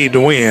tools you need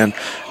to win.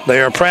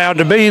 They are proud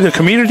to be the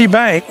community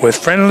bank with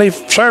friendly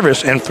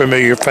service and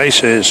familiar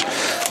faces.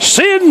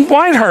 Sid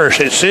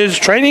Whitehurst at Sid's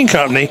Trading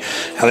Company.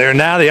 They are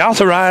now the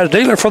authorized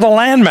dealer for the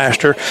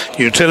Landmaster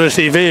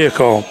utility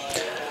vehicle.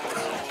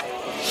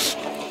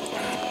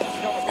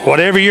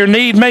 Whatever your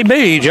need may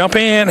be, jump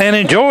in and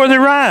enjoy the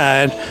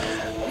ride.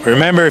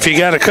 Remember, if you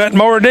got a cut,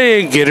 mower,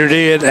 dig, get her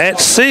did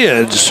at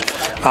Sid's.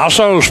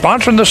 Also,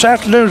 sponsoring this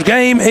afternoon's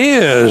game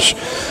is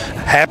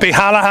Happy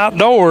Holla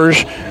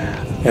Outdoors.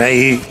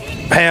 They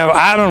have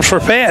items for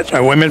pets,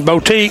 a women's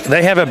boutique.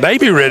 They have a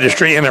baby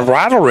registry and a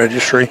bridal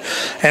registry.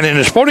 And in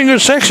the sporting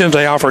goods sections,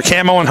 they offer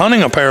camo and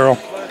hunting apparel.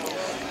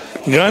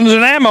 guns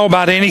and ammo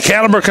about any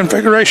caliber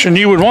configuration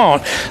you would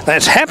want.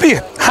 That's Happy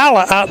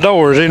Holla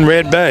Outdoors in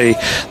Red Bay.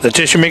 The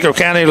Tishomingo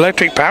County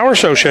Electric Power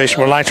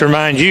Association would like to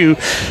remind you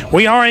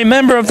we are a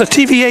member of the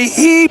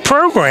TVA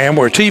program,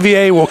 where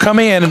TVA will come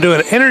in and do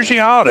an energy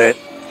audit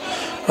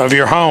of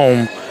your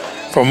home.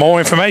 For more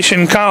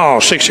information,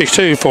 call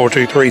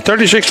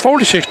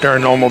 662-423-3646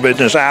 during normal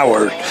business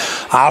hours.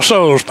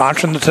 Also,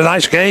 sponsoring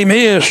tonight's game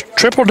is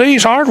Triple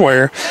D's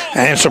Hardware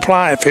and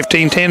Supply at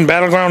 1510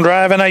 Battleground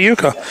Drive in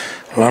Iuka.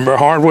 Lumber,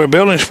 hardware,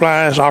 building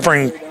supplies,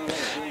 offering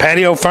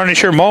patio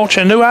furniture, mulch,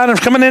 and new items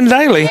coming in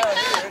daily.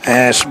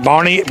 As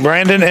Barney,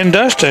 Brandon, and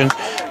Dustin,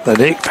 the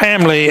Dick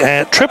family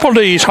at Triple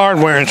D's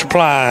Hardware and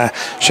Supply,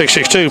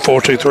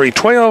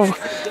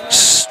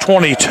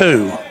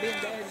 662-423-1222.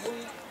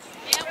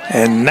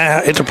 And now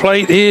at the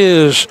plate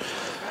is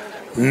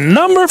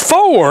number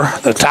 4,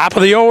 the top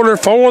of the order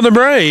for the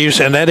Braves,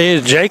 and that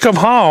is Jacob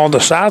Hall, the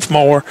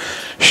sophomore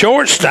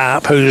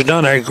shortstop, who's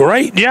done a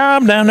great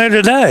job down there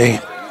today.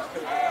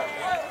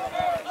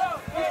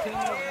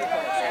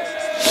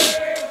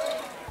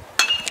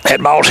 That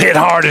ball's hit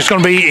hard. It's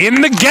going to be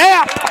in the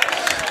gap.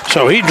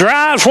 So he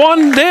drives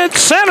one dead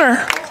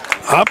center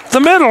up the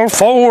middle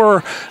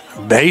for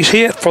base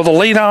hit for the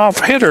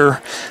leadoff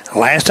hitter.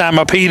 Last time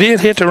up he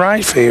did hit the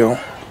right field.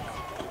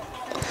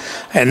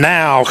 And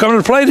now coming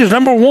to the plate is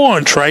number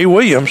 1, Trey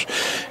Williams.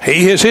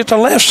 He has hit the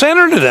left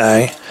center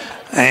today.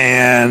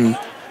 And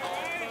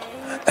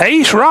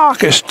Ace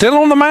Rock is still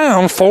on the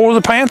mound for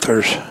the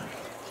Panthers.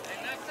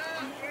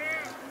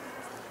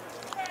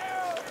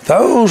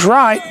 Those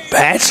right,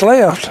 bats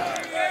left.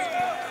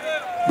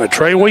 But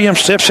Trey Williams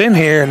steps in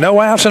here. No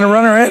outs and a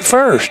runner at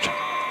first.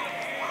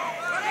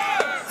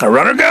 A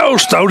runner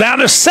goes. Throw down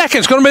to second.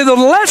 It's going to be the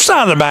left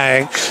side of the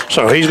bag.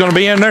 So he's going to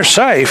be in there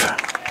safe.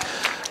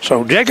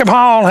 So Jacob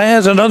Hall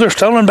has another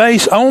stolen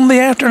base on the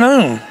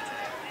afternoon.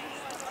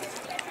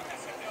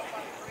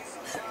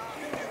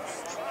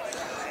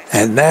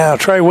 And now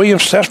Trey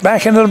Williams steps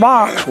back into the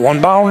box.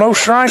 1 ball, no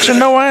strikes, and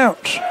no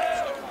outs.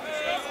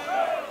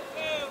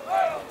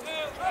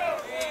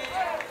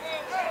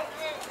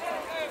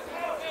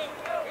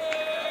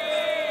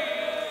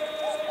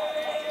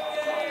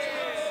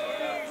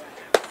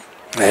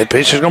 That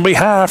pitch is going to be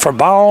high for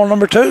ball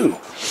number 2.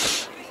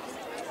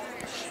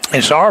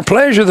 It's our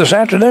pleasure this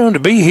afternoon to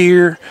be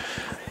here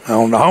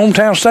on the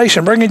hometown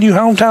station, bringing you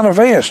hometown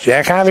events.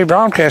 Jack Ivey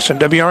Broadcasting,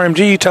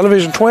 WRMG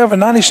Television 12 and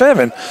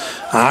 97.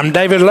 I'm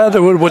David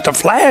Leatherwood with the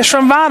flash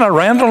from Vina,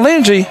 Randall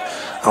Lindsay,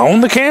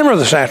 on the camera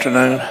this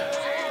afternoon.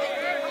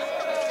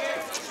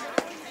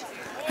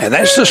 And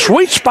that's the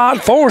sweet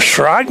spot for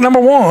strike number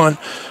 1.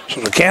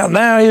 So the count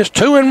now is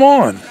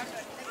 2-1.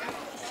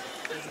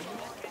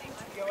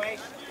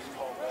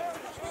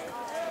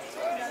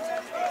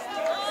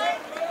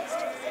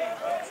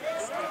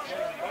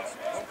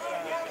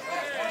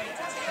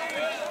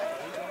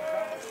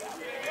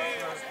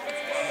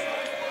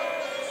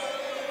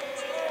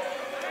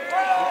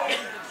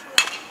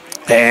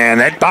 And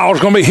that ball's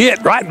going to be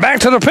hit right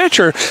back to the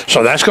pitcher.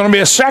 So that's going to be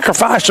a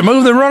sacrifice to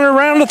move the runner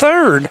around to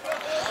third.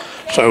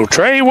 So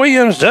Trey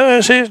Williams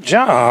does his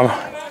job.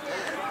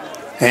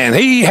 And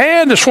he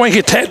had to swing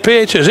at that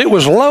pitch as it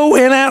was low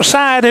and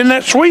outside in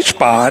that sweet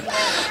spot.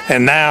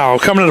 And now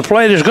coming to the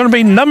plate is going to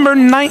be number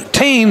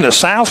 19, the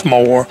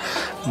sophomore,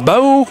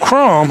 Bo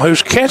Crum,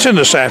 who's catching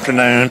this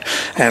afternoon.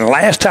 And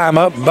last time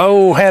up,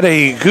 Bo had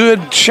a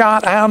good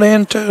shot out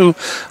into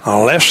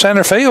left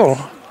center field.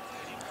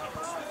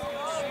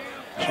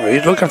 So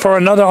he's looking for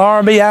another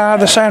RBI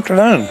this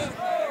afternoon.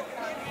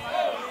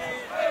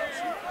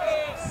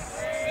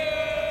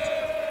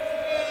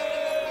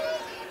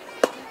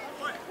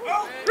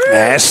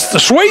 That's the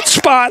sweet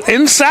spot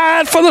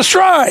inside for the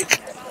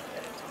strike.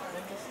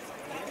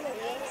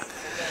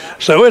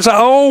 So it's an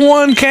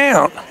 0-1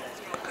 count.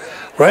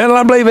 Well,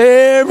 I believe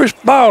every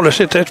ball that's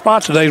hit that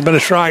spot today has been a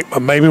strike,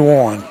 but maybe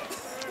one.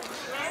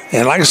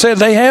 And like I said,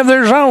 they have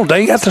their zone.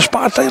 They got the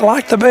spot they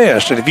like the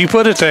best. And if you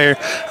put it there,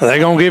 they're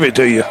going to give it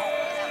to you.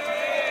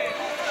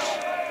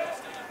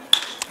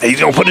 He's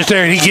going to put it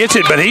there, and he gets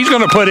it, but he's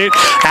going to put it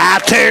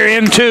out there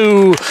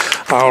into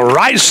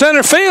right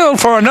center field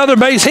for another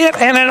base hit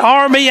and an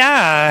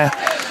RBI.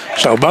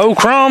 So Bo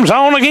Crum's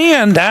on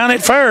again down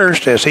at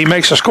first as he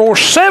makes the score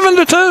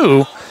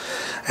 7-2,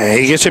 and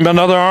he gets him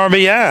another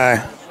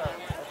RBI.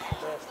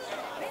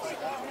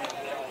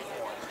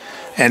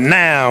 And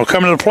now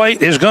coming to the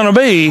plate is going to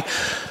be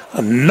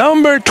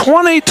number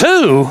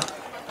 22.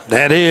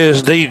 That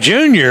is the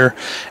junior,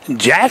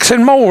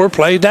 Jackson Moore,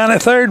 plays down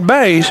at third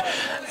base.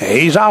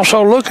 He's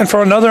also looking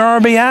for another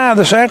RBI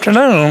this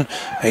afternoon.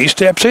 He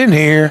steps in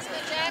here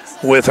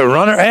with a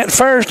runner at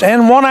first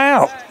and one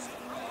out.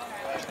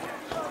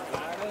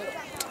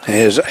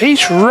 As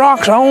Ace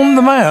Rock's on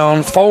the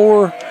mound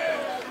for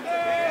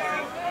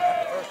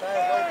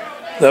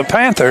the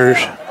Panthers.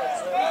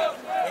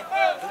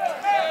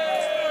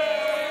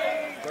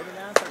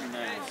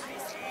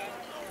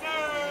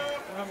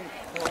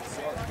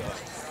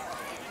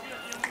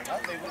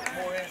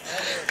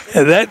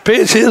 And that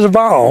pitch is a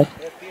ball.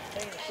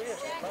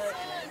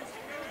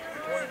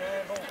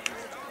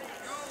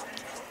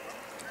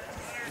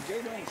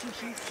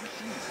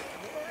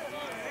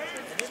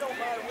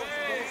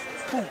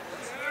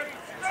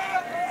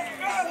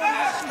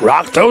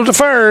 Rock throws the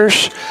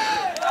first.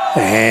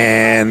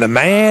 And the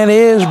man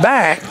is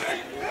back.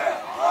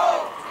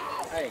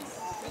 Hey,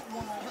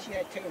 she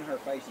had two in her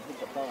face and hit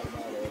the bottom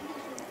out of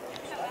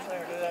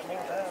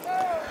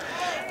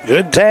it.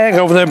 Good tag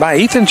over there by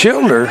Ethan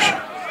Childers.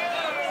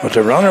 But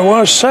the runner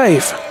was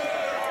safe.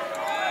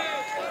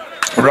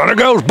 The runner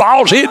goes,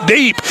 ball's hit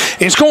deep.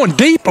 It's going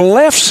deep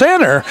left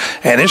center,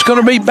 and it's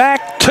going to be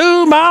back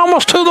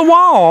almost to the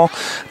wall.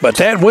 But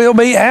that will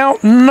be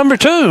out number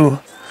 2.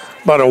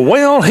 But a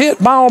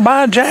well-hit ball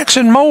by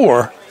Jackson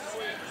Moore.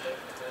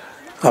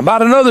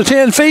 About another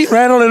 10 feet,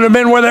 Randall. It would have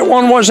been where that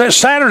one was that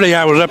Saturday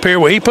I was up here,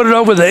 where he put it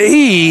over the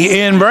E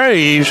in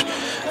Braves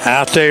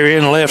out there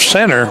in left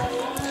center.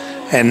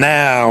 And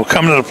now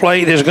coming to the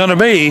plate is going to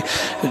be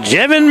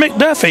Jevin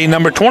McDuffie,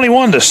 number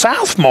 21, the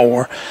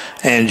sophomore.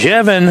 And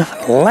Jevin,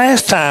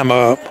 last time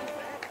up,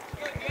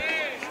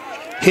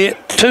 hit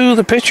to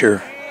the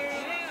pitcher.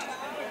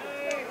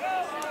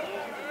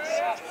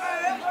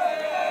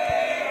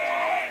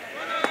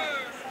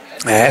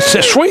 That's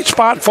a sweet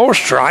spot for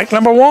strike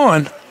number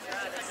 1.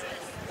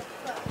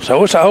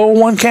 So it's a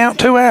 0-1 count,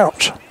 2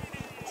 outs.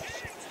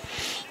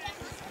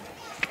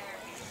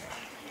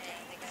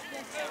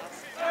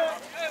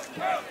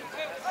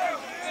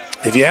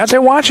 If you're out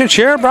there watching,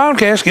 share a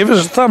broadcast, give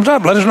us a thumbs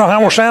up. Let us know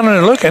how we're sounding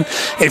and looking.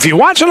 If you're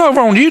watching over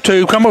on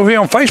YouTube, come over here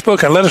on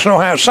Facebook and let us know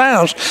how it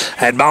sounds.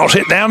 That ball's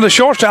hit down to the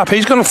shortstop.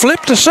 He's going to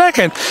flip to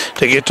second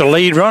to get the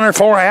lead runner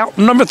for out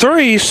number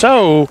 3.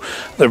 So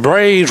the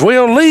Braves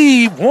will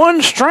leave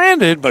 1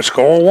 stranded, but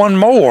score 1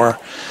 more.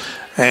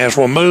 As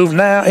we'll move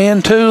now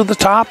into the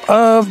top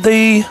of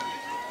the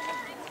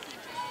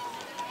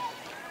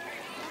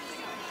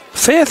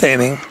 5th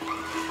inning.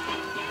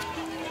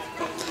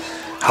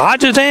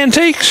 Hodges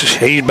Antiques.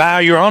 He's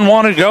by your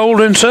unwanted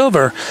gold and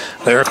silver.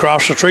 They're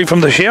across the street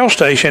from the Shell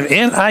Station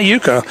in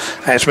Iuka.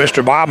 That's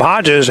Mr. Bob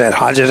Hodges at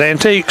Hodges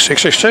Antiques,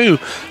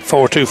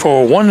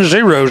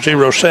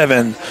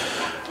 662-424-1007.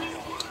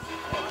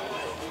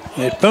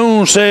 If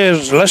Boone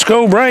says, let's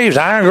go Braves,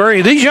 I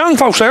agree. These young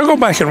folks, they'll go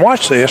back and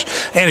watch this.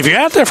 And if you're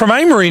out there from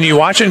Amory and you're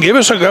watching, give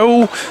us a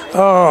go,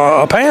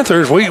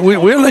 Panthers.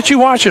 We'll let you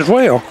watch as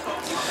well.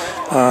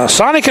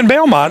 Sonic and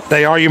Belmont,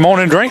 they are your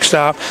morning drink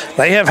stop.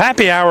 They have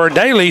happy hour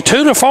daily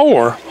 2 to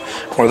 4,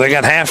 where they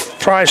got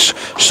half-price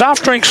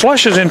soft drink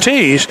slushes and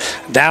teas.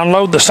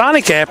 Download the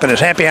Sonic app and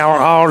it's happy hour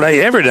all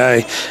day, every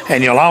day.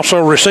 And you'll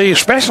also receive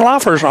special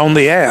offers on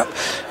the app.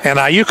 And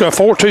Iuka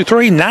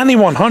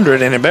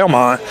 423-9100, and in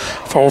Belmont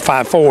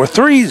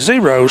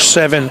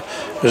 454-3070.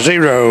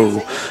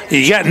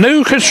 You got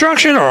new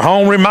construction or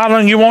home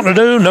remodeling you want to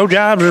do? No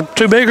jobs are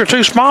too big or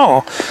too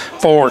small.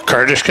 For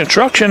Curtis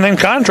Construction and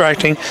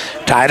Contracting,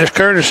 Titus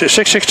Curtis at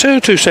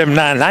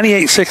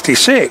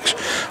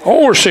 662-279-9866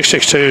 or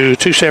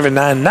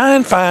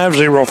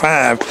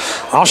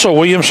 662-279-9505. Also,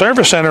 Williams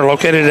Service Center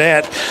located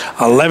at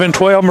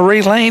 1112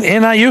 Marie Lane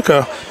in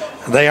Iuka.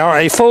 They are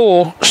a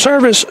full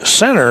service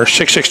center,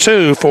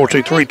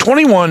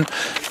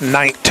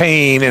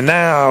 662-423-2119. And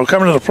now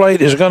coming to the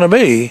plate is going to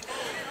be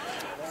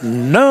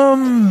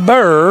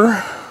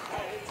number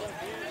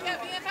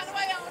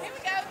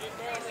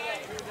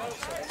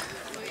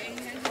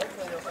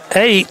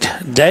 8,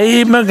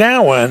 Dave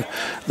McGowan,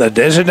 the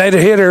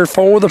designated hitter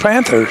for the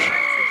Panthers.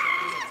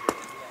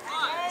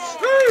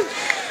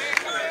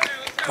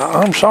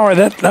 I'm sorry,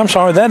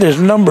 that is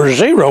number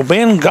 0,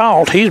 Ben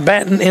Galt. He's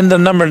batting in the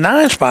number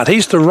 9 spot.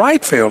 He's the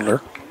right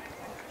fielder.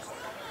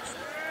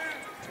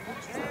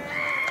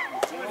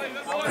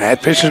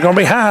 That pitch is going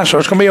to be high, so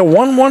it's going to be a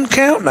 1-1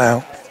 count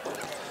now.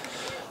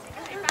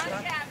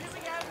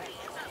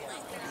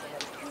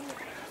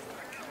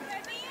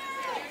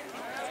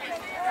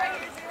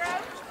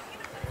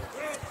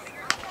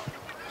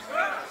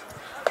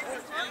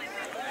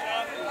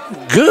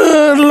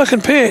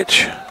 Good-looking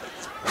pitch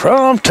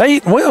from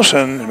Tate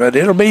Wilson, but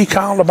it'll be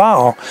called a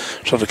ball.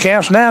 So the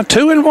count's now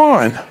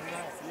 2-1.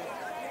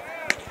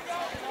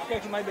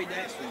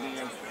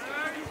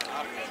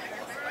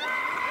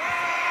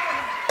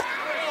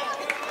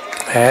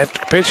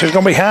 That pitch is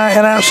going to be high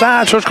and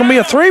outside, so it's going to be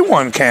a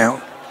 3-1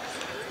 count.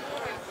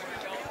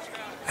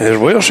 As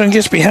Wilson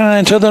gets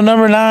behind to the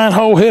number 9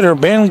 hole hitter,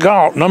 Ben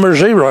Galt, number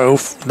 0,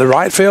 the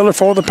right fielder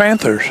for the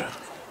Panthers.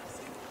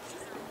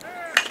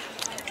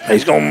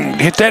 He's going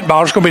to hit that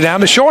ball. It's going to be down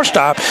to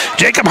shortstop.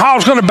 Jacob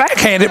Hall's going to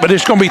backhand it, but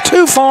it's going to be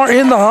too far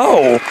in the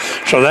hole.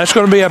 So that's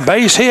going to be a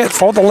base hit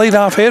for the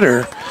leadoff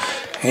hitter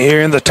here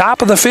in the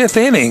top of the 5th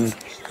inning.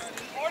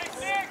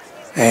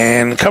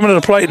 And coming to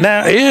the plate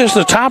now is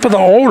the top of the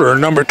order,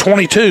 number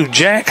 22,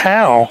 Jack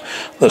Howell,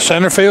 the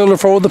center fielder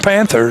for the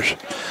Panthers.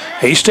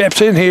 He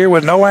steps in here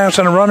with no outs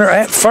and a runner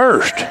at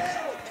first.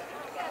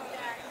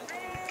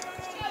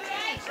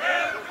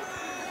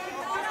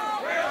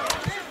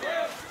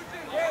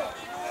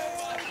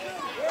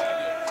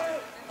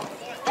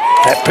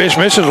 That pitch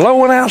misses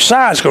low and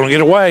outside. It's going to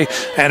get away,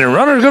 and the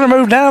runner's going to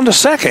move down to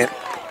second.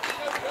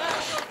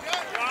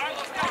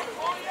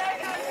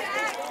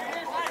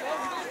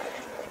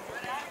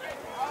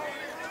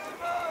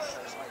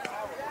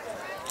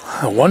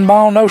 1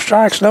 ball, no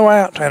strikes, no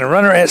outs, and a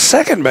runner at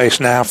second base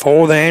now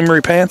for the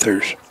Amory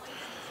Panthers.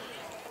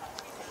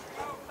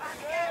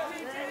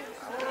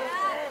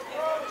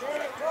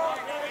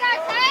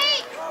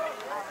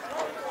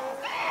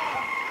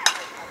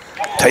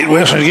 Tate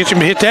Wilson gets him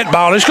to hit that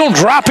ball. It's going to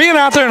drop in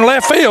out there in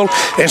left field.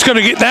 It's going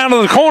to get down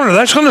to the corner.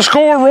 That's going to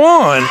score a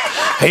run.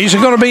 He's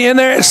going to be in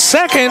there at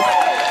second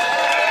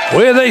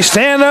with a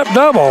stand-up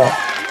double.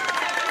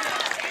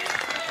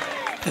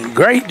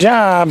 Great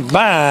job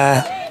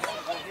by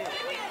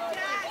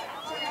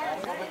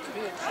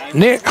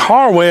Nick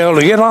Harwell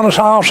to get on his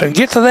house and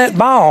get to that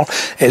ball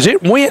as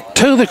it went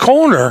to the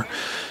corner.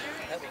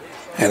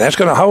 And that's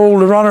going to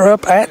hold the runner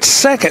up at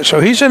second. So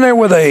he's in there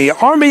with a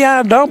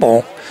RBI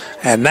double.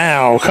 And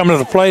now coming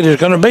to the plate is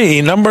going to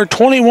be number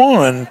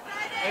 21.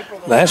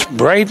 That's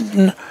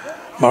Braden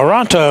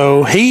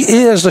Maranto. He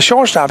is the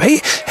shortstop.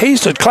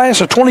 He's the class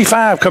of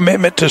 25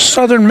 commitment to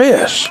Southern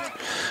Miss.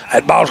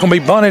 That ball's going to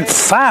be bunted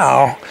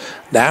foul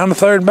down the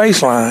third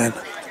baseline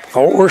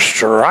for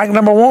strike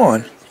number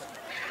 1.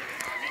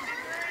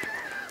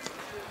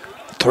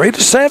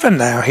 3-7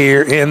 now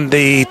here in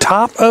the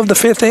top of the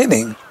 5th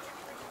inning.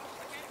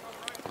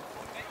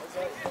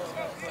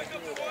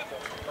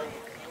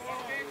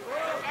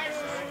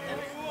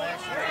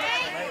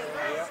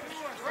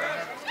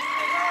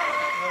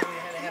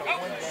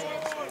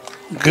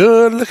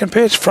 Good looking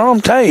pitch from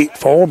Tate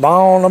for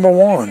ball number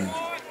 1.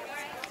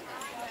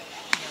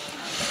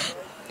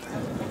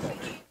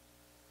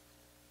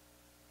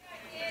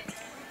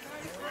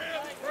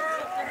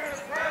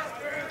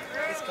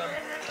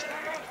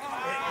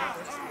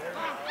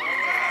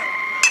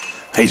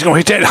 He's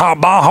going to hit that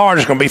ball hard.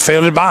 It's going to be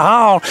fielded by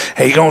Hall.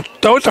 He's going to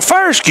throw it to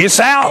first. Gets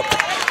out.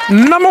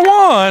 Number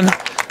 1.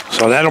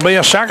 So that'll be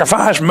a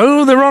sacrifice.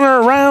 Move the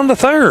runner around the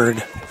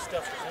third.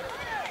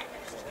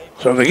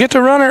 So they get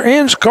the runner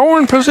in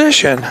scoring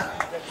position.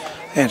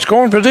 And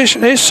scoring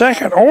position is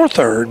second or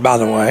third, by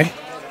the way.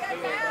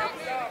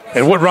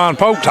 And what Ron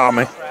Pope taught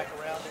me.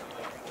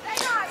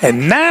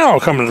 And now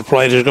coming to the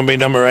plate is going to be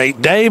number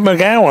 8, Dave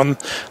McGowan,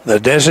 the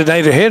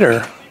designated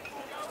hitter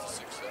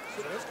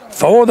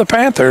for the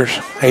Panthers.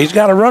 He's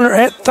got a runner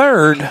at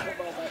third,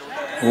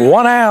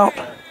 1 out,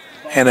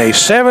 and a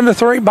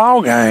 7-3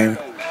 ball game.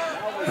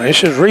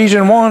 This is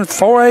Region 1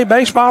 4A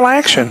baseball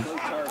action.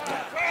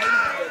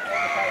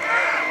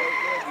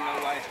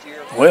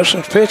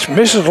 Wilson's pitch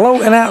misses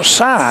low and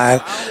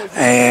outside,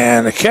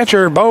 and the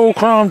catcher, Bo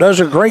Crum, does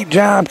a great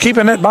job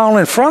keeping that ball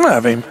in front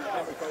of him.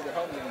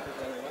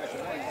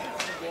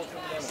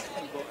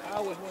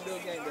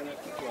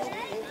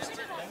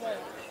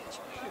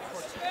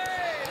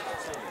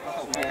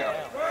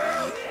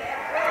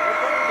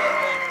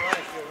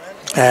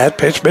 That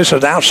pitch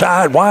misses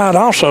outside wide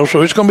also,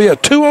 so it's going to be a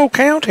 2-0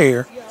 count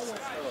here.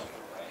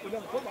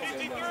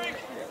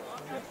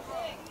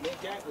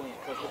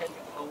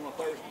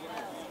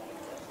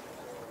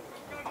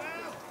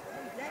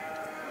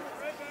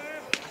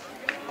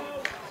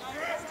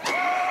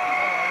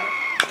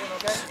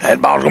 That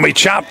ball's going to be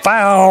chopped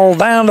foul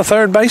down the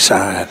third base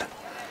side.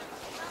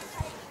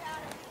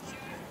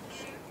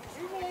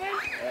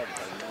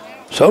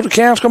 So the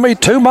count's going to be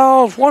 2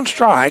 balls, 1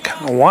 strike,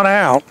 1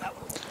 out.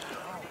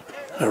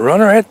 The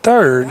runner at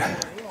third.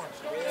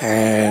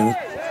 And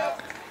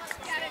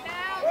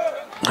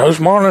Coach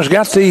Marlin's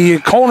got the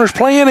corners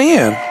playing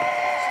in.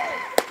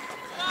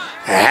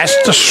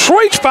 That's the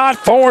sweet spot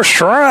for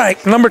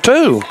strike number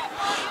 2.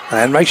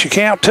 That makes you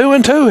count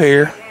 2-2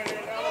 here.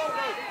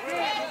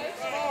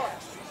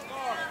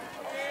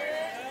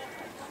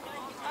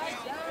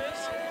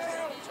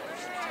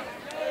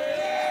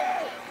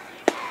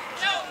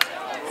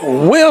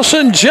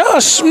 Wilson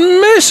just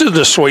misses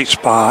the sweet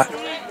spot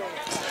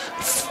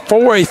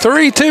for a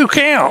 3-2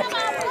 count.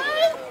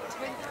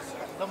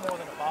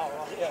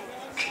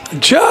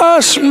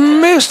 Just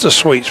missed the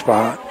sweet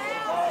spot.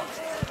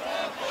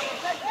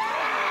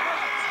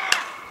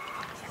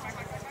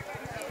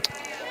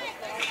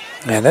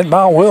 And that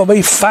ball will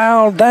be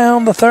fouled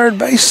down the third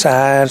base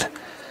side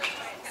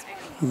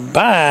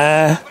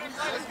by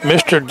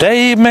Mr.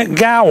 Dave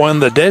McGowan,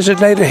 the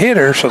designated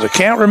hitter. So the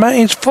count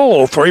remains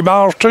full. 3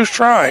 balls, 2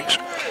 strikes,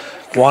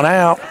 1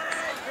 out.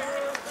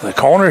 The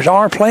corners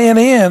are playing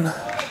in.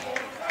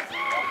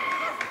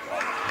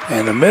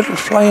 And the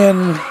middle's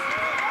playing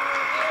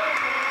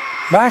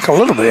back a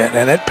little bit.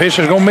 And that pitch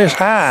is going to miss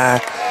high.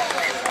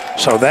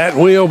 So that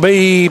will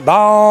be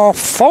ball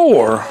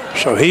 4.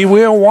 So he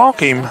will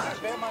walk him.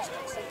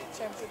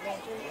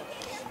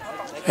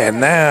 And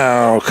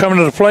now coming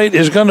to the plate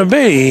is going to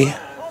be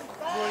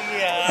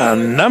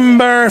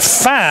number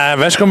 5.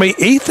 That's going to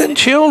be Ethan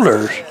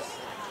Childers.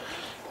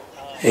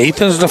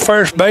 Ethan's the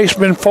first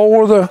baseman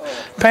for the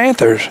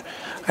Panthers.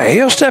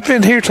 He'll step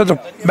in here to the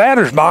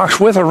batter's box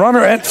with a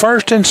runner at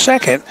first and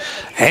second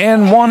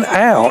and 1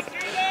 out.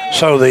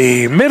 So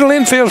the middle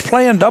infield's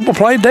playing double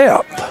play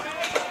depth.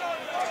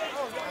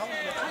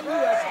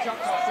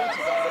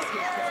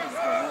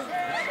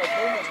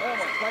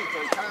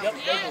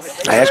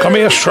 That's going to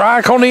be a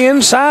strike on the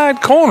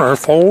inside corner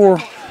for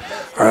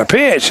a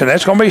pitch, and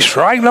that's going to be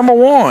strike number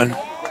 1.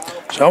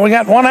 So we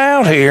got one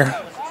out here.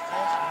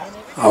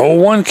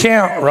 0-1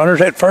 count.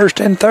 Runners at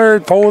first and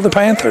third for the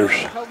Panthers.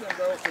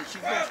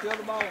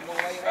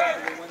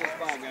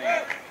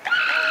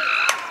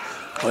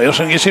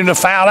 Wilson gets him to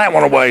foul that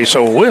one away.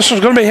 So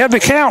Wilson's going to be head to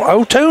count.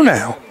 0-2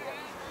 now.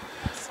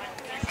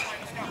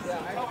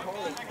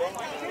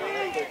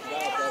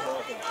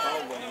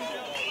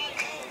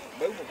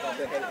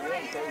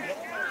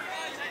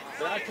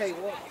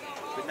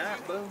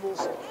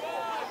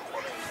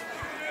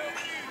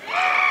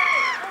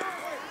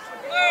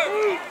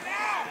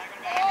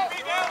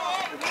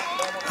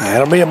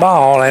 That'll be a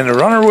ball, and the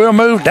runner will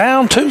move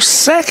down to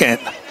second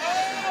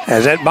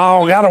as that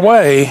ball got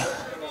away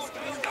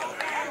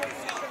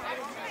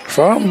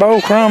from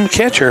Bo Crum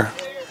catcher.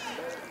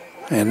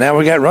 And now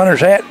we got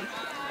runners at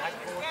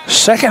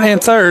second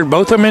and third,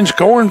 both of them in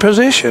scoring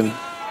position.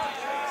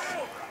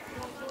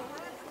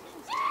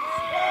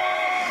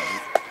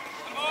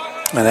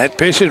 And that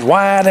pitch is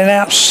wide and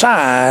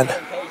outside.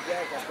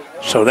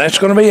 So that's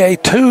going to be a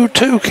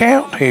 2-2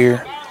 count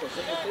here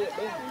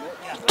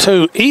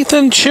to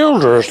Ethan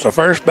Childress, the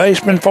first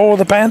baseman for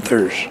the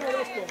Panthers.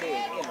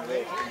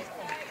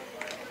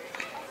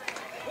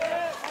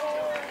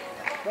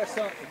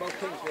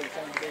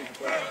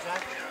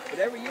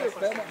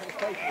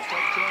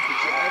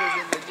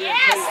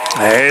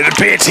 And the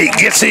pitch, he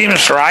gets him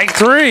strike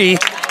three.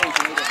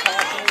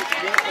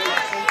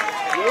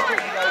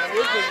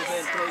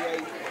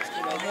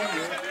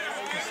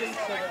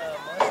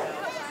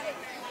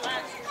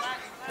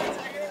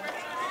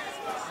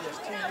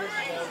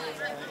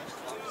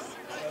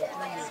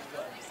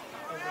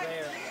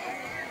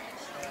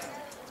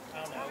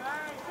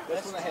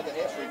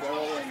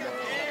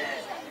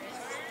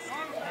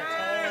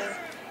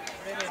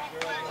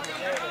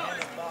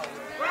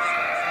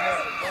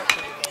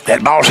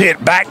 That ball's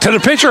hit back to the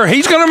pitcher.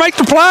 He's going to make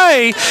the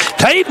play.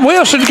 Tate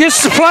Wilson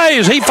gets the play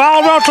as he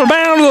falls off the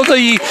mound of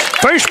the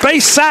first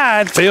base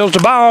side, fields the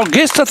ball,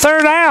 gets the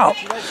third out.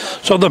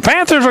 So the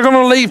Panthers are going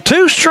to leave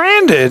two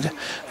stranded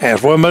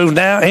as we'll move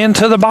now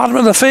into the bottom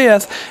of the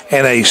fifth,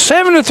 and a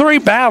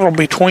 7-3 battle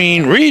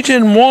between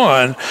Region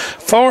 1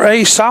 for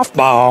a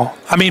baseball.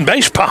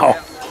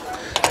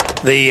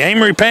 The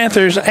Amory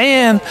Panthers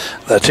and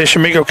the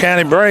Tishomingo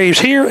County Braves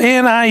here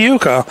in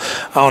Iuka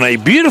on a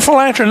beautiful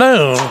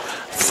afternoon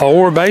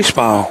for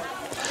baseball.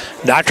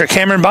 Dr.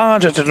 Cameron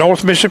Bonds at the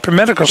North Mississippi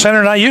Medical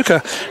Center in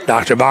Iuka.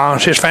 Dr.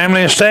 Bonds, his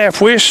family and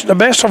staff wish the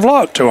best of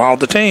luck to all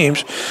the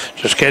teams.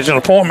 To schedule an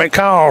appointment,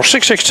 call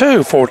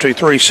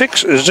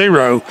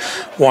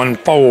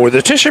 662-423-6014.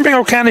 The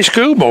Tishomingo County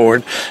School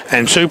Board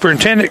and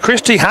Superintendent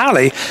Christy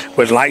Holly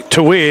would like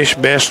to wish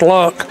best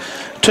luck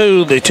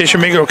to the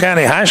Tishomingo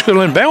County High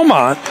School in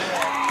Belmont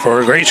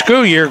for a great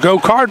school year. Go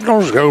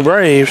Cardinals, go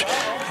Braves.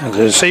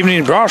 This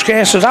evening's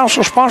broadcast is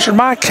also sponsored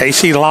by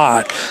Casey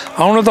Lott,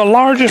 owner of the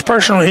largest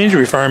personal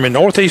injury firm in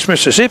Northeast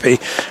Mississippi,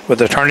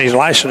 with attorneys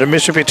licensed in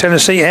Mississippi,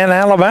 Tennessee, and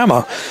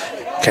Alabama.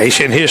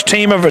 Casey and his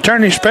team of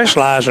attorneys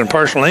specialize in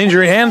personal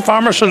injury and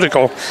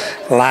pharmaceutical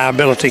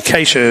liability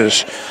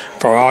cases.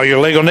 For all your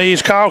legal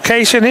needs, call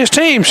Casey and his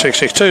team,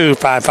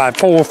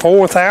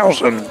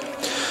 662-554-4000.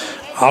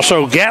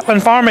 Also, Gatlin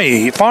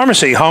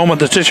Pharmacy, home of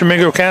the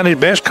Tishomingo County's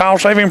best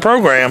cost-saving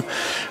program.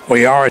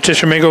 We are a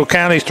Tishomingo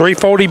County's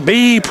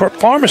 340B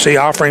pharmacy,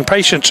 offering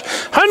patients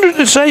hundreds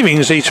of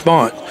savings each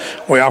month.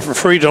 We offer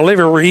free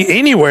delivery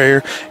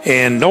anywhere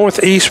in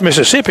Northeast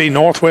Mississippi,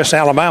 Northwest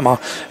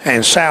Alabama,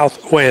 and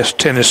Southwest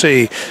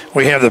Tennessee.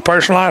 We have the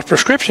personalized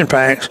prescription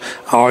packs.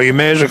 All your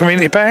meds are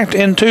conveniently packed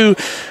into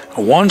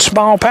one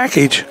small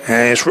package,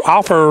 and it's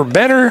offer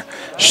better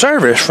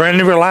service,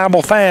 friendly,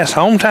 reliable, fast,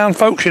 hometown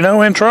folks you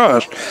know and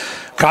trust.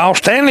 Call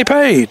Stanley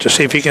Page to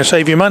see if he can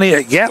save you money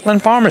at Gatlin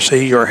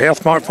Pharmacy, your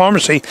Health Mart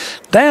Pharmacy,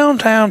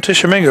 downtown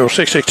Tishomingo,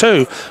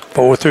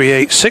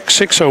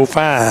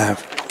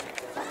 662-438-6605.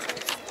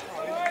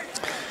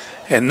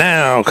 And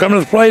now, coming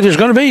to the plate is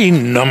going to be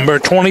number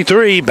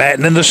 23,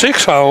 batting in the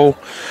 6th hole,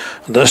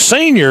 the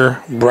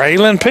senior,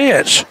 Braylon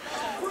Pitts.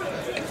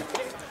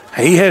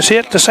 He has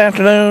hit this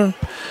afternoon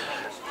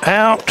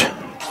out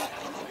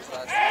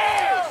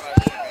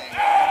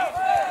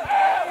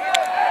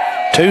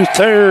to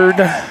third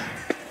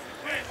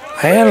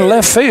and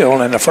left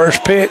field, and the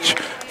first pitch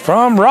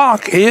from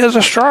Rock is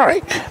a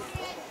strike.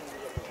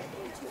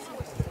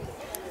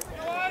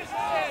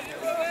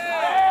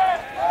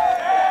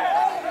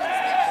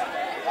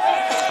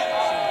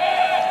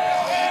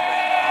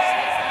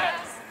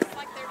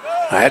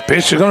 That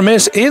pitch is going to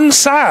miss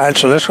inside,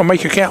 so that's going to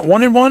make you count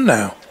 1-1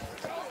 now.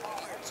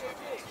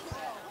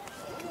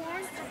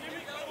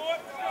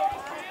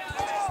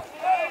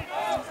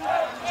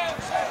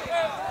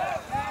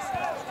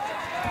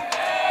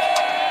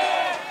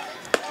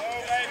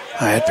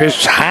 That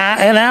pitch high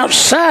and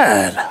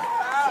outside.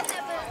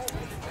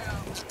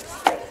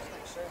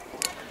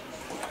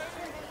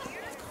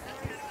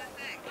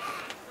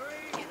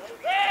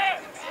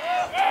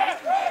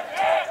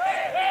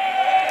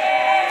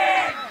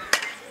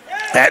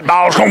 That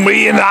ball's going to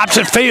be in the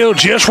opposite field,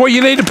 just where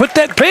you need to put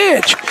that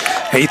pitch.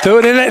 He threw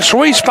it in that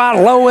sweet spot,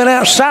 low and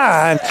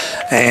outside,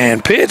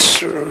 and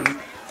Pitts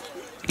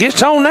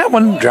gets on that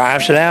one,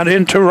 drives it out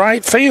into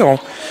right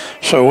field.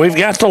 So we've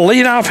got the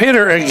leadoff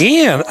hitter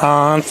again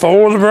on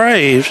for the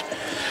Braves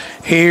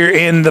here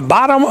in the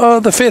bottom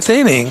of the 5th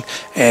inning.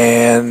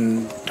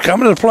 And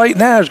coming to the plate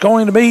now is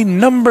going to be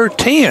number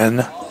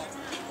 10.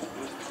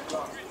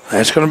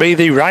 That's going to be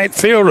the right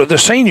fielder, the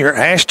senior,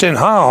 Ashton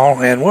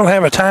Hall. And we'll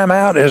have a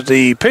timeout as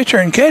the pitcher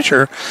and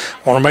catcher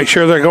want to make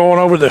sure they're going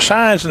over the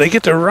signs and they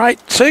get the right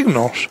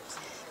signals.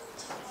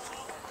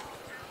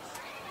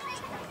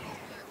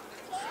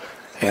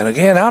 And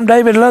again, I'm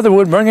David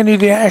Leatherwood bringing you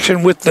the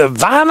action with the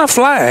Vina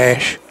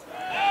Flash.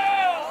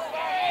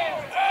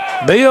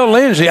 Randall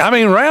Lindsay.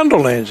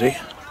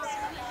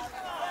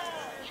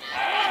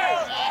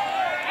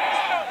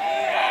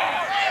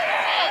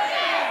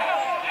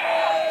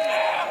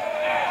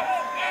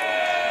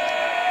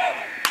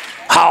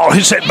 Oh,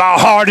 hits that ball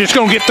hard. It's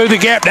going to get through the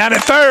gap down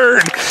at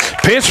third.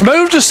 Pitch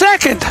moves to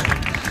second.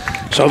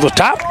 So the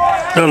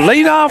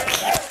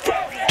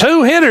leadoff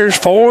 2 hitters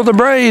for the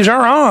Braves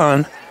are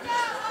on.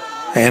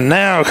 And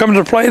now coming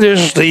to the plate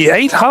is the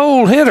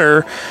 8-hole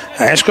hitter.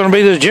 That's going to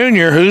be the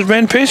junior who's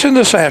been pitching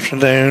this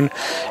afternoon,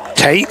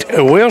 Tate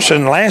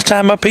Wilson. Last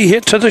time up he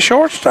hit to the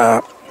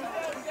shortstop.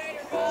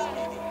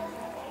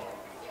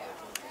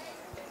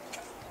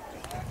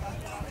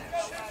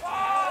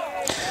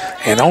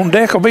 And on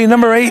deck will be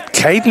number 8,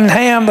 Caden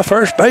Ham, the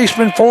first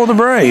baseman for the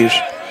Braves.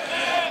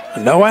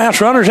 No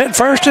outs, runners at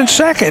first and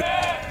second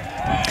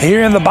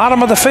here in the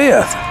bottom of the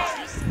 5th.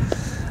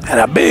 And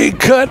a big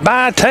cut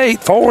by Tate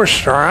for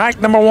strike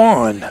number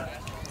 1.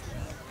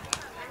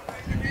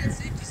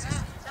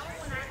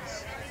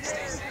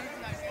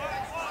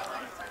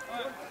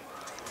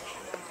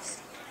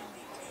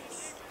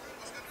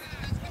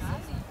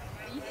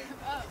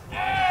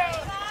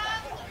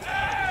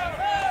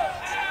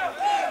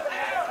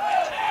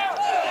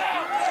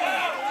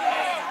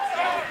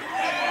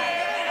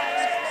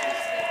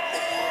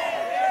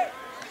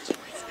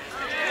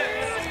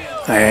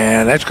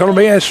 And that's going to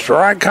be a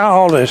strike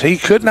call as he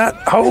could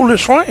not hold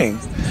his swing.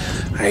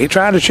 He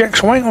tried to check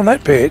swing on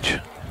that pitch.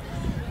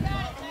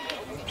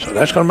 So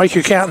that's going to make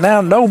you count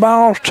now. No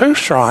balls, 2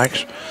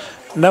 strikes.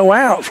 No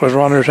outs with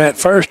runners at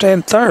first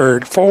and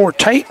third for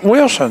Tate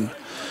Wilson.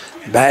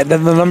 Batting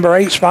in the number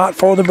 8 spot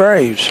for the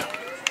Braves.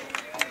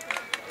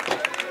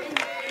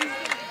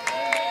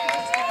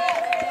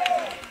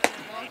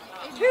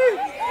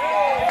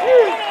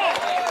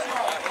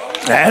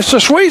 That's the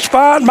sweet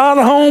spot by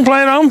the home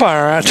plate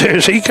umpire right there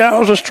as he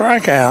calls a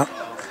strikeout.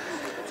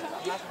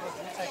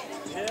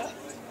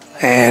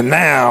 And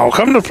now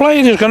coming to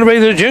plate is going to be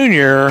the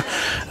junior,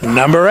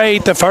 number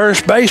 8, the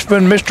first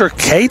baseman, Mr.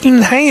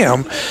 Caden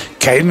Ham.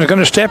 Caden is going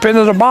to step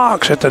into the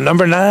box at the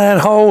number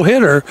 9-hole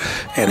hitter,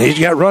 and he's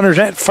got runners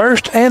at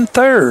first and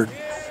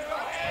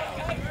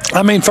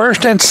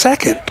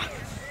second.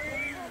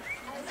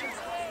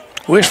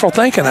 Wishful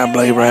thinking, I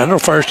believe, Randall,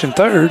 first and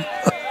third.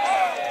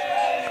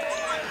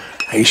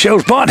 He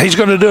shows bunt. He's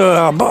going to do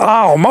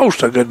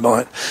almost a good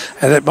bunt.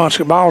 And that bunch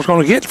of ball is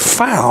going to get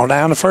fouled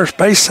down the first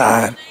base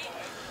side.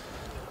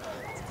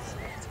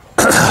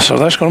 So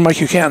that's going to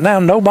make you count now.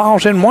 No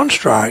balls in 1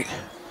 strike.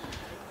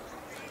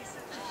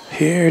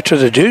 Here to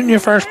the junior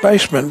first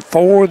baseman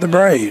for the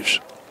Braves.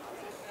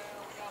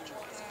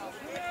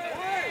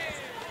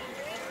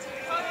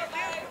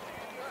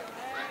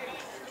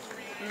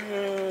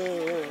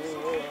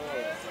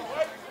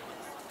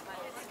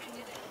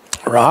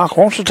 Rock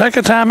wants to take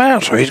a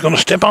timeout, so he's going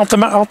to step off the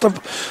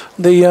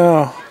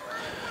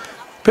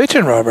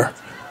pitching rubber.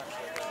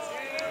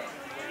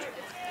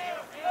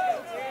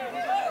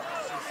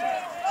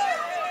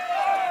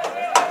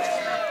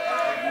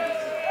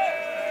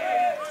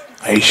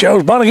 He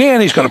shows bunt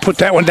again. He's going to put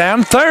that one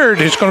down third.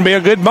 It's going to be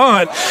a good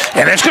bunt,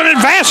 and it's going to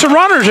advance the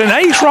runners, and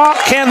Ace Rock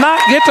cannot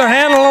get the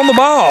handle on the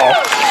ball.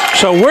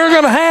 So we're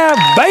going to have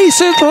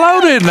bases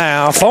loaded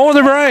now for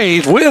the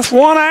Braves with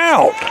 1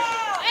 out.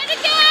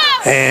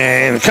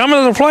 And coming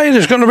to the plate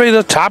is going to be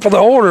the top of the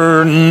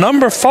order,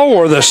 number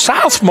 4, the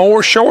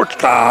sophomore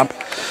shortstop.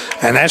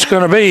 And that's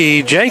going to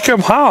be Jacob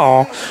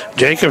Hall.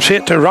 Jacob's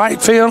hit to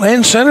right field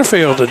and center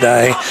field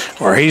today,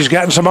 where he's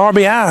gotten some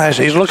RBIs.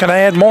 He's looking to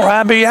add more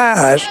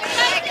RBIs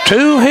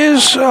to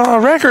his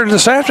record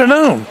this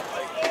afternoon.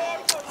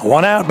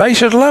 1 out,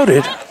 bases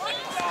loaded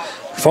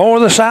for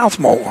the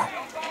sophomore.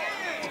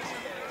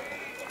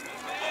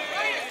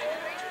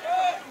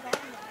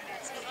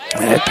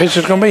 And that pitch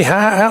is going to be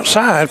high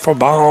outside for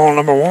ball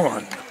number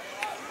 1.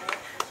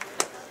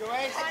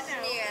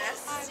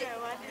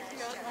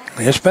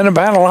 It's been a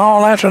battle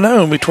all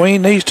afternoon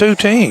between these 2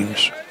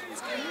 teams.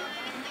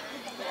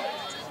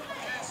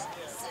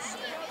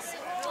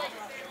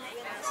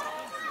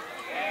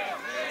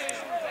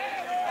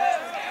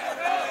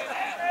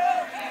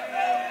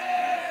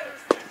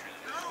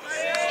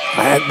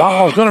 That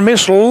ball is going to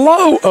miss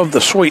low of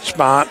the sweet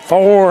spot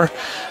for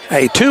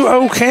a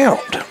 2-0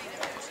 count.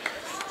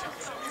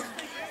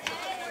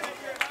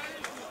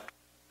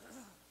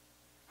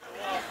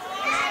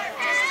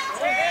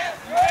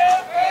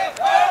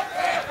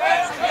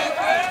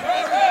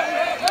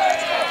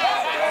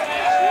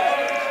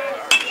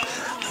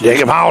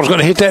 Jacob Hall's going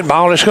to hit that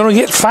ball. It's going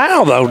to get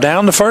fouled, though,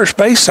 down the first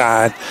base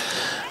side,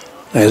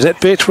 as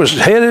that pitch was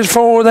headed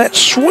for that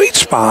sweet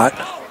spot.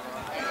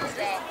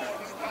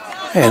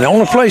 And the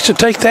only place to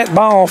take that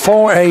ball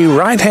for a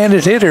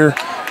right-handed hitter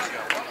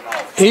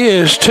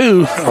is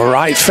to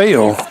right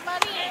field.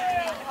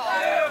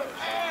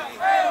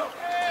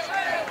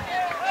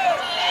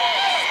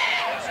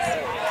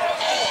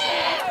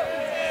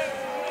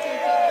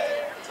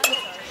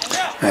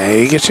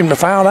 And he gets him to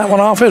foul that one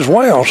off as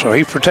well, so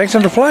he's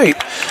protecting the plate.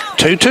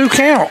 2-2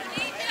 count.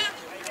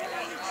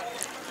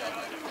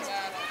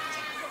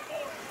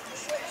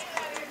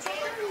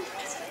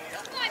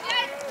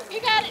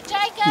 You got it,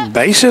 Jacob.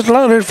 Bases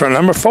loaded for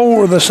number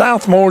 4 of the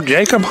sophomore,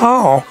 Jacob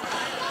Hall,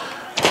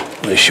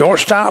 the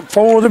shortstop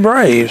for the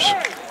Braves.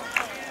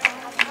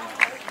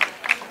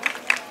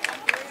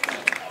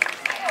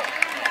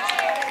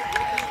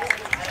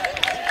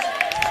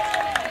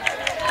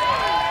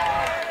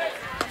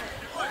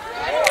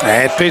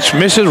 That pitch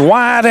misses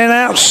wide and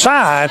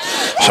outside,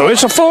 so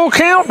it's a full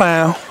count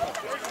now.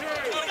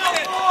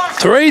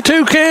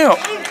 3-2 count.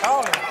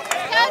 Go,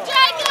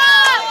 Jacob.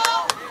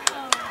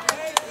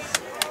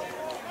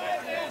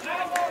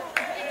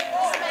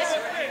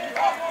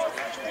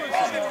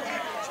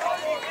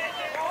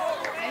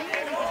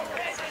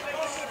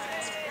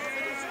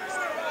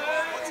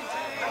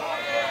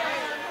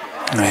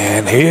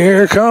 And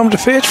here comes the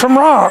pitch from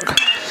Rock.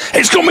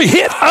 It's going to be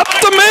hit up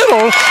the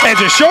middle as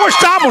the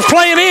shortstop was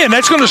playing in.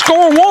 That's going to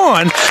score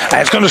 1.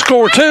 That's going to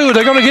score 2.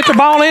 They're going to get the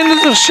ball into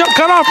the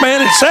cutoff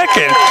man at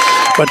second.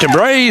 But the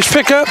Braves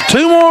pick up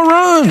 2 more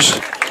runs.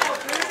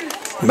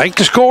 Make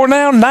the score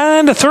now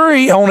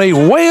 9-3 on a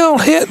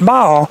well-hit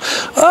ball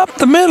up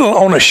the middle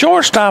on a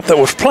shortstop that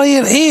was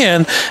playing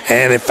in.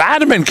 And if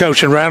I'd have been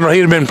coaching Randall,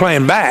 he'd have been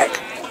playing back.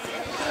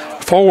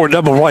 Forward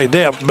double play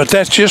depth, but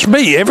that's just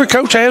me. Every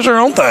coach has their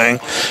own thing.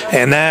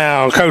 And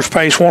now Coach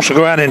Pace wants to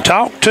go out and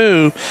talk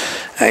to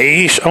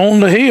Ace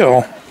on the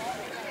hill.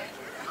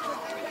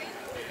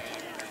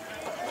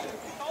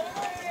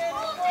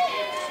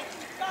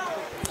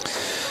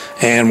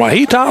 And while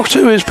he talks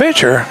to his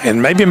pitcher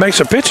and maybe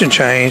makes a pitching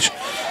change,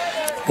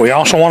 we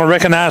also want to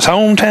recognize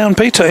Hometown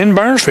Pizza in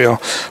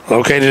Burnsville,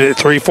 located at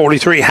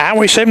 343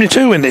 Highway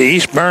 72 in the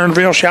East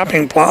Burnsville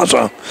Shopping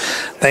Plaza.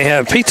 They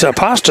have pizza,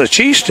 pasta,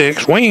 cheese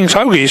sticks, wings,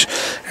 hoagies,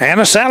 and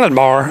a salad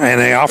bar,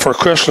 and they offer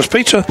crustless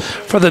pizza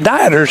for the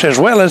dieters as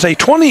well as a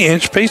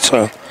 20-inch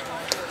pizza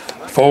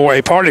for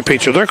a party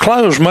pizza. They're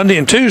closed Monday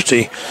and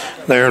Tuesday.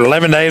 They're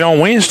 11 to 8 on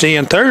Wednesday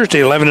and Thursday,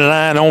 11 to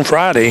 9 on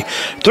Friday,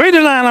 3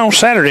 to 9 on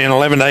Saturday, and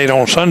 11 to 8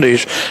 on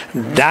Sundays.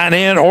 Dine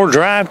in or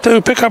drive through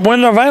pickup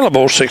window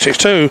available,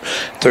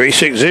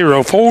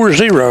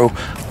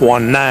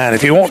 662-360-4019.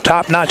 If you want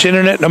top-notch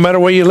internet no matter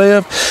where you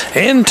live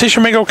in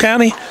Tishomingo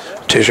County,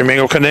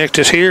 Tishomingo Connect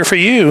is here for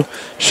you,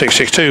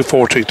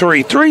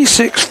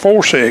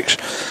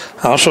 662-423-3646.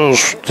 Also,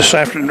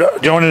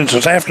 joining us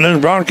this afternoon's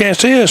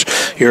broadcast is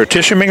your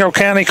Tishomingo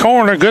County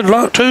coroner. Good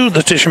luck to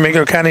the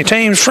Tishomingo County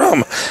teams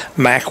from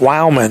Mac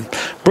Wildman.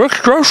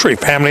 Brooks Grocery,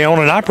 family owned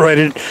and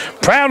operated,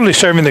 proudly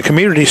serving the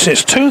community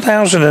since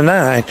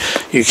 2009.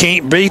 You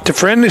can't beat the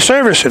friendly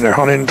service in their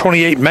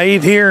 128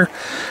 made-here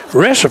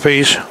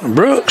recipes.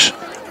 Brooks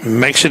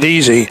makes it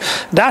easy.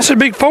 Dyson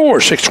Big Four,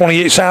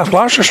 628 South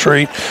Gloucester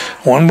Street,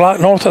 1 block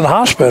north of the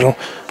hospital.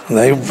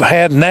 They've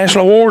had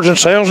national awards in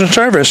sales and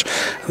service.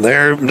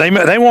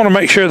 They want to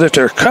make sure that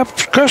their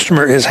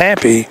customer is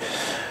happy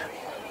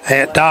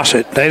at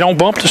Dossett. They don't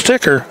bump the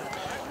sticker,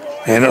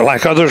 and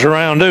like others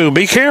around do.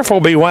 Be careful,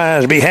 be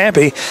wise, be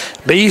happy,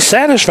 be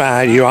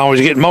satisfied. You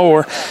always get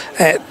more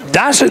at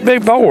Dossett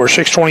Big Four,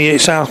 628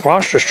 South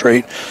Gloucester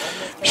Street,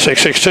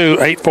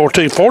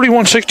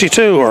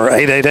 662-842-4162 or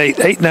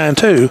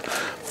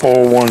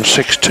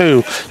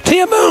 888-892-4162.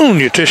 Tim Boone,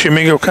 your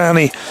Tishomingo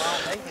County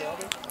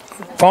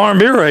Farm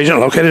Bureau agent,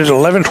 located at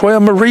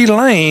 1112 Marie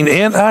Lane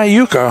in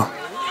Iuka.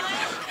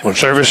 When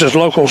service is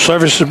local,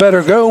 service is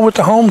better. Go with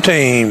the home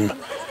team.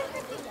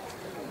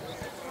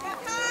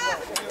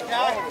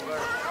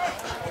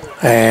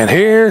 And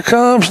here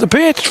comes the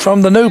pitch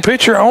from the new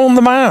pitcher on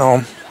the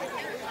mound.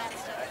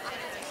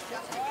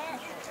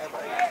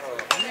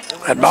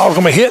 That ball's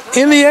going to be hit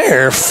in the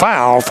air.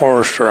 Foul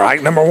for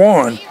strike number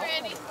 1.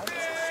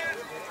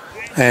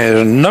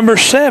 As number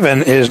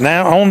 7 is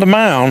now on the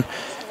mound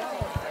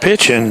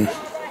pitching.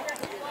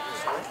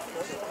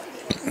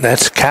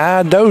 That's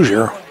Kai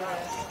Dozier.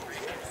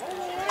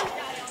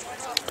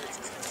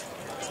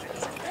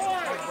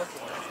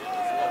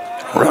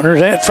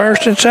 Runners at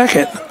first and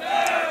second.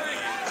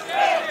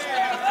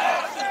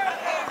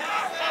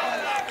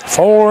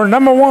 For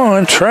number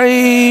 1,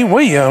 Trey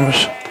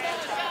Williams.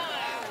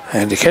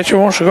 And the catcher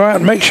wants to go out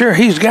and make sure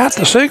he's got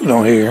the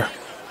signal here.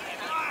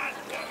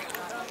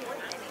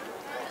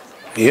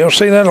 You'll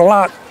see that a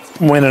lot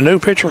when a new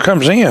pitcher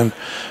comes in.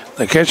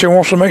 The catcher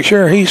wants to make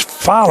sure he's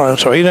following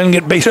so he doesn't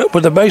get beat up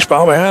with the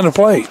baseball behind the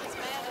plate.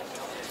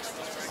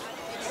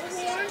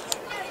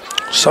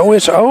 So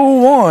it's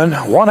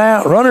 0-1, 1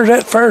 out, runners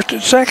at first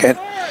and second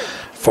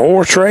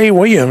for Trey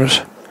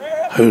Williams,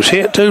 who's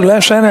hit to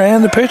left center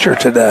and the pitcher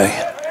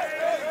today.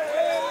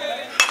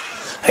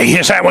 He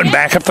hits that one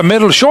back up the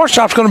middle. The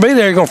shortstop's going to be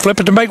there. He's going to flip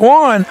it to make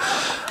one.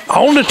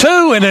 On to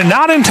two, and they're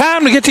not in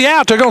time to get the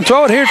out. They're going to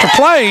throw it here at the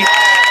plate,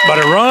 but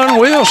a run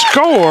will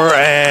score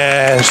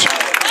as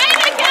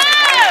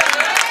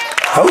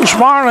Host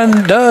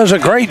Marlin does a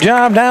great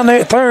job down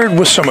there at third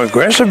with some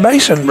aggressive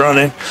basing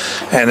running,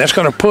 and that's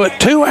going to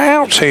put 2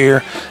 outs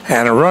here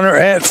and a runner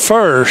at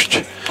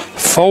first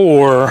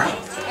for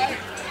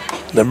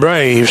the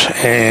Braves.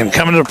 And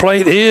coming to the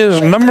plate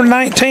is number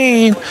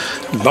 19,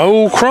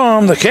 Bo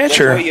Crum, the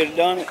catcher. That's the way you'd have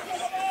done it.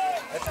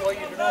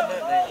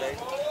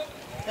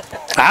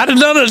 I'd have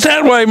done it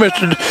that way,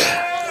 Mr.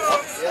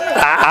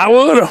 I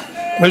would have.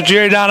 Mr.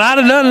 Jerry Don, I'd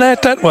have done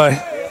that way.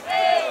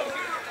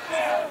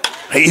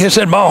 He hits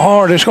that ball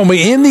hard. It's going to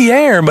be in the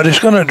air, but it's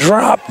going to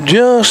drop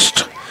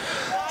just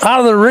out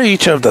of the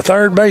reach of the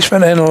third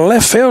baseman and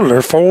left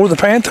fielder for the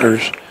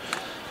Panthers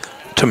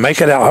to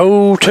make it a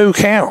 0-2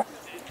 count.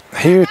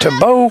 Here to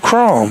Bo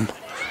Crum,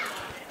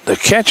 the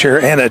catcher,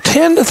 and a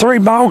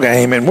 10-3 ball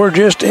game, and we're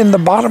just in the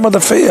bottom of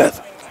the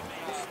fifth.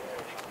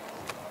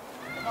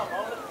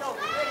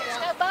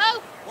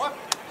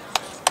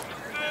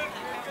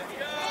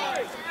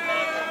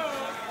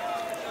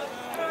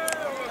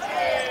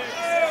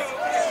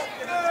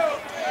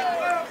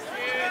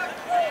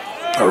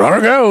 The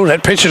runner goes.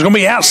 That pitch is going to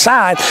be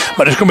outside,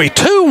 but it's going to be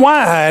too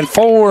wide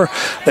for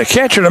the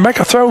catcher to make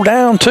a throw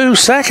down to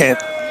second.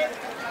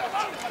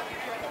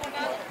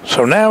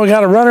 So now we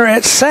got a runner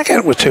at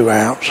second with 2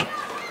 outs.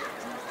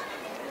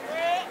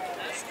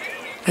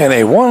 And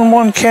a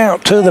 1-1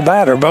 count to the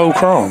batter, Bo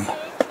Crum.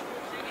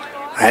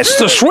 That's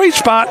the sweet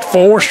spot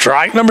for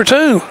strike number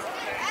 2.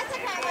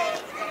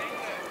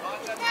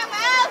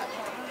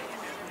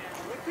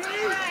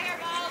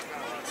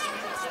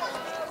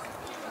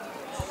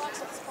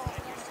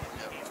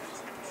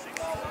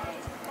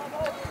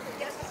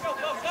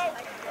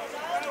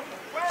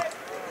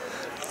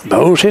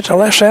 Bose hits the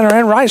left center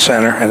and right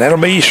center, and that'll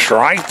be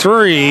strike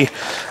 3,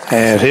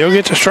 and he'll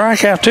get the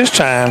strikeout this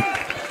time.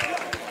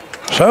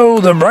 So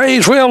the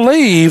Braves will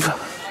leave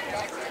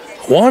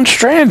one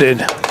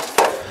stranded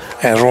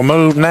as we'll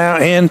move now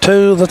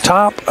into the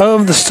top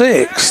of the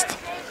 6th.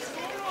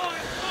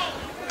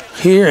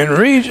 Here in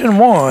Region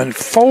 1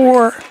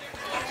 for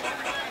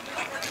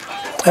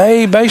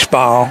a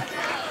baseball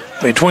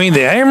between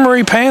the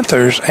Amory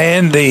Panthers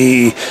and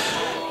the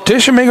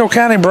Tishomingo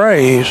County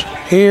Braves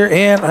here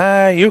in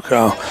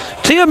Iuka.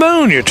 Tia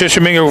Boone, your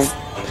Tishomingo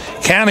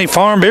County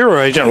Farm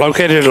Bureau agent,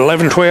 located at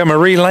 1112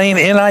 Marie Lane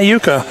in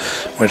Iuka.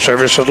 When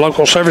services,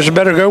 local services,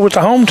 better go with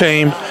the home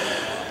team.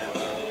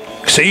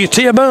 See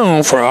Tia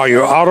Boone for all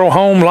your auto,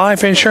 home,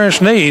 life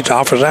insurance needs.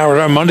 Office hours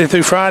are Monday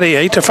through Friday,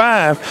 8 to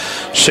 5,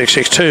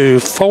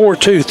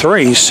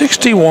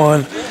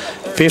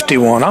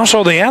 662-423-6151.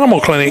 Also, the Animal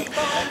Clinic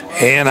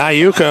in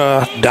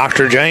Iuka,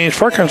 Dr. James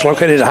Perkins,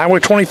 located at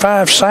Highway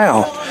 25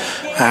 South.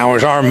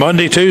 Hours are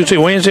Monday, Tuesday,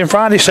 Wednesday, and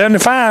Friday, 7 to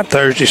 5,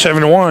 Thursday,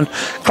 7 to 1.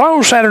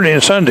 Closed Saturday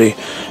and Sunday.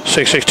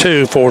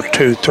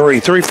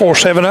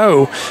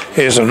 662-423-3470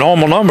 is the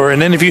normal number. And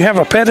then if you have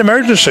a pet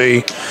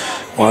emergency,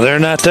 while they're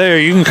not there,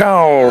 you can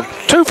call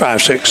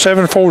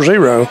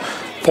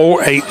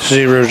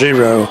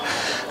 256-740-4800.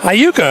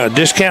 Iuka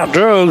Discount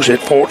Drugs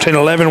at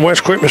 1411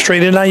 West Quitman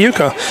Street in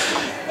Iuka.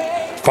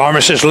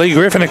 Pharmacists Lee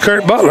Griffin and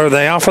Kurt Butler,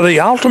 they offer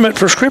the ultimate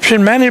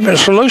prescription management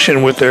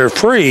solution with their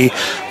free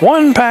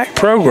one-pack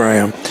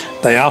program.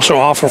 They also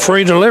offer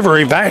free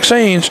delivery,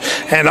 vaccines,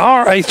 and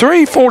are a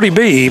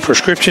 340B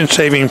prescription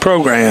saving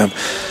program.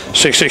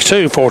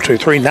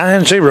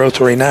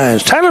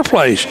 662-423-9039. Taylor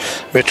Place,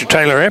 Mr.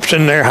 Taylor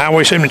Epson, there,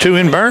 Highway 72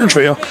 in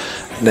Burnsville,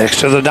 next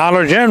to the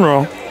Dollar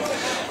General.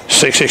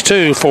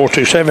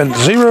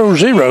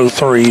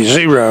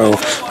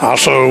 662-427-0030.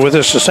 Also with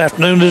us this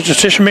afternoon is the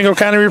Tishomingo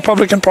County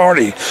Republican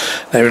Party.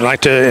 They would like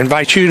to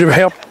invite you to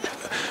help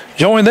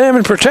join them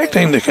in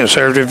protecting the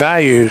conservative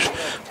values.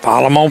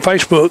 Follow them on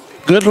Facebook.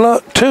 Good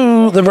luck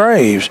to the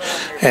Braves.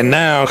 And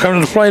now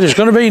coming to the plate is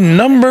going to be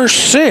number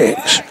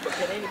 6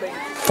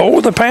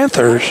 for the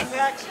Panthers.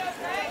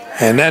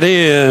 And that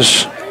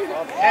is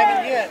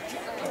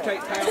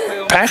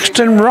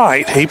Paxton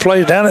Wright. He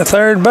plays down at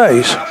third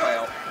base.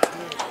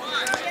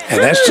 And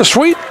that's the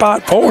sweet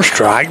spot for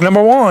strike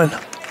number 1.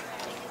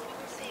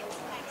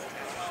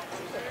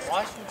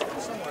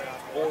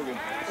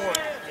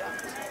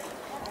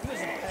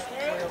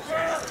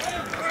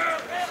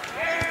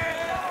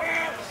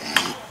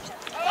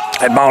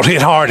 That ball's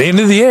hit hard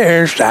into the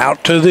air,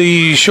 out to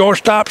the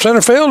shortstop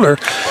center fielder.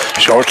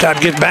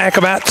 Shortstop gets back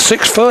about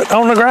 6 foot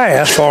on the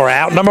grass for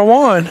out number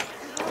 1.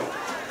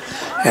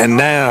 And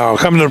now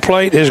coming to the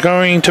plate is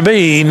going to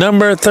be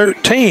number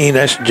 13.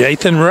 That's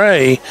Jathan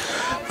Ray,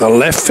 the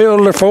left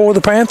fielder for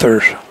the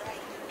Panthers.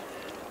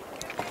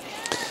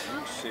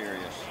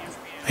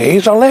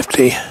 He's a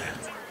lefty.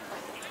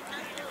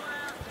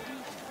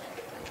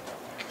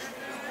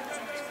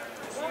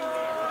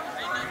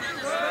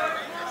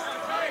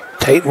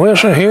 Tate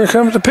Wilson, here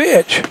comes the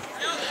pitch.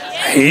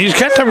 He's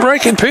got the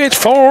breaking pitch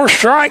for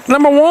strike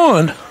number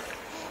 1.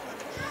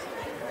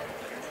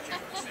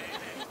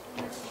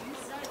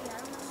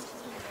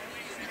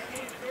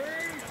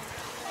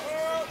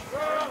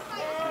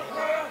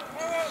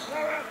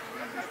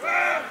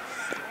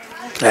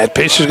 That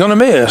pitch is going to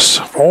miss.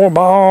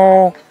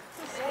 4-ball.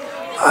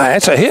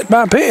 That's a hit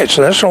by pitch,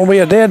 so that's going to be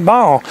a dead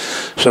ball.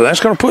 So that's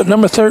going to put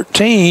number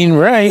 13,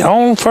 Ray,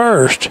 on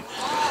first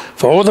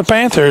for the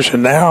Panthers.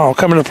 And now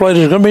coming to the plate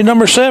is going to be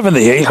number 7, the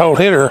 8-hole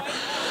hitter,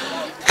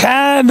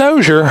 Kai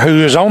Dozier,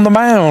 who is on the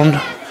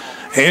mound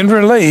in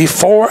relief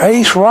for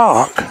Ace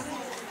Rock.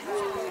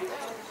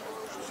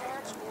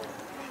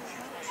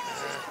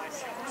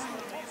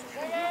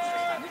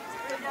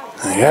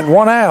 They got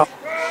one out.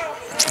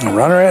 A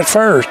runner at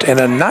first in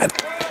a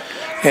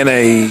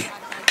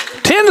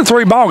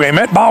 10-3 ball game.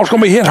 That ball's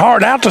going to be hit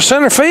hard out to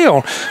center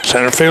field.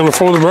 Center fielder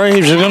for the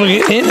Braves is going to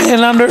get in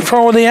and under it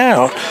for the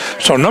out.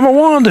 So number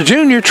 1, the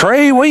junior,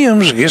 Trey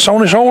Williams, gets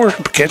on his horse,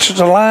 catches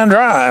the line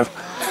drive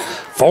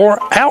for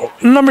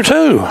out number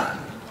 2.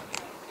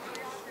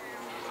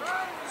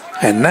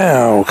 And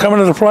now coming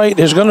to the plate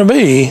is going to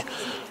be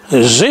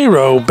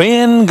 0,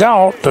 Ben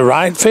Galt, the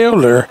right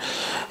fielder.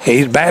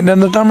 He's batting in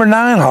the number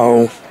 9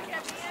 hole.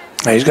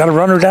 He's got a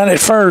runner down at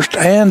first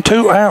and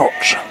 2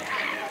 outs.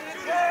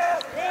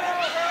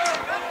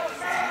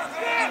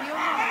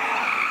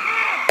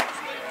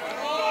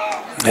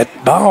 That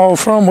ball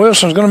from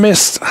Wilson's going to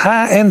miss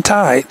high and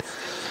tight.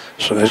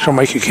 So that's going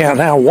to make you count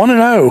now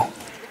 1-0.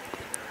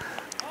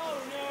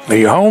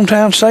 Your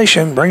hometown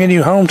station, bringing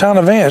you hometown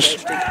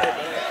events.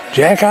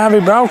 Jack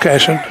Ivy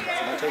Broadcasting.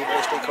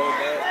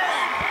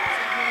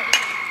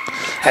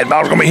 That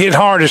ball's going to be hit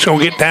hard. It's going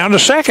to get down to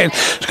second.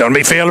 It's going to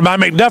be fielded by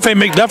McDuffie.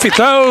 McDuffie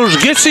throws,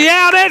 gets the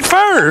out at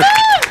first.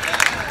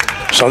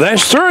 So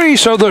that's 3.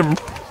 So the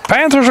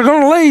Panthers are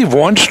going to leave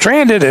one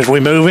stranded as we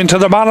move into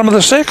the bottom of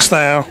the 6th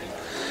now.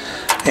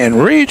 In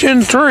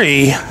Region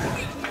 3,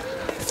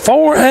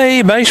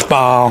 4A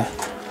baseball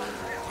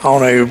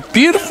on a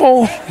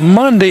beautiful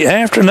Monday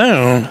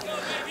afternoon,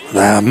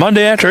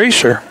 Monday after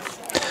Easter.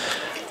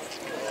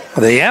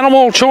 The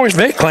Animal Choice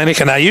Vet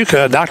Clinic in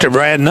Iuka, Dr.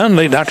 Brad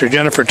Nunley, Dr.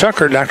 Jennifer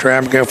Tucker, Dr.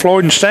 Abigail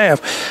Floyd, and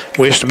staff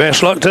wish the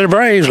best luck to the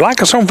Braves.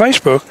 Like us on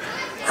Facebook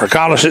or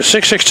call us at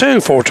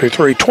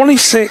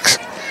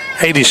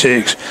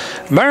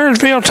 662-423-2686.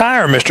 Burnsville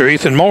Tire, Mr.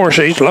 Ethan Morris,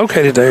 he's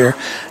located there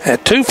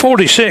at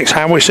 246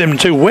 Highway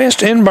 72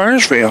 West in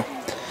Burnsville.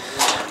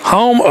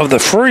 Home of the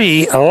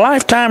free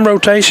lifetime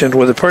rotation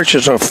with the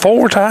purchase of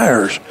 4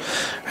 tires.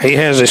 He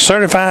has a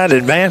certified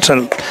advanced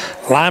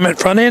alignment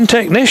front-end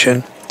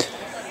technician.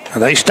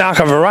 They stock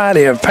a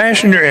variety of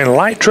passenger and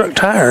light truck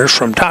tires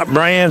from top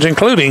brands,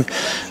 including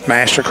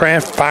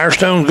Mastercraft,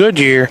 Firestone,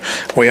 Goodyear.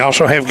 We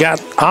also have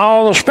got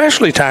all the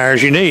specialty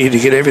tires you need to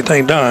get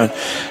everything done.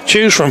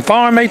 Choose from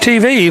farm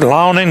ATV,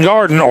 lawn and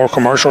garden, or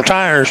commercial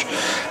tires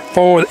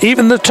for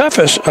even the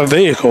toughest of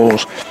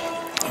vehicles.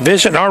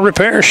 Visit our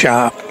repair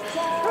shop.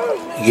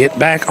 Get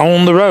back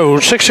on the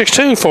road,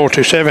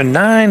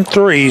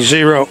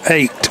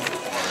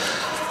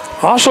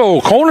 662-427-9308.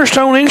 Also,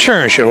 Cornerstone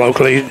Insurance, your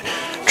locally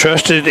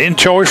trusted in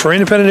choice for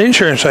independent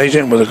insurance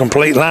agent with a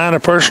complete line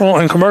of personal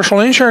and commercial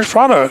insurance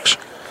products.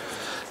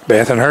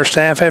 Beth and her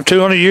staff have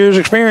 200 years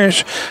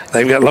experience.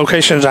 They've got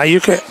locations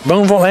Iuka,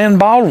 Boonville, and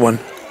Baldwin.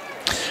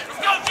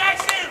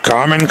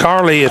 Carmen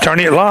Carley,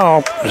 attorney at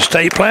law,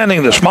 estate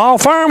planning, the small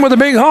firm with a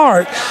big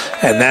heart.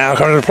 And now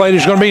coming to the plate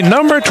is going to be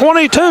number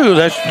 22.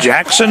 That's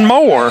Jackson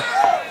Moore.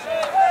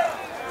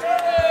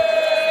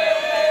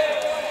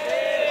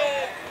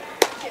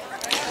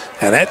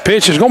 And that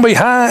pitch is going to be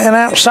high and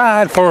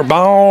outside for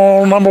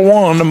ball number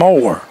 1 to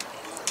Moore.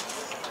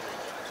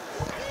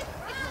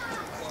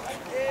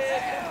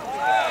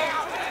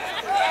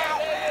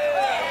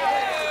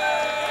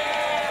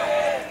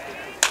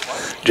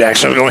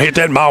 Jackson's going to hit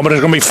that ball, but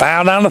it's going to be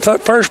fouled down the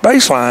first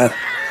baseline.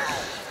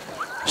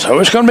 So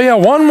it's going to be a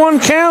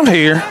 1-1 count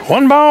here.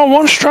 1 ball,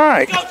 1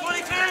 strike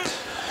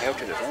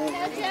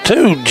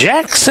to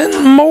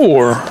Jackson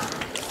Moore.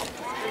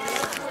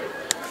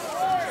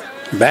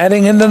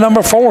 Batting in the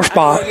number 4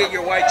 spot.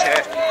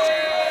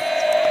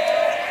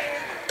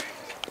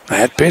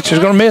 That pitch is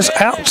going to miss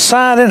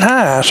outside and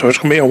high, so it's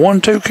going to be a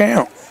 1-2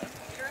 count.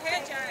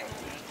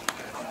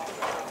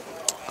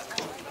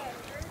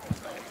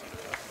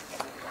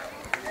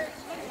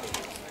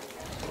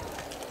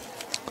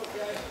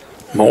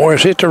 Moore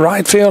has hit the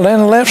right field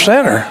and the left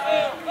center.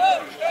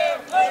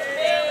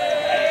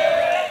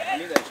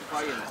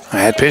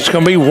 That pitch is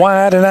going to be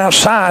wide and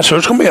outside, so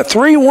it's going to be a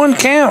 3-1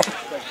 count.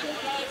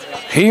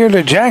 Here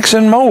to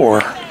Jackson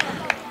Moore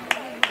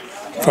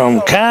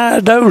from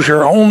Kai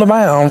Dozier on the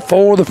mound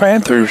for the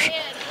Panthers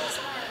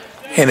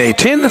in a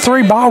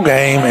 10-3 ball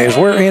game as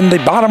we're in the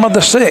bottom of the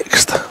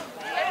 6th.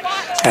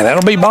 And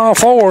that'll be ball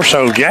 4,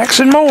 so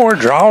Jackson Moore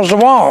draws the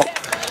walk.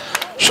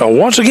 So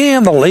once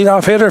again, the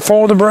leadoff hitter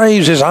for the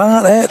Braves is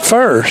on at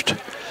first.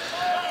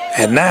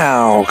 And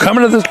now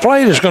coming to the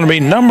plate is going to be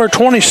number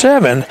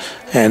 27,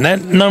 and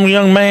that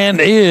young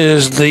man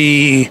is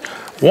the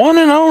one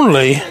and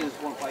only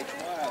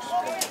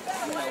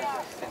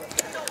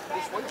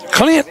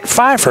Clint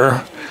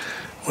Pfeiffer,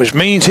 which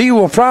means he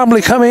will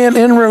probably come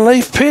in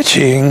relief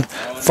pitching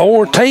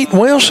for Tate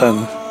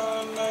Wilson.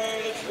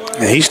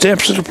 And he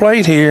steps to the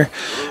plate here.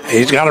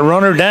 He's got a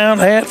runner down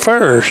at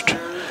first.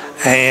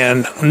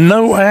 and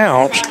no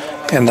outs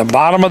in the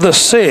bottom of the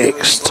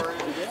 6th.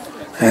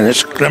 And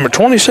it's number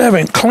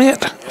 27,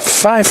 Clint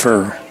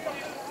Pfeiffer.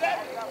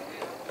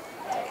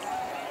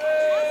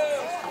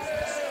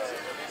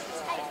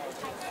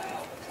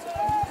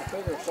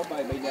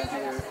 Somebody be down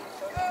here,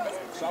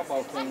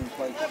 softball team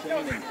plays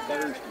Shannon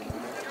Thursday.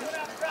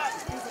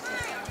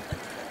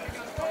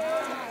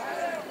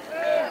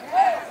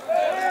 I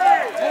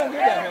don't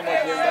get down here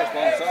much here in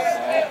baseball and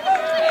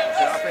softball.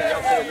 So I think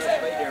y'all put enough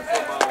speed there in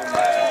football and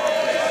basketball.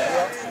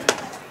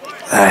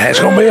 It's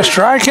going to be a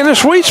strike in a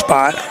sweet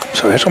spot.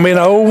 So it's going to be an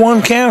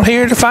 0-1 count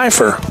here to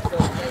Pfeiffer.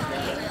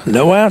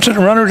 No outs and a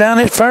runner down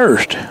at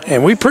first.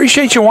 And we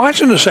appreciate you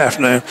watching this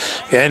afternoon.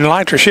 If you hadn't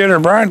liked or shared our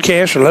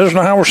broadcast or let us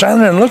know how we're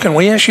sounding and looking,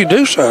 we ask you to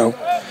do so.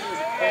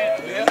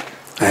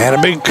 And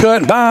a big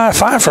cut by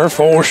Pfeiffer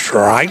for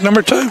strike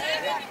number 2.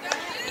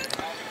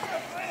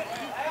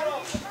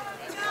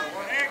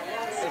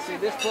 See,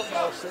 this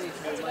football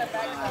season is like my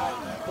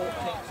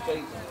 14th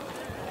season.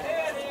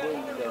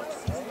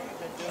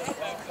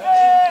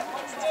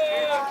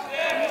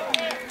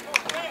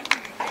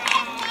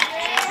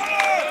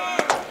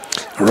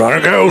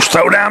 Runner goes,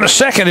 throw down to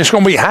second. It's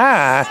going to be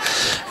high,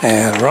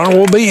 and the runner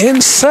will be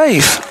in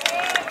safe.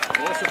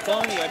 Well, it's so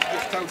funny. I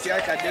just told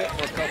Jack I'd do it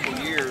for a couple of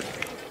years. So,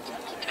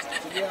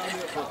 yeah, I'll do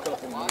it for a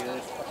couple of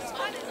years.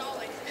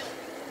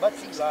 But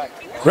you like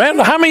it.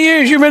 Randall, how many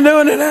years you been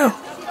doing it now?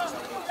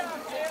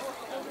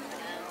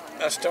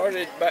 I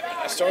started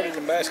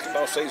in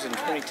basketball season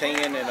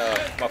 2010, and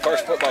my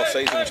first football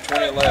season was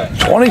 2011.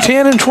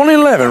 2010 and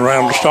 2011,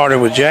 Randall started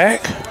with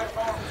Jack.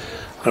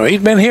 So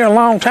he's been here a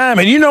long time.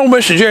 And you know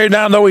Mr. Jerry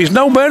Down, though he's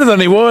no better than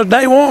he was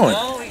day one.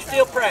 No, he's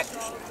still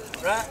practicing,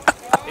 right?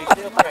 He's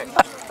still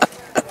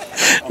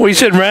practicing. We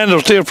said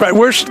Randall's still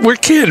practicing. We're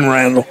kidding,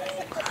 Randall.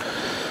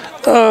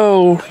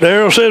 Oh,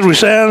 Daryl says we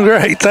sound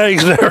great.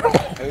 Thanks, Daryl.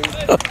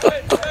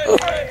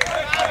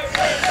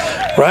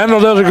 Randall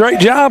does a great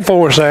job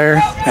for us there.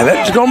 And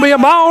that's going to be a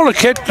ball to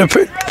catch. The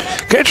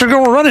catcher's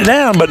going to run it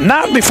down, but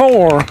not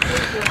before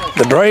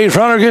the Braves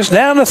runner gets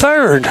down to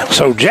third.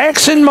 So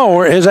Jackson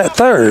Moore is at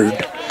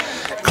third.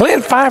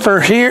 Clint Pfeiffer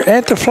here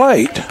at the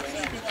plate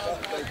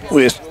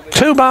with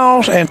 2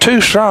 balls and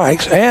 2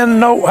 strikes and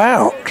no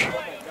outs.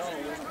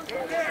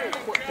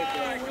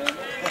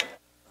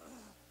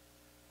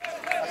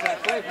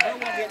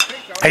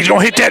 He's going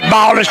to hit that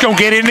ball that's going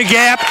to get in the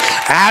gap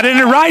out in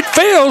the right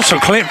field. So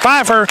Clint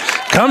Pfeiffer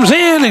comes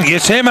in and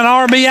gets him an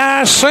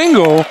RBI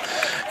single.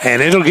 And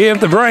it'll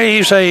give the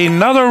Braves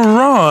another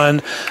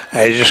run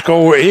as the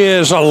score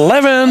is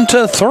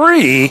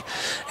 11-3.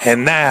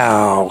 And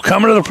now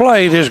coming to the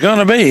plate is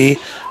going to be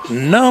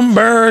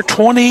number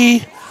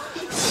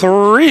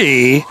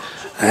 23.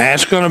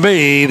 That's going to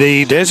be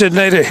the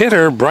designated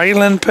hitter,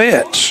 Braylon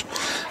Pitts,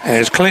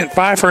 as Clint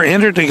Pfeiffer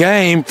entered the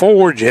game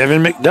for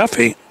Jevin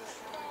McDuffie.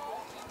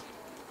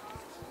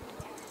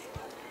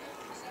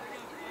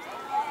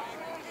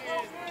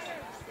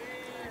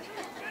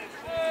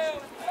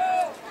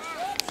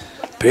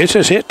 Pitch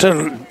is hit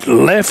to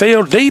left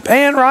field, deep,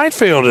 and right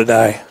field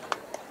today.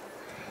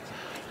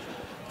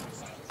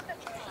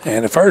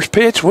 And the first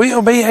pitch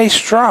will be a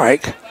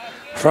strike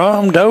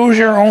from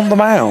Dozier on the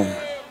mound.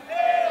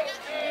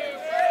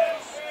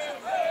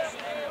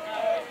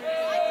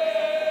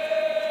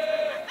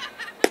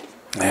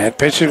 That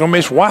pitch is going to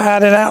miss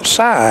wide and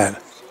outside.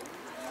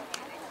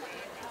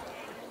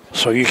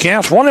 So you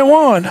count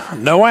 1-1.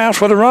 No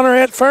outs with a runner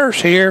at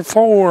first here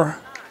for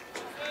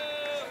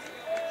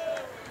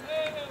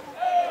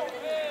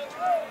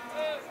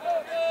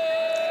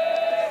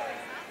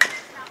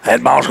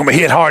that ball's going to be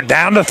hit hard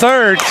down to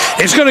third.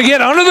 It's going to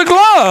get under the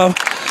glove.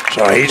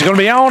 So he's going to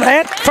be on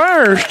at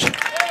first.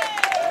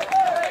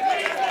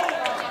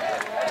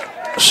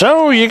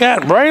 So you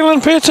got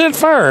Braylon Pitts at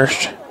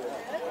first.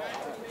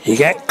 You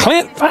got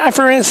Clint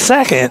Pfeiffer at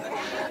second.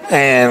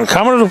 And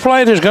coming to the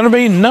plate is going to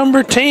be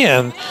number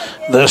 10,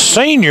 the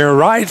senior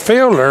right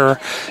fielder,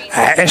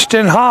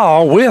 Ashton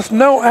Hall, with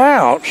no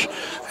outs.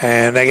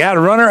 And they got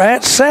a runner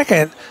at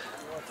second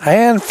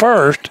and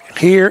first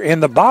here in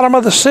the bottom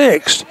of the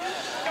 6th.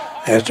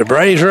 As the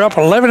Braves are up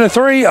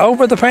 11-3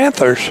 over the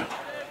Panthers.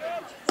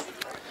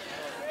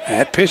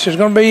 That pitch is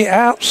going to be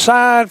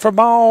outside for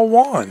ball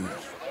 1.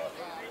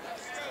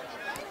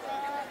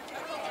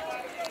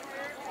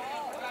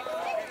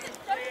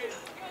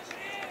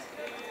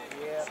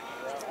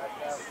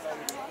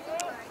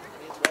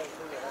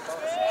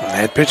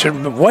 That pitch is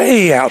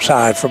way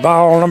outside for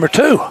ball number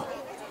 2.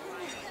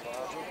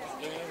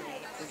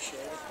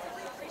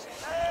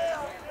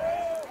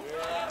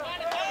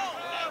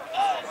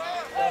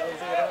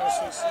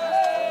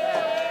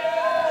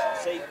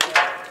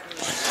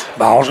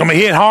 Ball's going to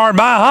be hit hard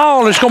by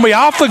Hall. It's going to be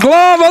off the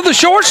glove of the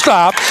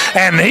shortstop.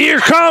 And here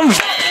comes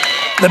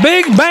the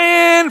big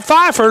band.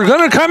 Pfeiffer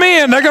going to come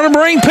in. They're going to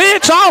bring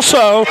Pitts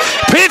also.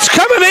 Pitts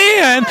coming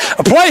in.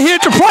 A play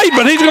hit to plate,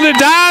 but he's going to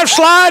dive,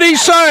 slide.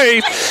 He's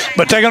safe.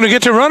 But they're going to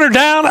get the runner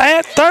down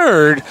at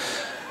third.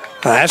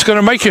 That's going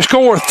to make you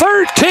score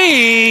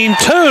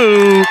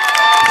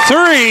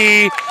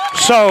 13-3.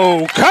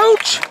 So,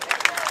 Coach,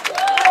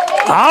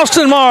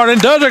 Austin Martin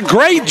does a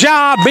great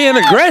job being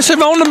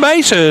aggressive on the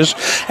bases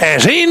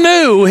as he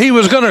knew he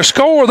was going to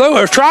score those,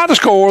 or try to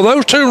score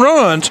those 2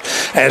 runs,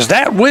 as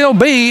that will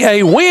be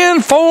a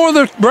win for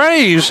the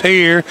Braves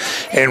here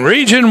in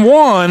Region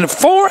 1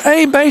 for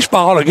a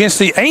baseball against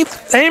the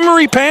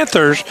Amory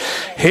Panthers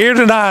here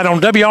tonight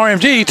on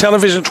WRMG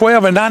Television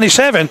 12 and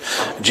 97.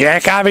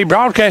 Jack Ivy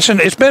Broadcasting.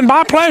 It's been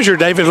my pleasure,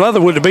 David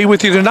Leatherwood, to be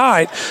with you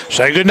tonight.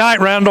 Say good night,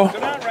 Randall.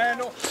 Good night,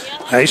 Randall.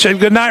 He said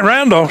good night,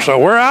 Randall. So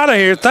we're out of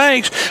here.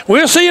 Thanks.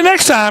 We'll see you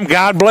next time.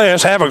 God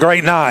bless. Have a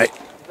great night.